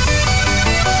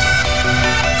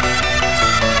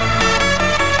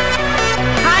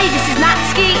 Hi, this is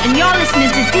Natsuki, and you're listening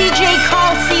to DJ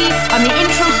CALLY on the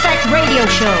Introspect Radio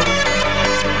Show.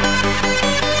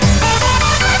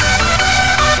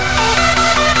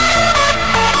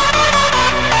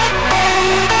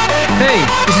 Hey,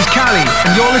 this is CALLY,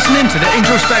 and you're listening to the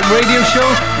Introspect Radio Show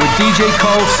with DJ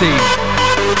CALLY.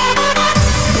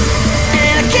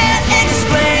 And I can't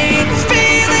explain this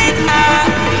feeling I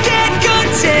can't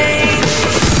contain.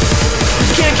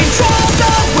 Can't control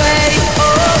the way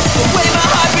my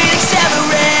heartbeat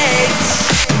accelerates.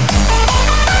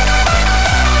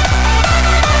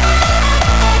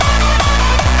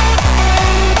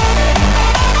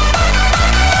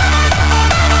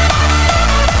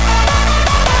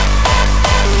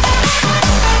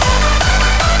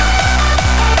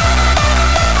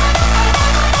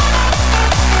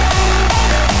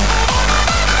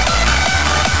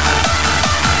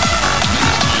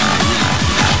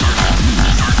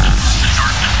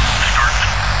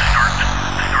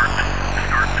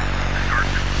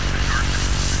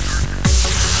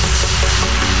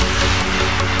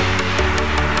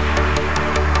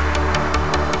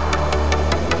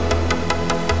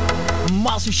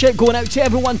 Massive shit going out to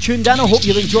everyone tuned in. I hope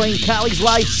you're enjoying CALLY's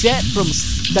live set from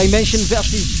Dimension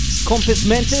versus Compass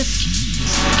Mentis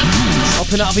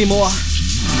up in Aviemore.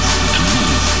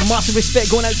 Massive respect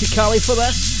going out to CALLY for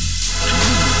this.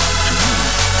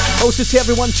 Also to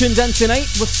everyone tuned in tonight,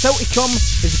 with still to come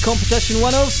is the competition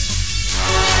winners.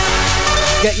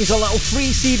 Get you a little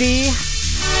free CD.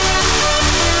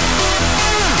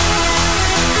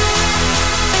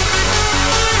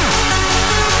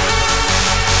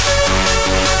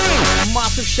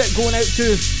 Massive shit going out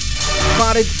to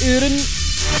Farid Uren,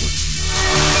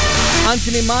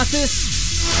 Anthony Mattis,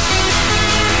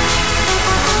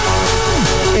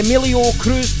 Emilio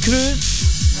Cruz,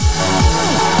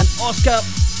 and Oscar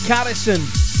Carrison.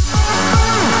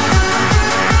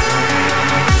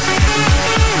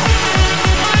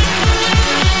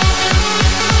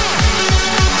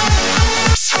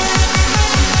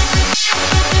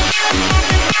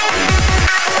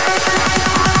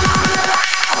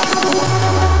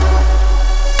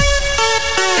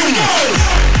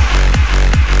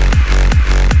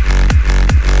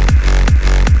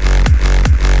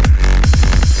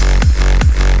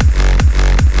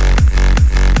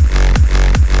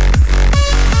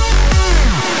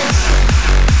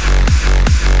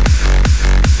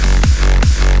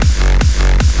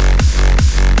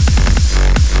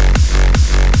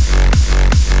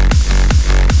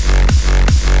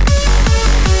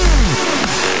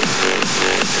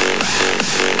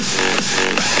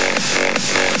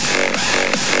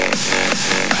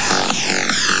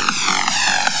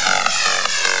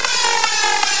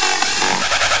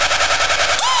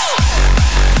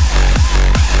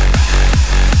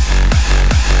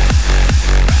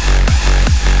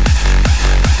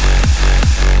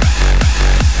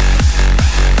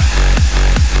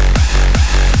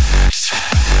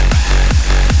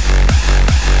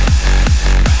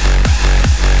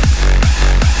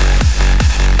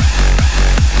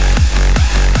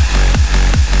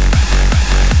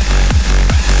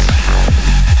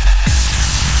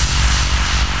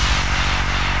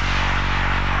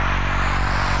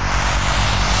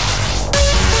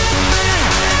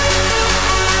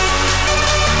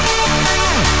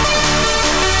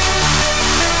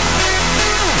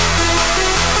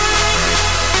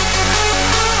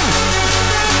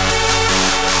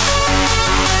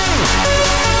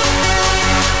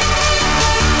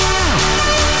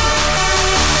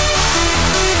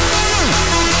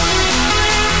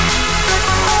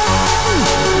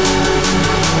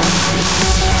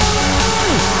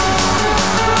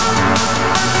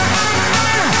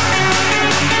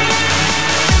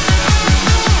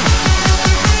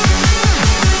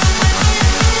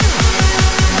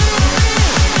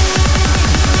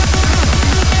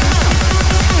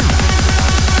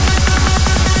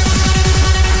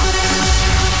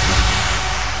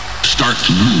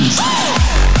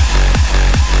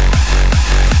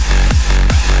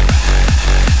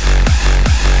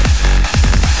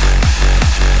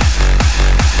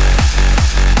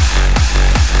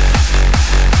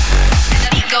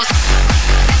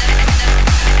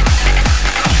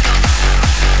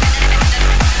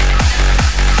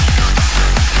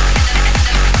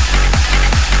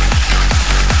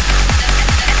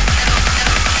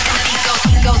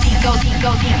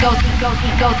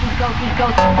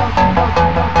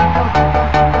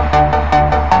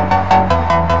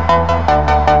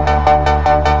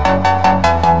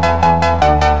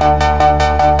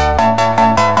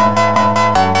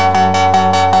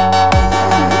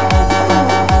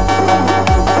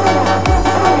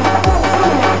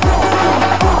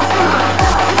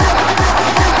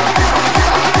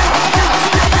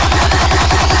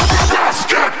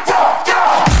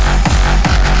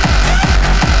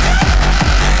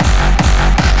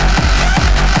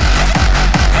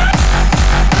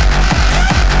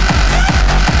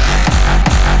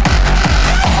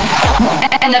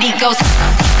 And the beat goes.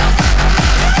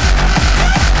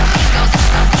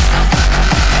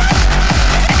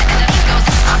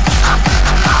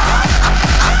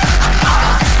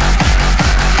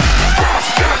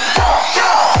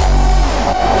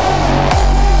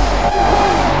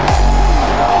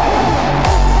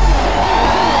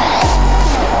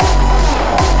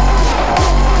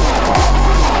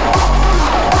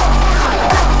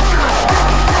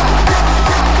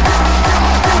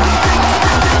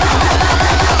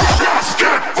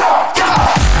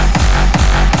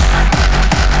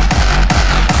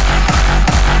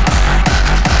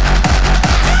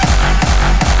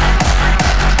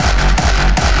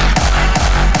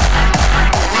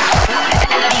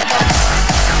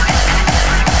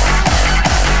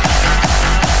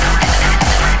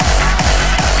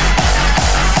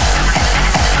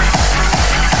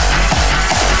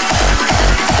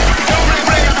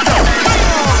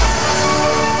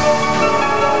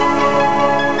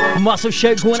 Massive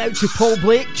shout going out to Paul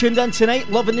Blake, tuned in tonight,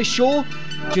 loving the show.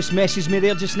 Just messaged me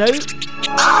there just now.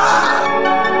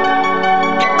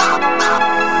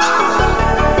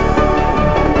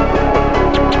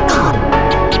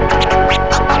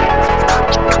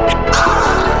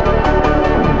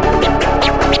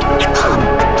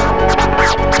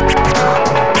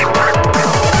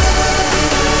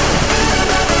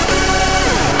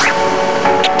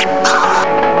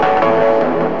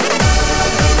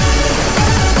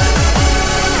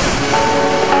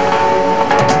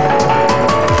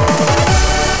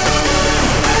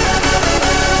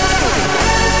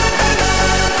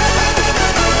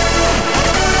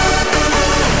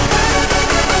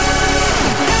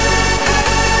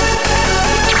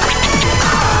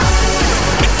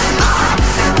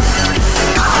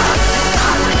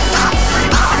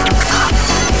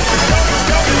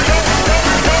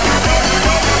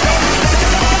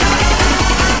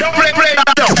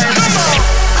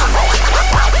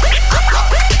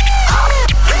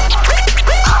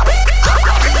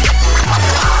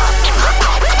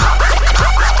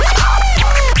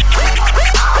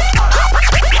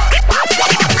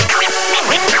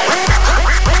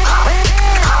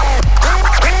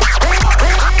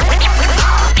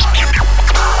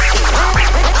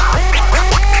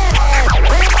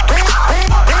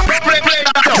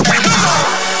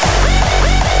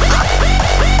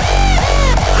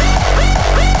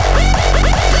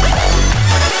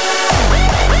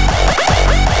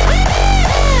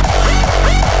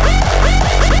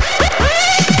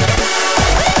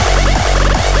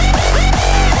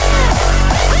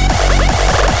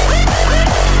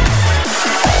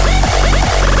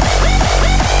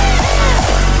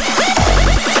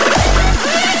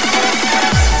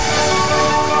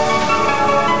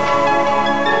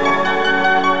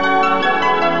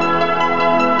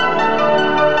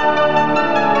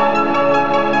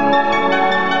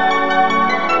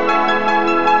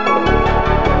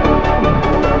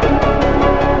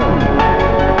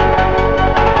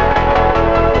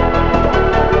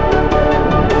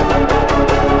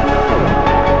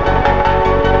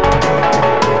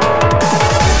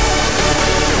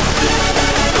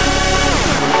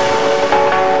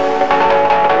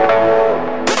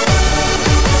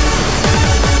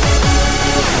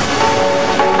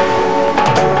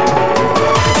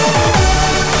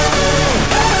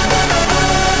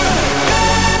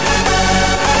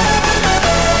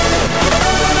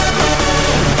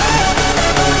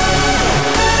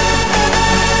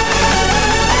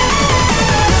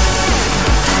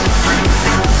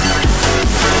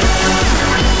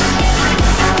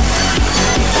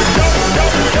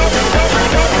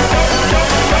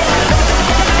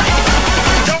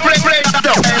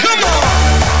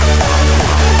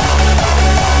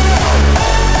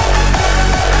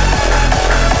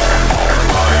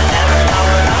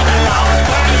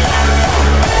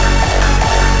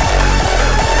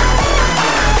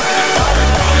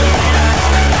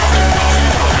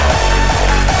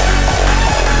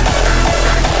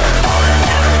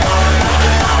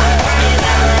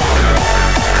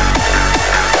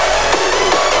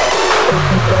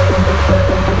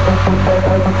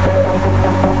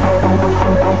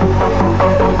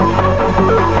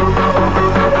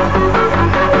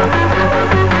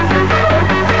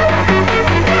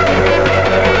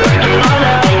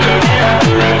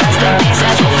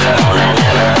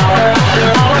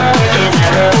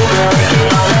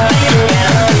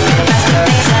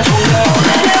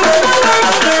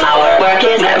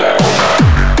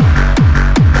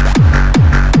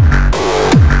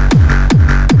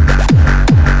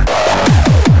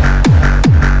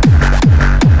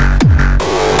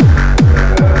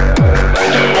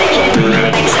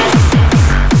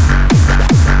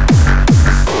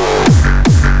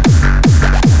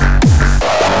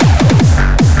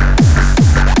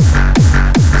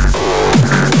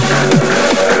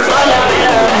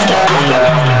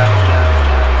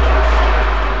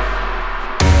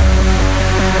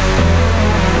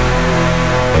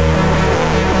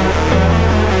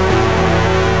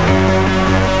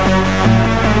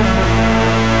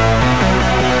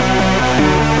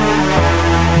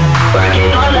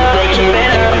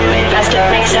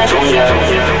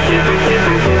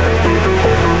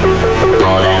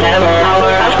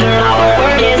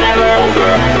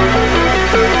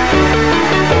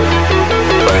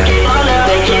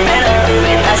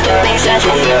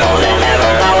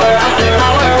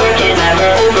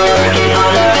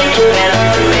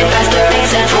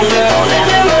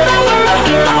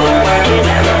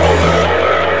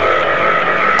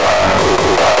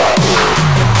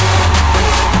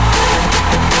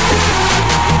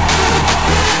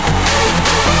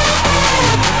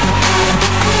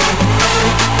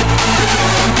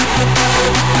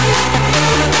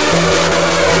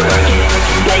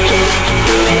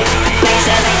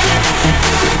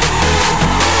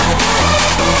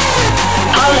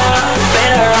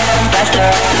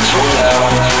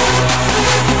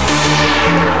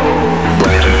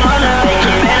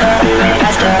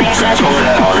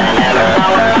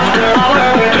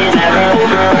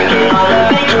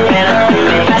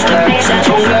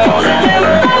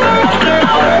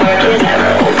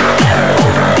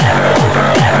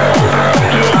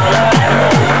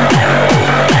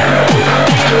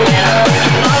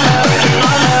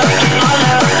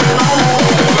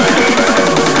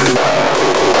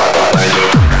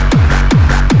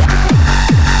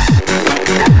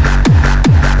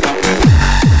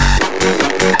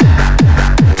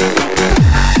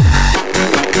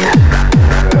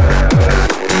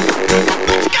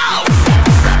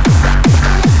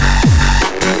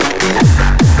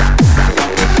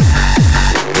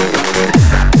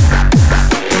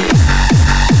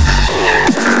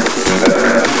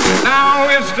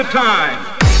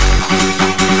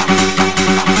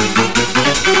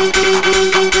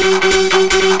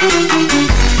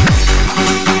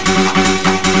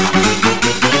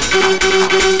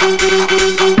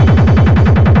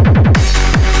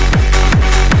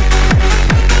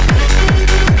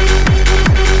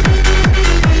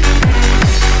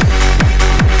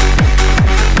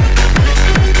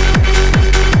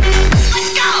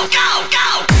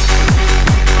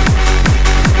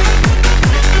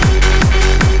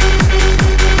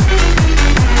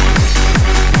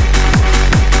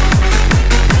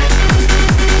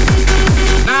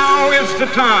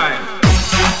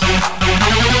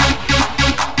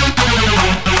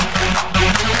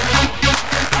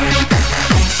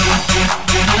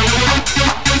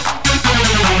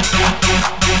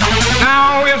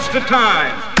 Now is the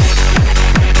time.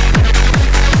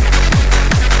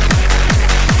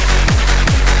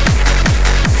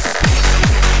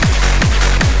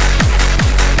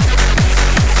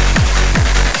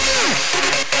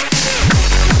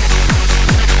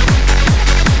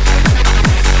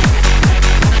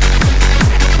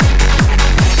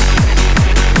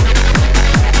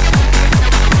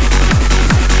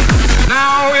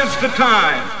 Now is the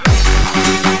time.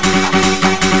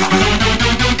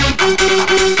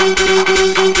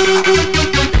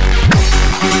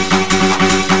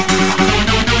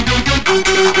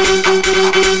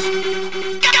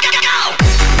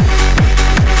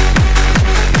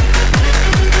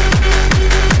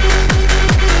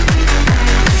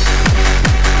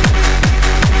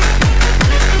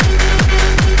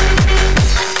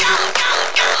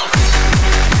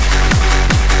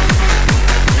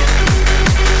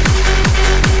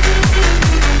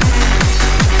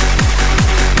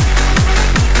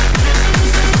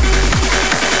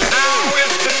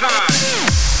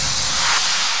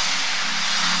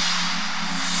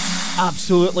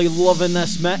 Absolutely loving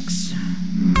this mix.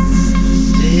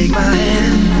 Take my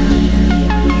hand,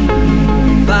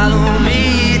 follow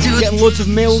me to getting loads of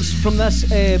mails from this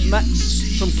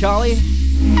mix from CALLY.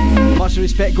 Much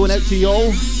respect going out to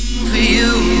y'all. for you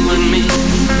and me.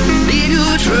 Leave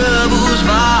your troubles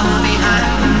far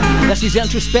behind. This is the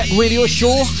Introspect Radio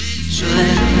Show. So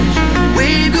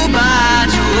wave goodbye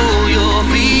to all your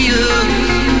fears.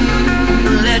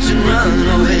 Let's run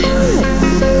away.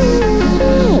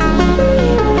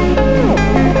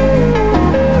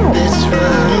 Let's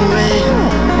run away.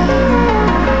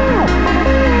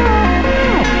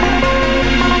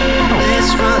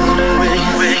 Let's run away.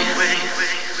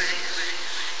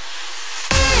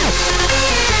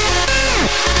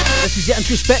 This is the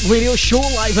Introspect Radio Show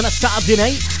live on a Saturday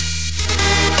night.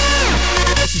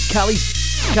 This is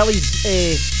CALLY's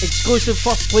exclusive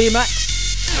first play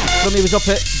mix when he was up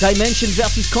at Dimension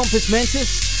versus Compass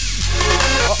Mentis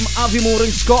up in Aviemore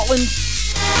in Scotland.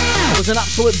 It was an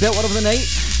absolute belter of the night.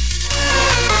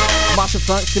 Massive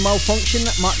thanks to Malfunction,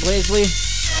 Mark Leslie,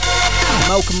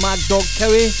 Malcolm Mag Dog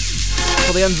Cowie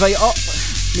for the invite up.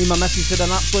 Me and my missus had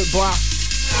an absolute blast.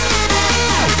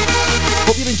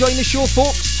 Hope you're enjoying the show,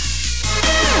 folks.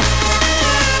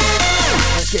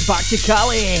 Let's get back to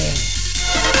CALLY.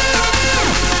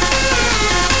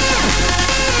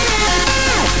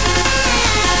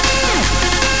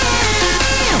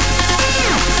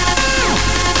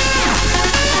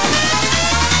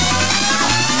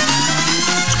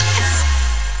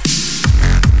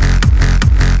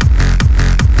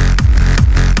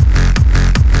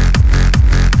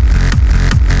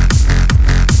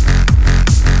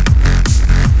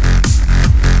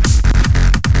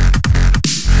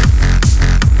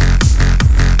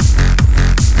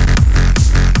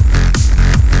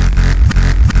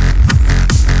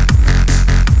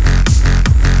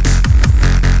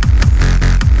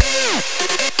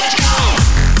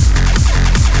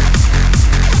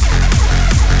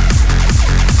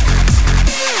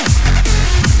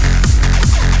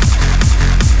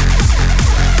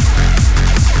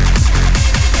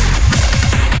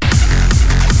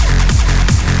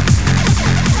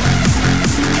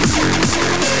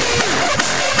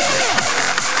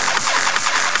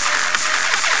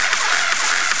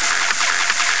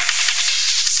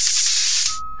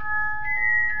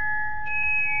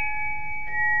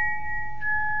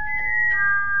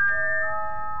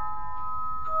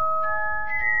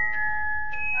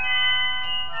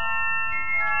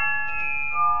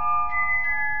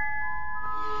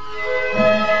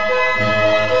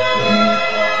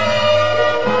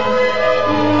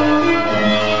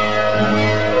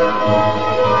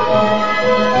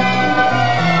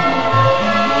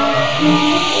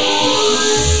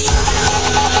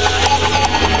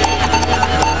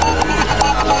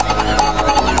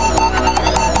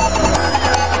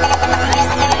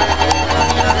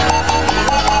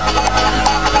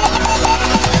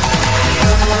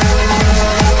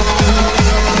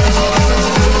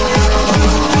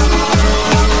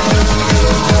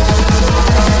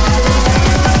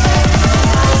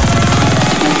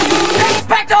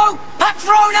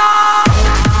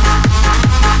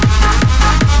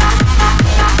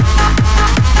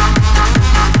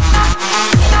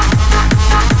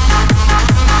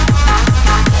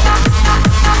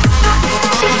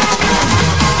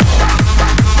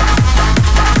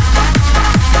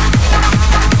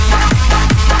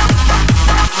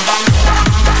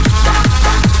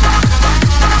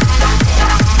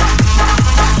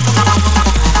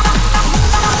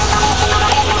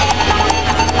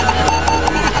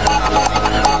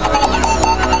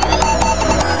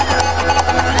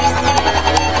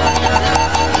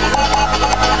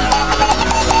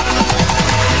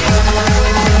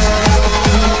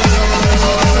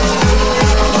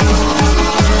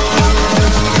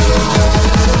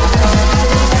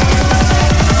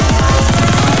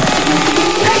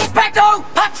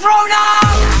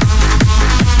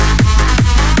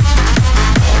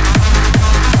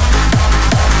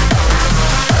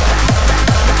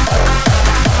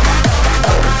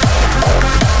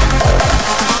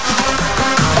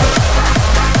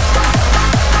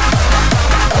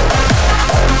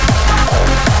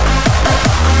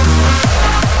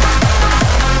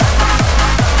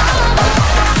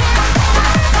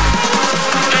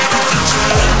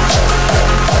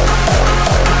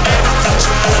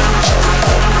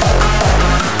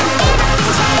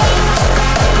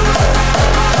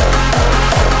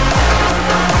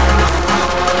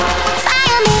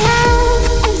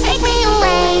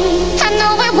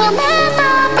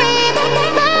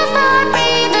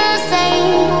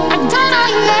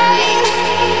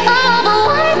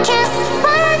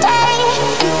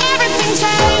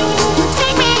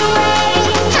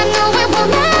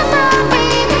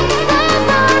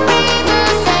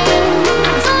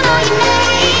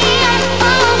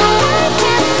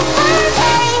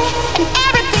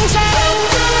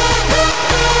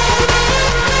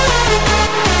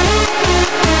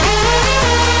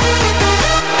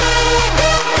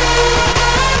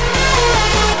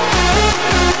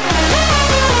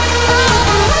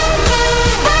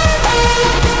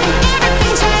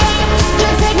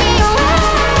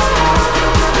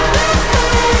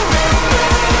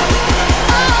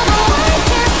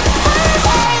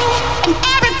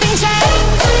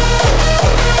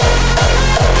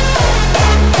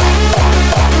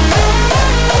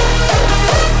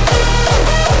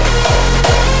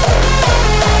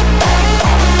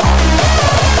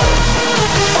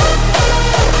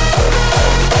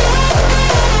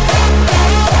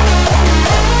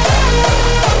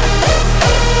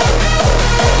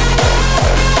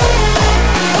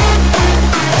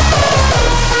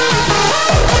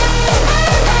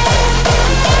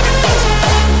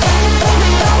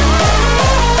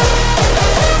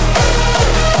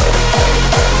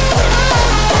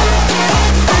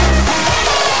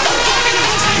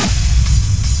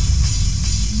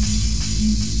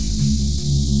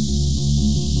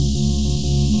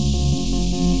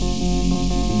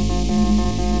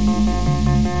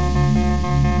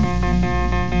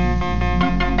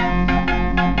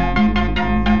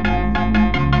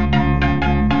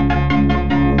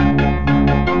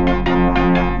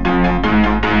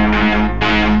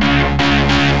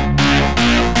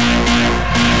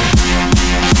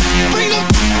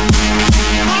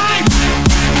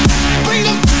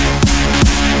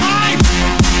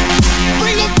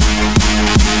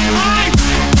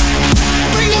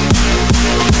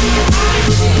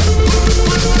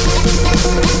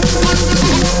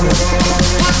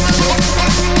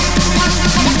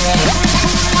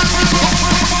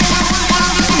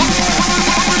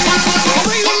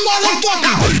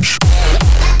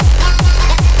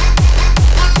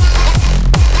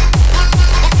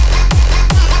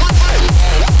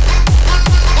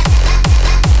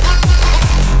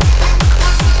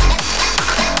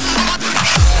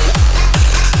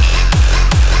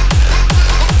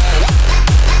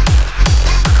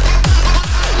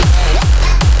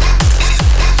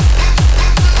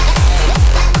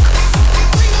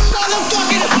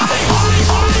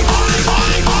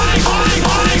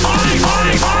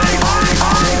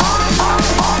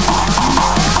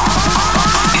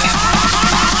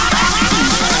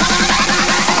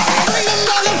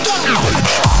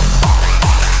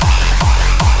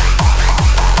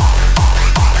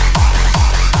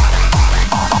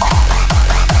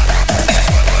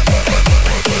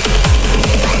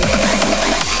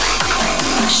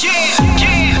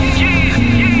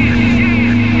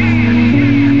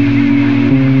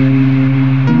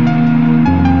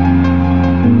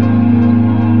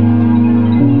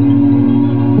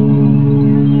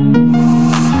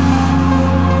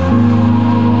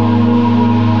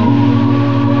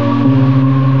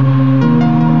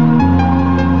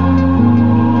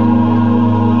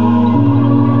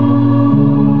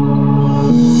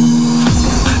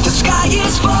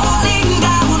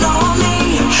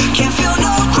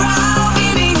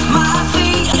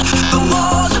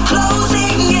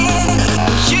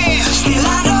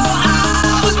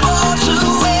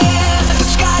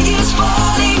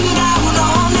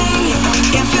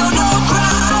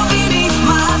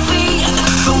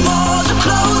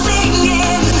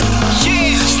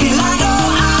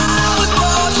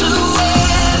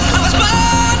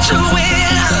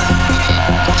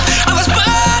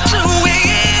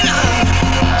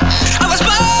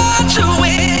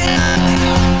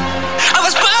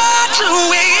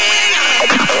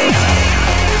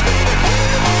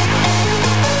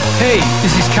 Hey,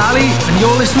 this is CALLY, and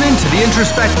you're listening to the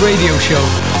Introspect Radio Show.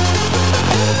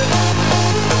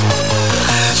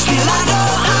 Still I know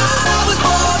I was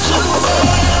born to win.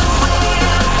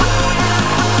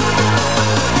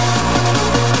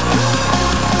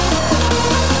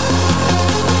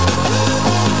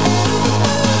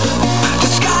 The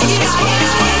sky is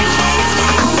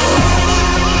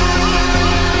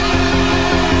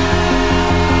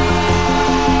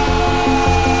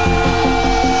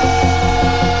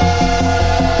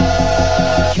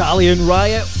CALLY and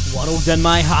Riot, World in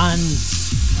My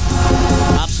Hands.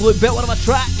 Absolute belter of a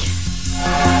track.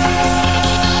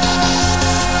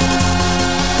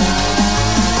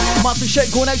 Massive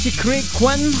shout going out to Craig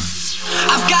Quinn.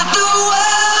 I've got the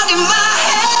world in my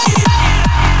head.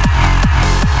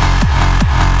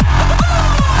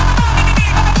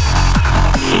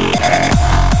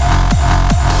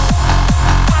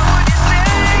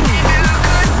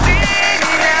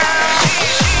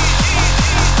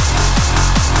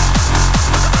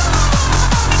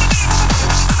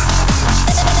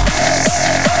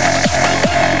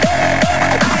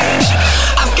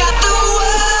 I've got the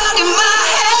world in my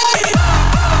head.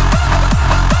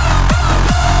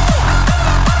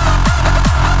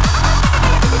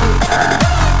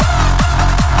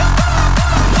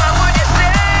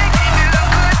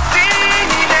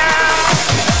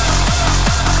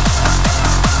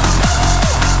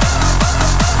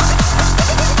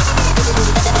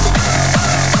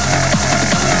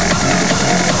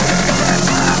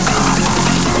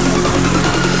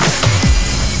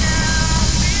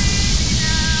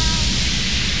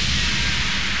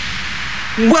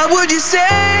 What would you say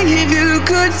if you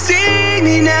could see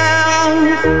me now?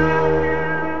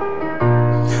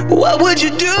 What would you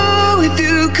do if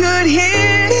you could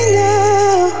hear me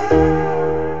now?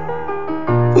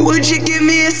 Would you give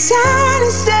me a sign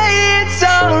and say it's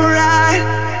alright?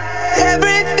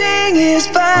 Everything is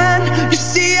fine. You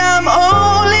see, I'm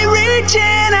only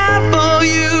reaching out for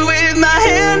you with my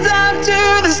hands up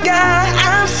to the sky.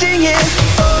 I'm singing,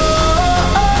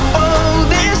 oh, oh, oh,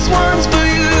 this one's for you.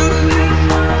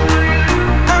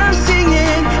 I'm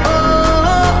singing, oh,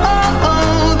 oh,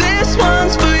 oh, this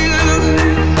one's for you.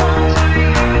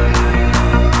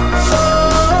 Oh,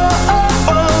 oh,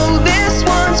 oh, this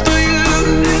one's for you.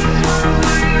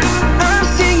 I'm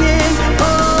singing, oh,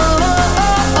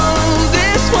 oh, oh,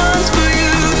 this one's for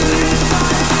you.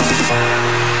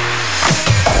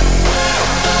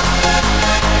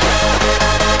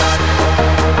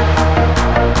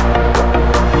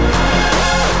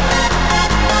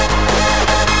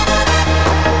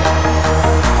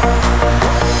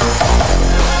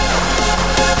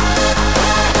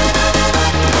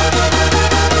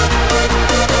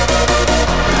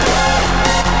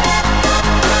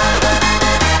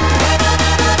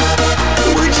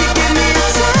 Would you give me a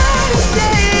sign and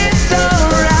say it's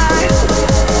alright?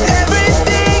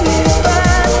 Everything is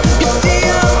fine. You see,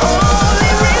 I'm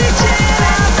only reaching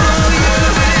out for you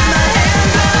with my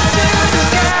hands up to the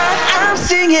sky. I'm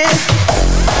singing.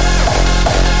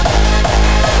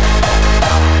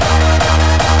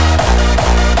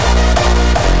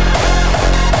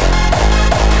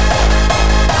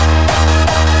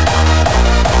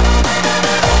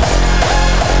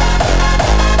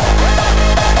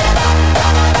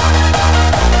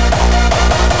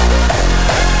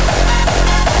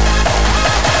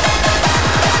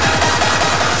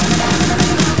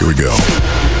 Here we go.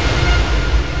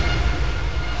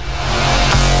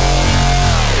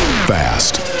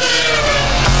 Fast.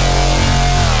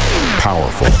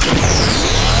 Powerful.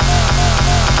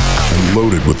 And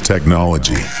loaded with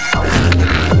technology.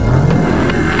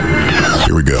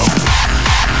 Here we go.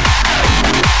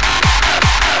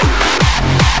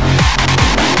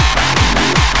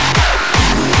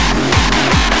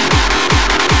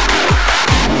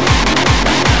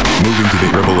 Moving to the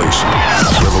revelation.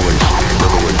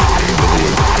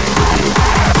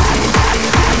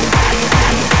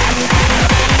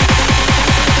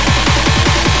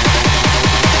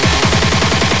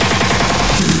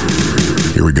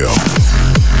 Here we go.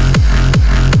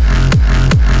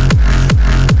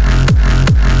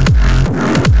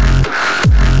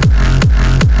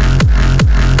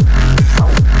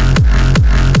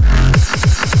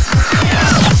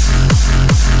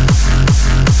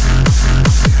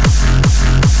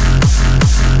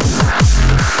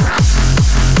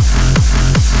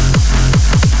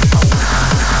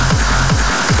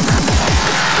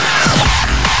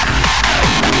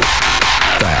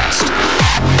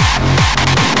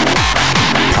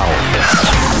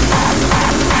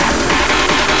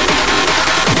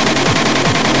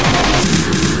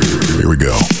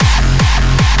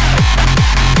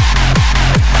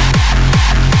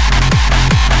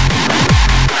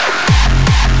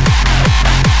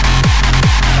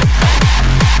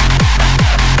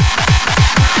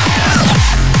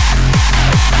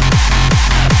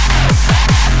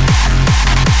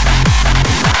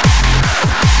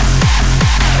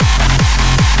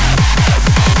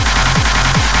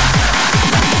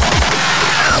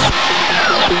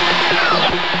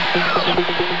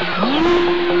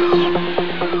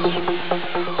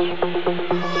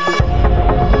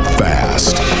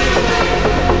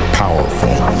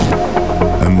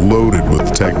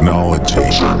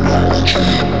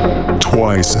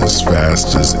 Twice as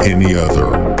fast as any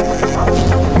other.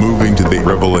 Moving to the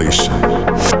revelation.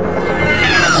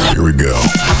 Here we go.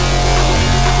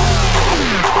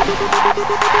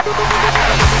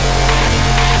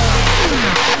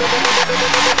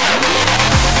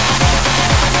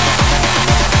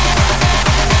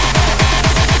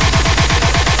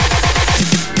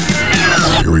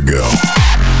 Here we go.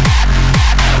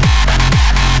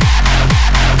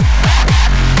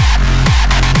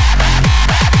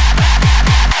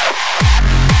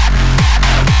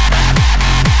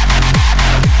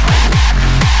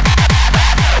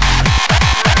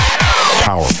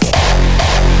 Powerful.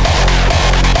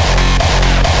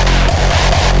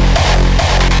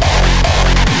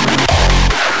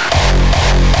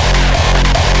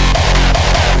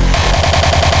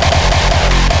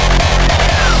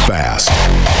 Fast.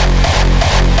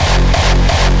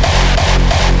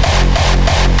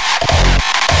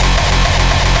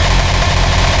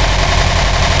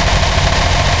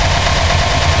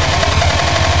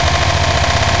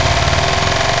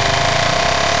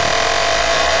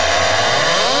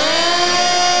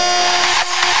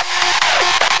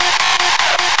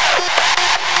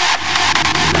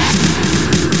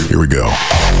 Here we go.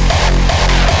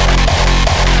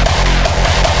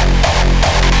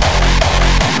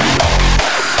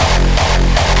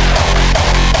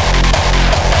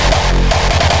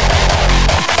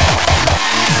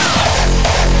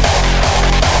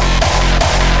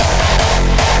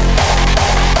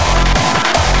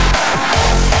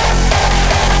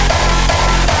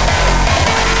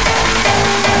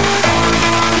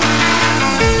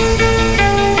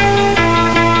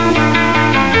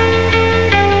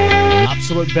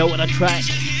 Absolute belt of a track.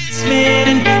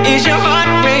 Spinning, is your heart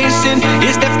racing?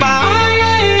 Is there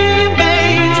fire in your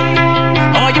veins?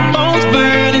 Are your bones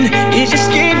burning? Is your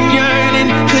skin yearning?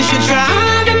 'Cause you're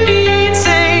driving me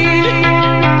insane.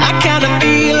 I kinda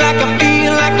feel like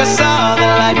I saw the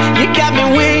light. You got me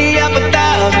way up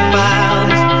 1,000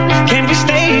 miles. Can we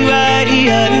stay right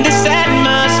here in this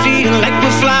atmosphere like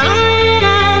we're flying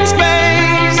out in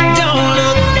space? Don't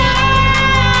look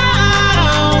down.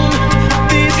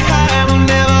 This high will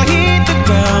never hit the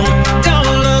ground.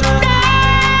 Don't look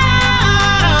down.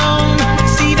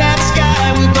 See that sky,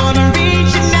 we're gonna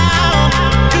reach it now.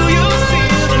 Do you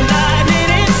feel the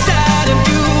lightning inside of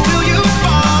you? Will you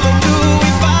follow through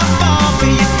if I fall for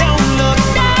you? Don't look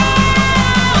down.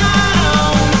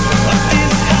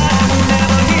 This high will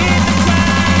never hit the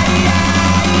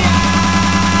ground.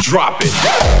 Drop it.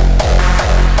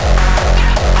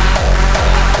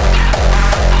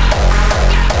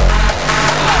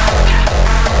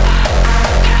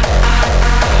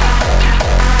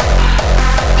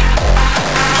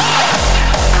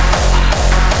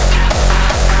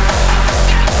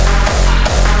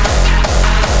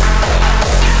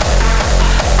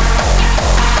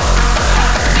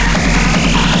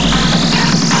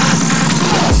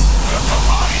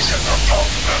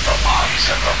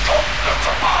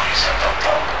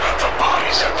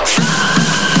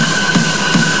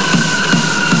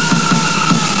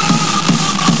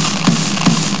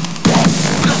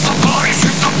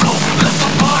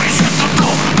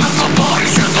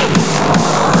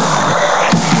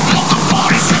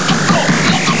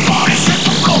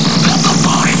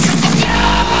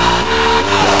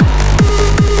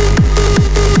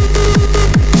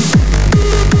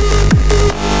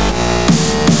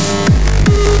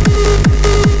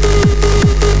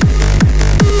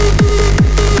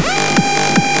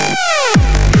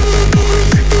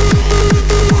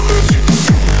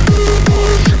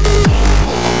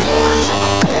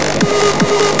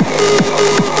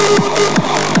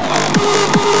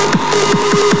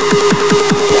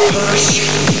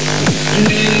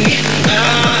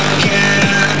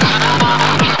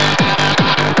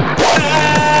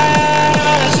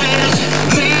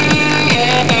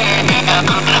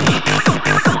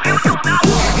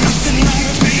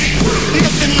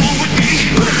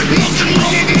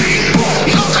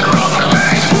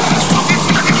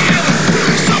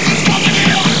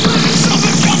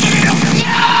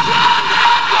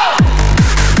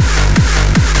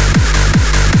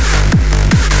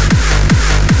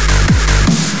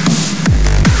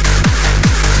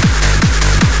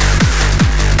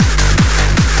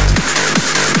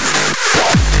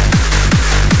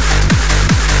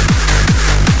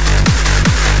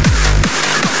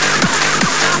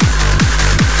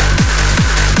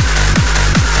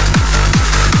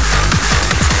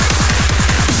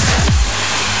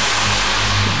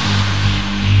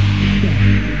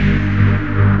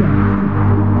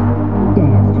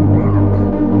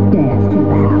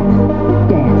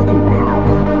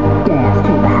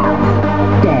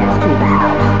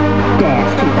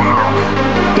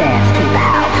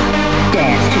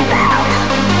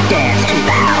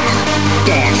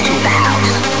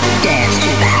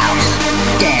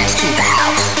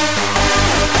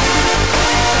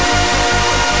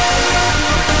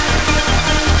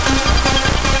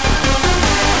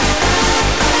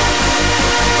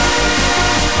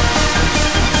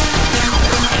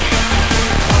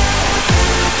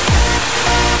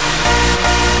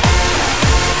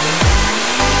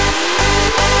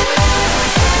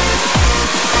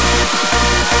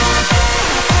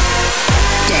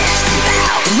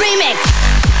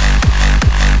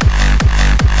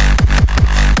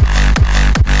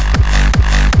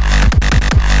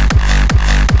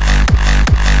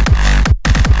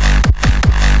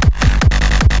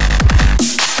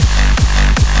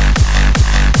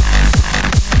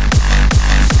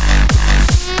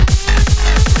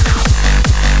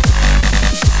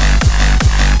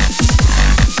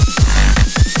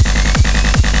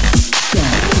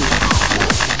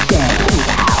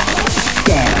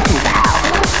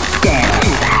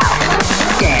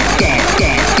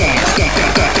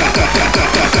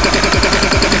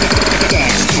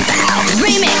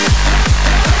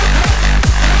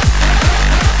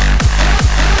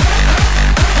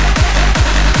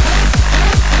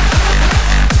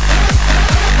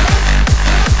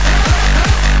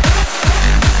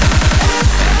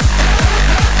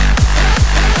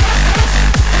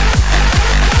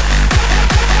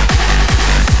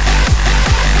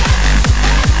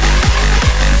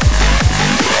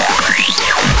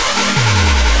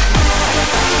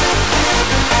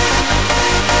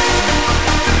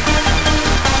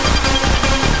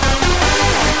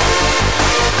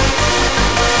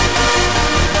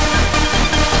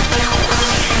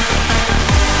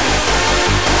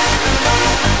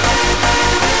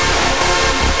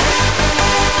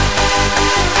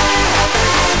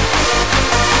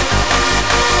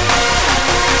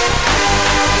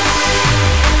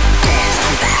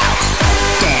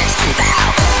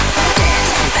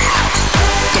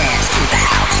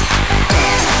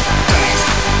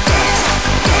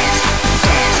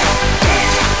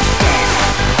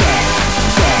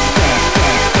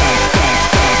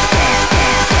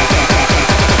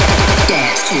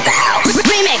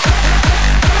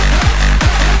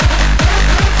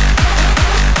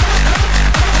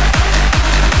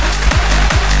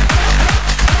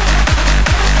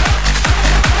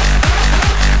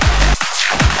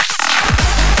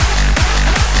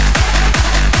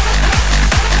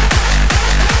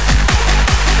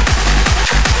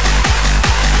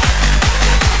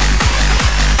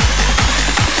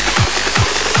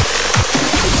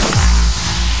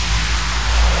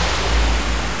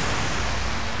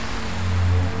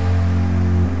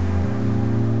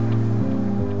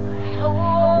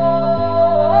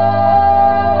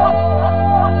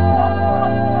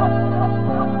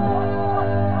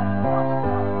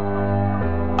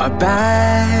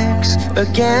 backs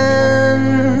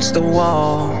against the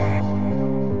wall.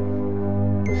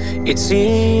 It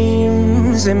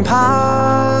seems impossible,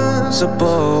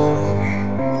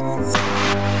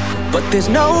 but there's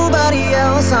nobody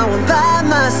else I want by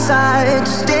my side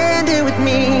to stand here with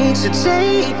me to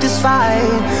take this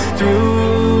fight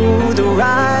through the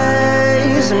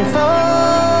rise and fall.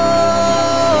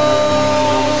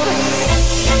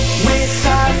 With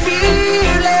our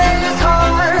fearless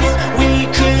hearts, we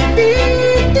could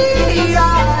beat the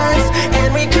odds, and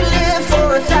we could live for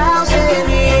 1,000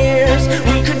 years.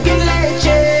 We could be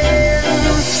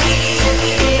legends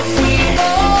if we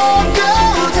all go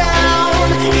down.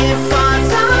 If our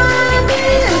time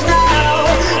is now,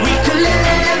 we could let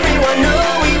everyone know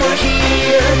we were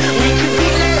here. We could be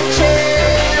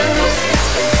legends.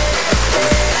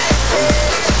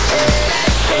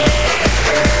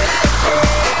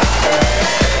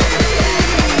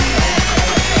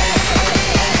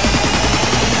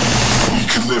 We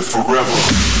can live forever.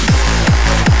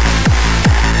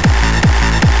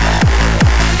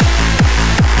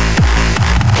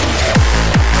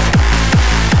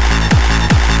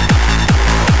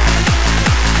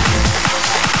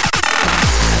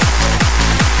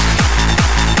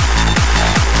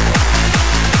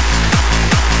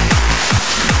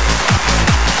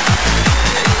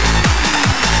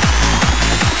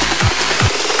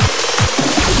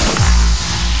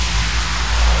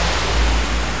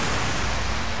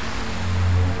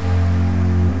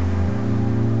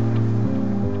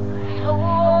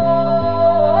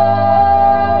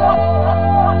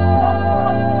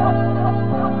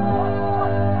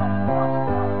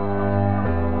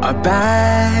 Our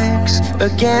backs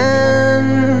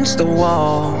against the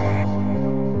wall.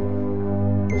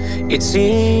 It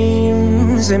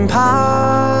seems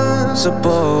impossible,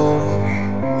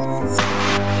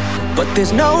 but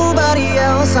there's nobody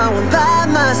else I want by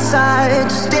my side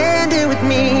to stand here with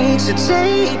me to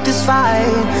take this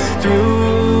fight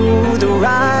through the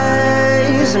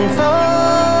rise and fall.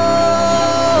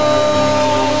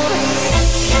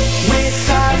 With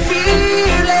our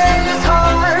fearless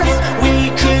hearts, we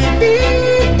could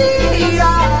beat the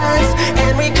odds,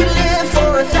 and we could live for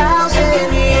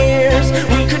 1,000 years.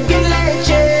 We could be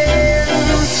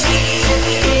legends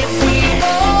if we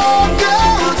all go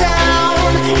down.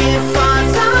 If our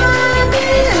time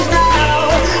is now,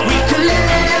 we could let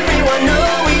everyone know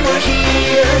we were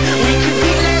here. We could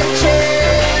be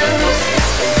legends.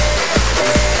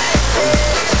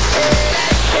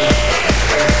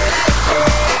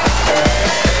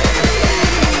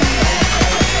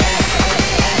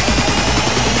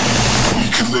 We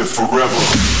can live forever.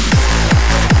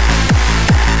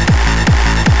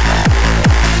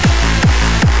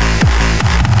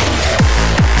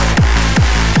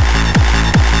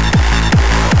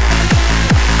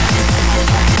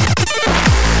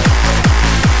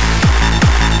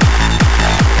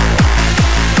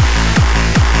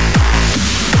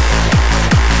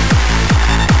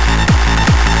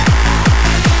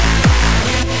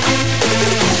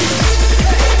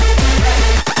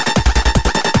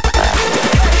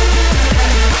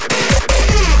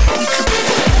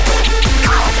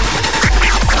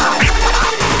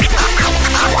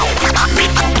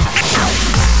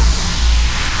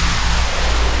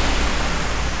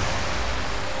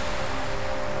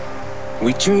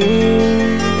 We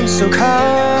dream so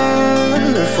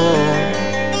colorful.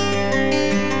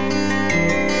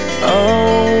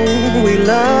 Oh, we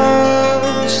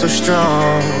love so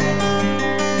strong.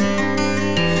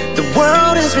 The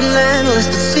world is relentless,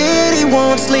 the city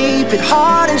won't sleep. It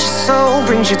hardens your soul,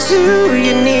 brings you to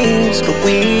your knees. But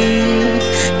we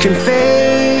can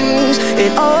face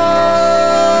it all.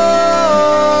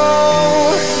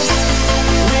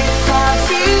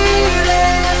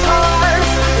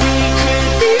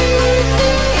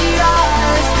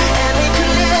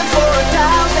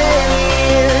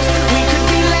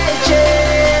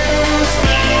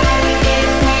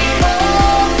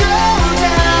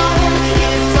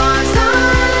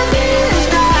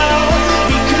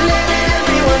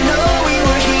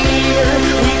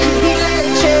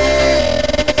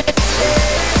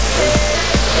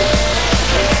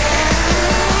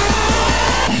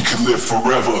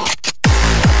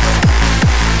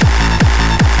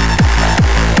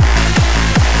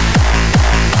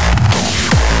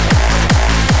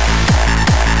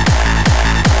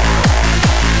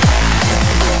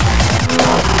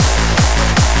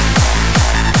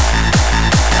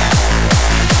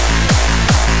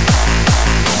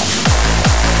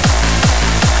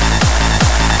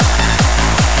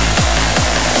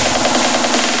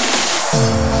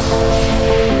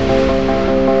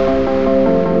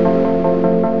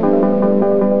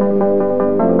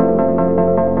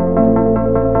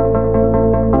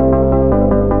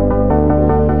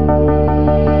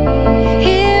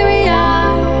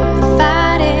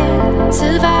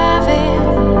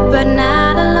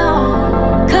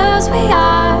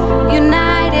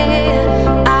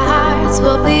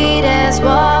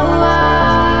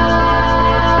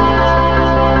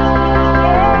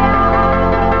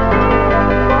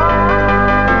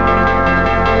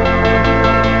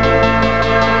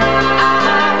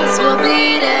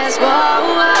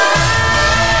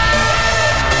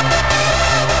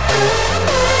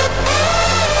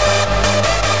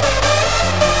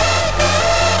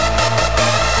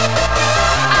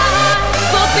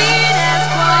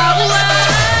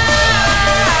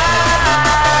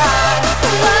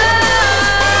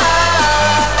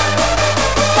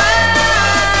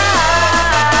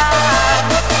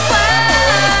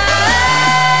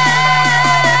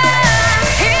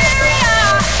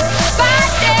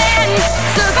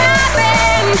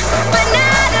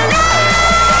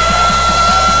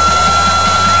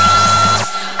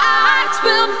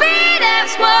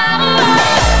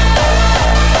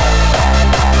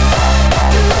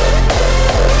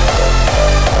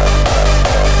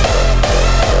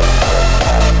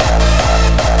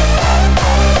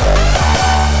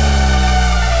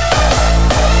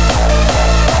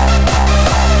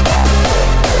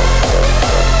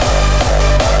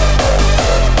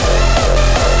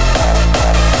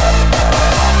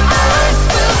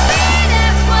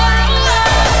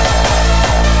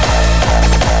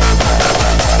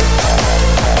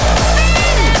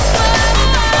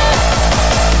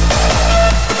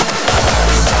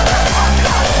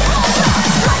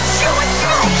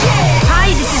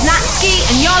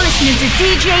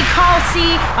 DJ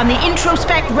CALLY on the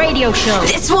Introspect Radio Show.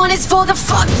 This one is for the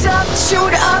fucked up,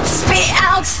 chewed up, spit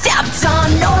out, stepped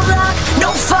on. No luck, no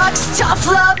fucks, tough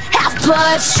love, half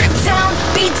blood. Stripped down,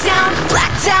 beat down,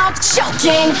 blacked out,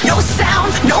 choking. No sound,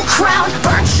 no crown,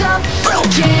 burnt up,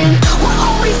 broken. We're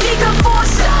always eager for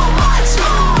so much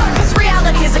more. Cause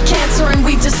reality is a cancer and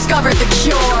we've discovered the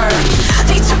cure.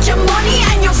 They took your money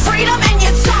and your freedom and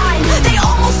your time. They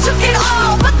almost took it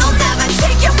all, but they'll never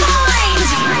take your mind.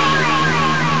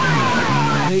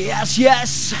 Yes,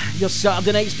 yes, your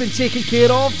Saturday night's been taken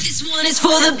care of. This one is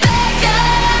for the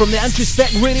bad. From the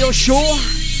Introspect Radio Show,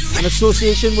 in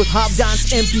association with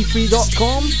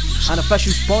HapDanceMP3.com and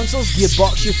official sponsors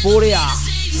Gearbox Euphoria.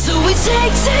 So we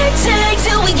take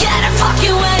till we get our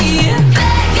fucking way.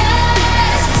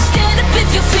 Beggars, stand up if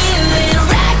you're feeling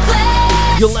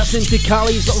reckless. You're listening to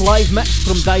Cally's live mix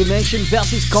from Dimension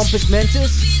versus Compass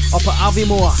Mentis up at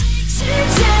Aviemore.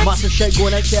 Massive shout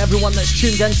going out to everyone that's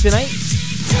tuned in tonight.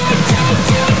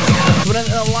 We're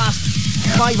into the last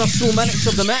 5 or so minutes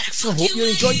of the mix. I hope you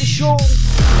enjoyed the show.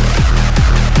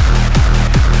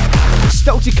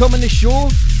 Still to come in the show,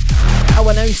 I'll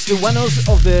announce the winners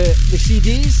of the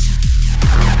CDs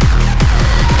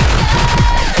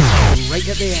right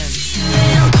at the end.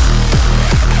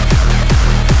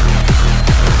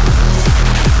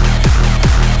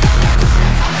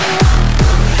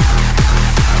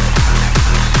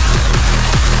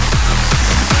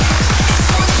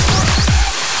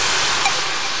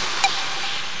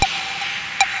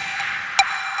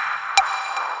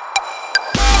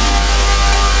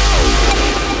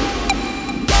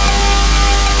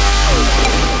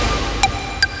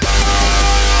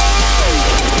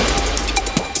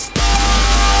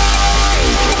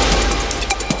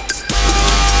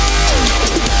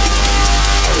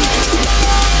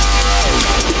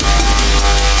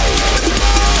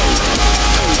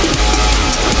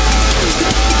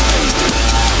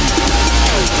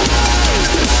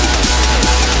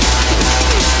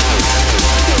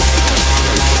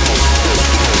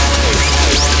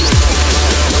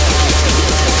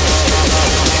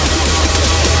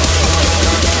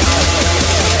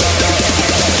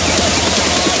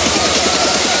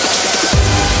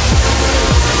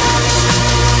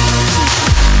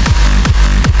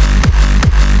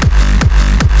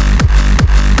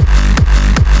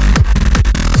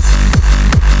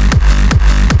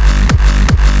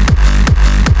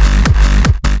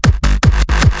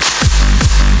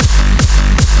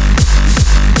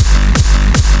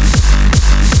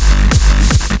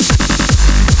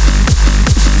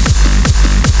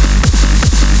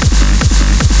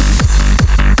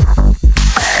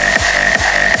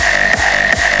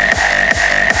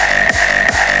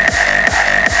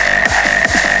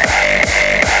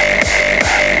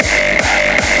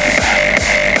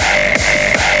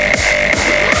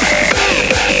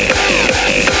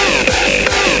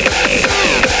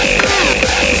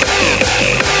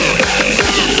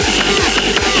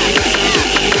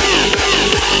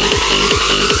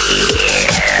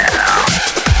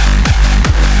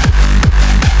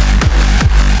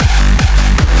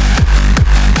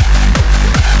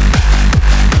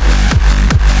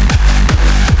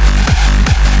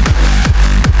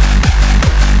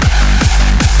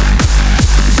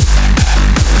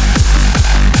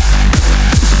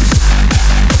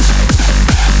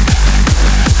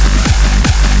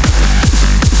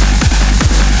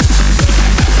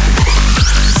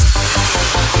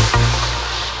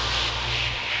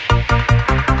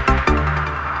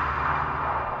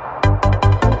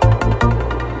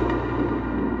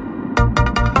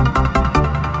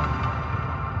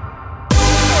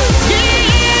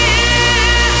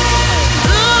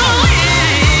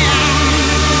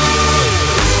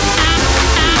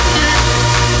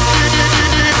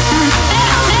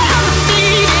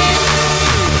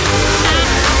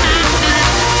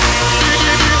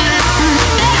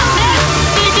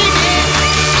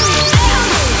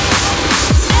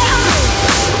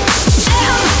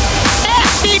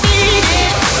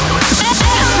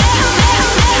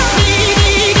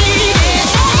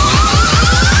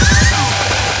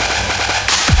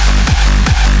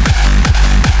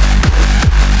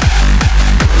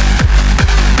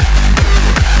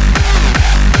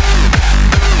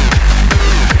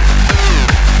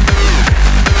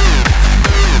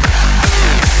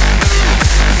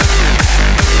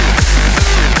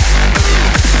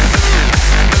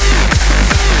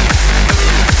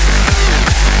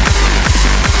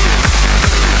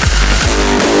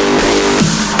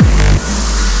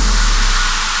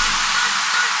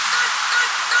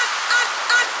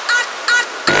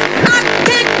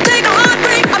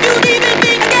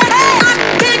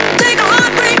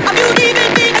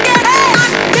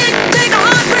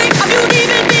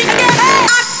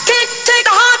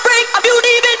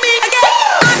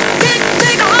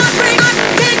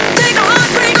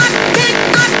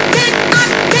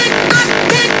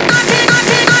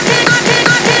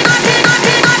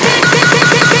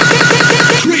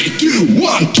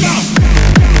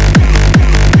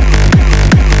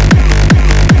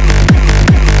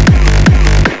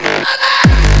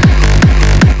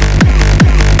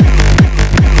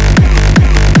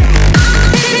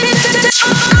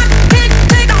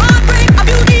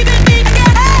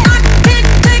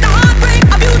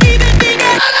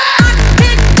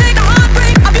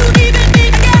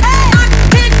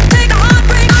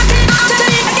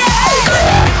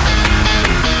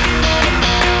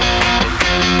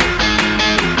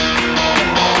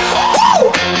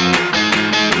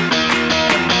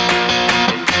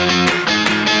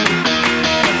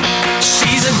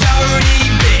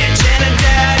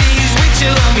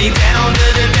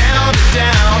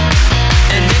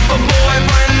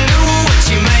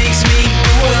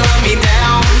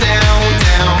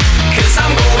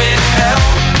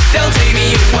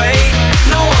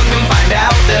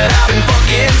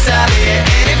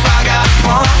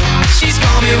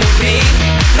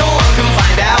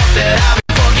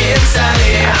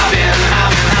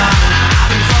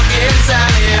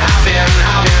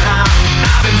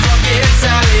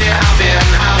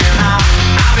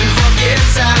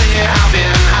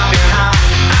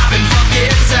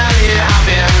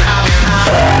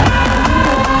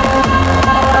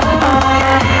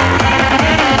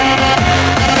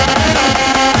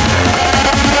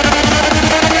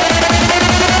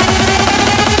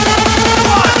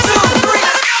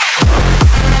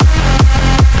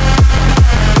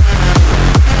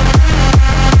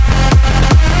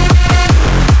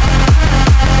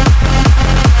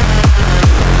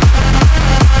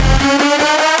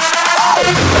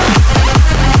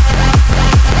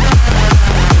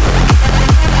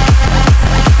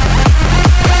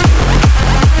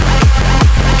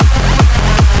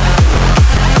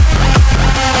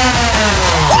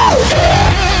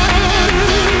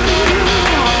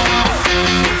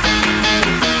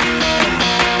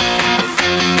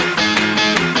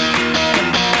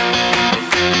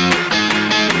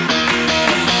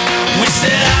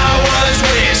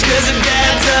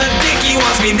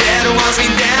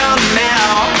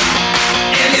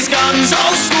 guns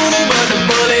old school, but the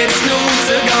bullets new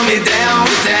to gun me down,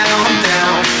 down,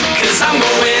 down. Cause I'm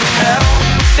going hell,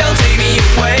 they'll take me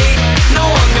away. No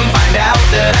one can find out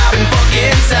that I've been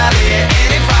fucking Sally.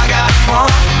 And if I got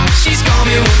one, she's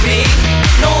coming with me.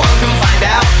 No one can find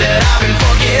out that I've been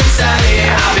fucking Sally.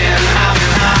 I've been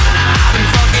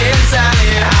fucking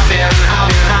Sally. I've been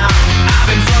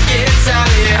fucking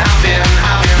Sally. I've been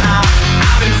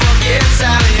fucking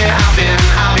Sally. I've been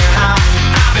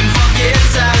fucking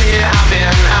Sally. I've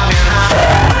been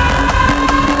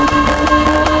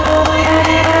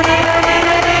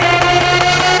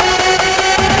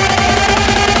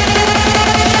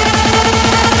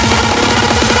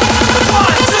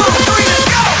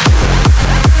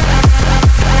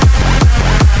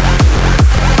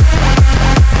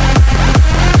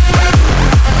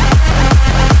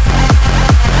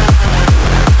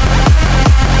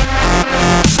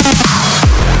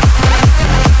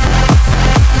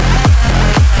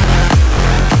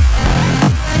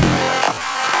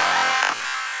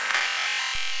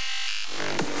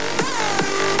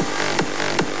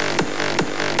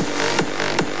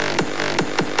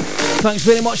Thanks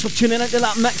very much for tuning into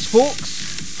that mix, folks.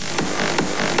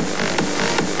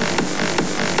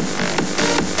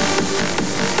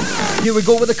 Here we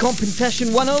go with the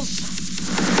competition winners.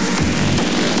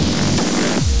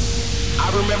 I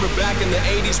remember back in the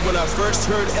 80s when I first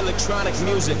heard electronic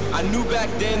music. I knew back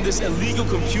then this illegal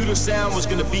computer sound was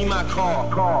gonna be my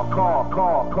call.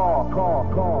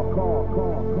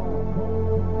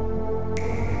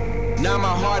 Now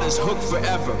my heart is hooked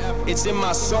forever. It's in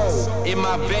my soul, in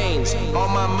my veins,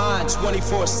 on my mind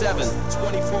 24/7.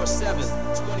 24/7.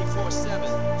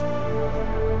 24/7.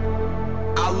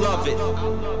 I love it.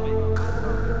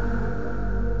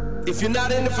 If you're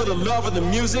not in it for the love of the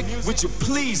music, would you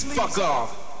please fuck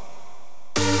off?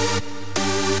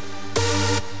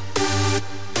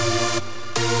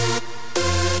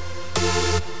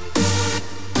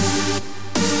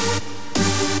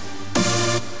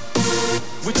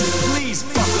 Would you please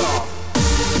fuck off?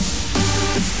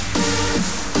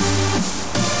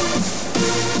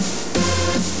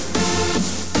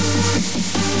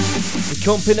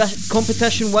 The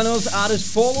competition winners are as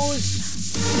follows.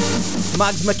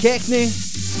 Mags McKechnie,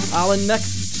 Alan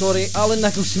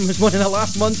Nicholson was one of the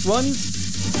last month's ones.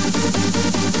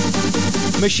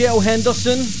 Michelle Hendren,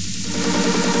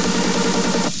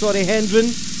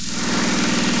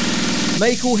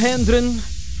 Michael Hendren,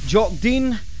 Jock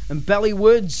Dean and Billy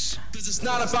Woods.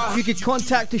 You could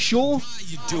contact the show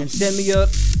and send me your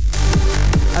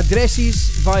addresses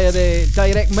via the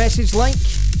direct message link.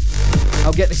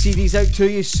 I'll get the CDs out to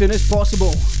you as soon as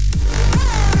possible.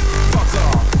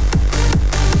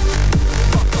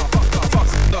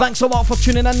 Thanks a lot for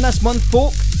tuning in this month,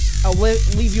 folk. I'll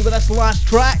leave you with this last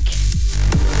track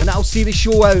and I'll see the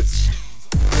show out.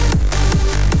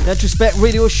 The Introspect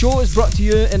Radio Show is brought to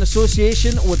you in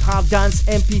association with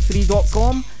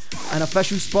HardDanceMP3.com and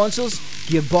official sponsors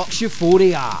Gearbox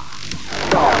Euphoria.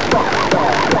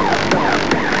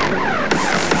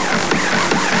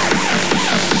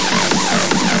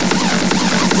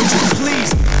 Would you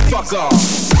please fuck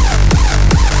off?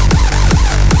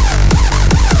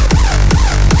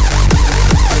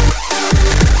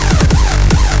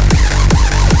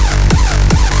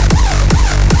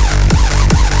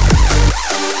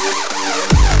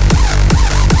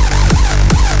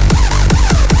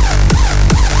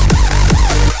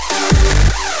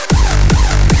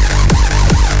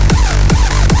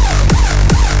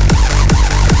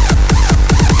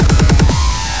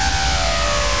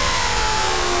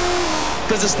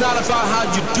 Cause it's not about how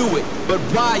you do it, but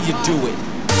why you do it.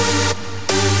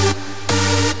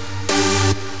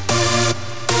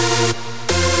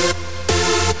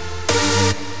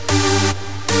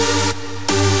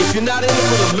 If you're not in it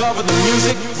for the love of the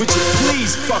music, would you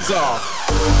please fuck off?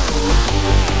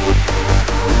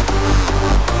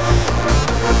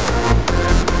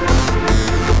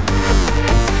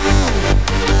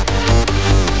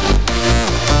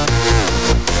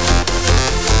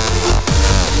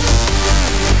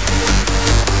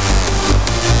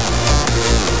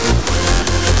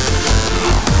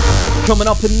 Coming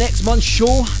up in next month's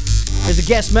show is a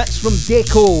guest mix from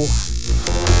Deco.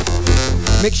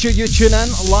 Make sure you tune in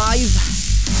live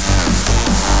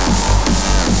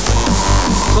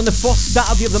on the first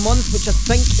Saturday of the month, which I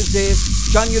think is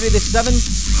January the 7th,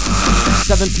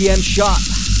 7 PM sharp.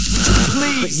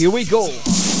 But here we go.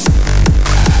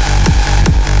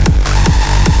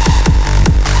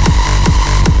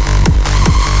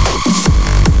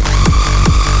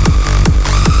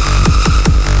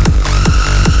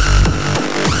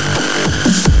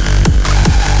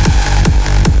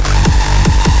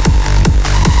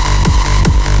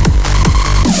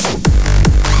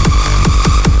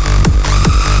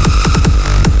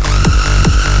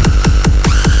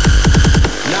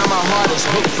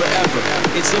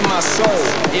 It's in my soul,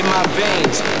 in my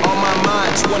veins, on my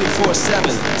mind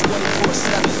 24/7.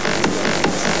 24/7.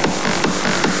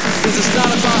 Cause it's not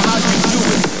about how you do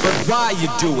it, but why you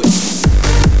do it.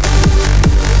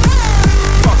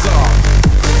 Fuck off.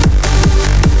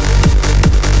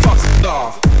 Fuck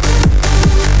off.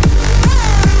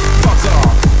 Fuck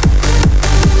off.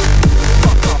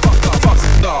 Fuck off, fuck off,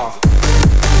 fuck off.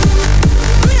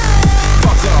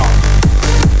 Fuck off.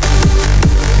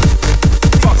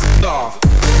 Fuck off.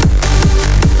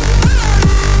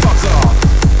 Fuck off.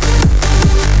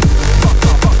 Fuck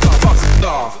off, fuck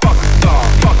off, fuck off. Fuck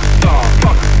off, fuck off,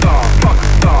 fuck off, fuck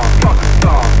off,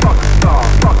 fuck off, fuck off,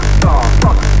 fuck off,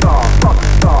 fuck off,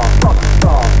 fuck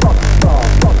off, fuck off, fuck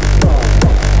off, fuck off.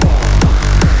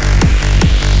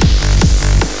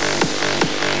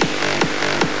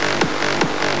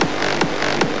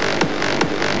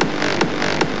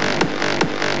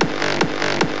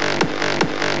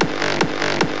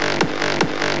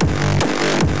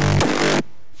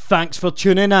 Thanks for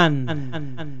tuning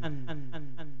in.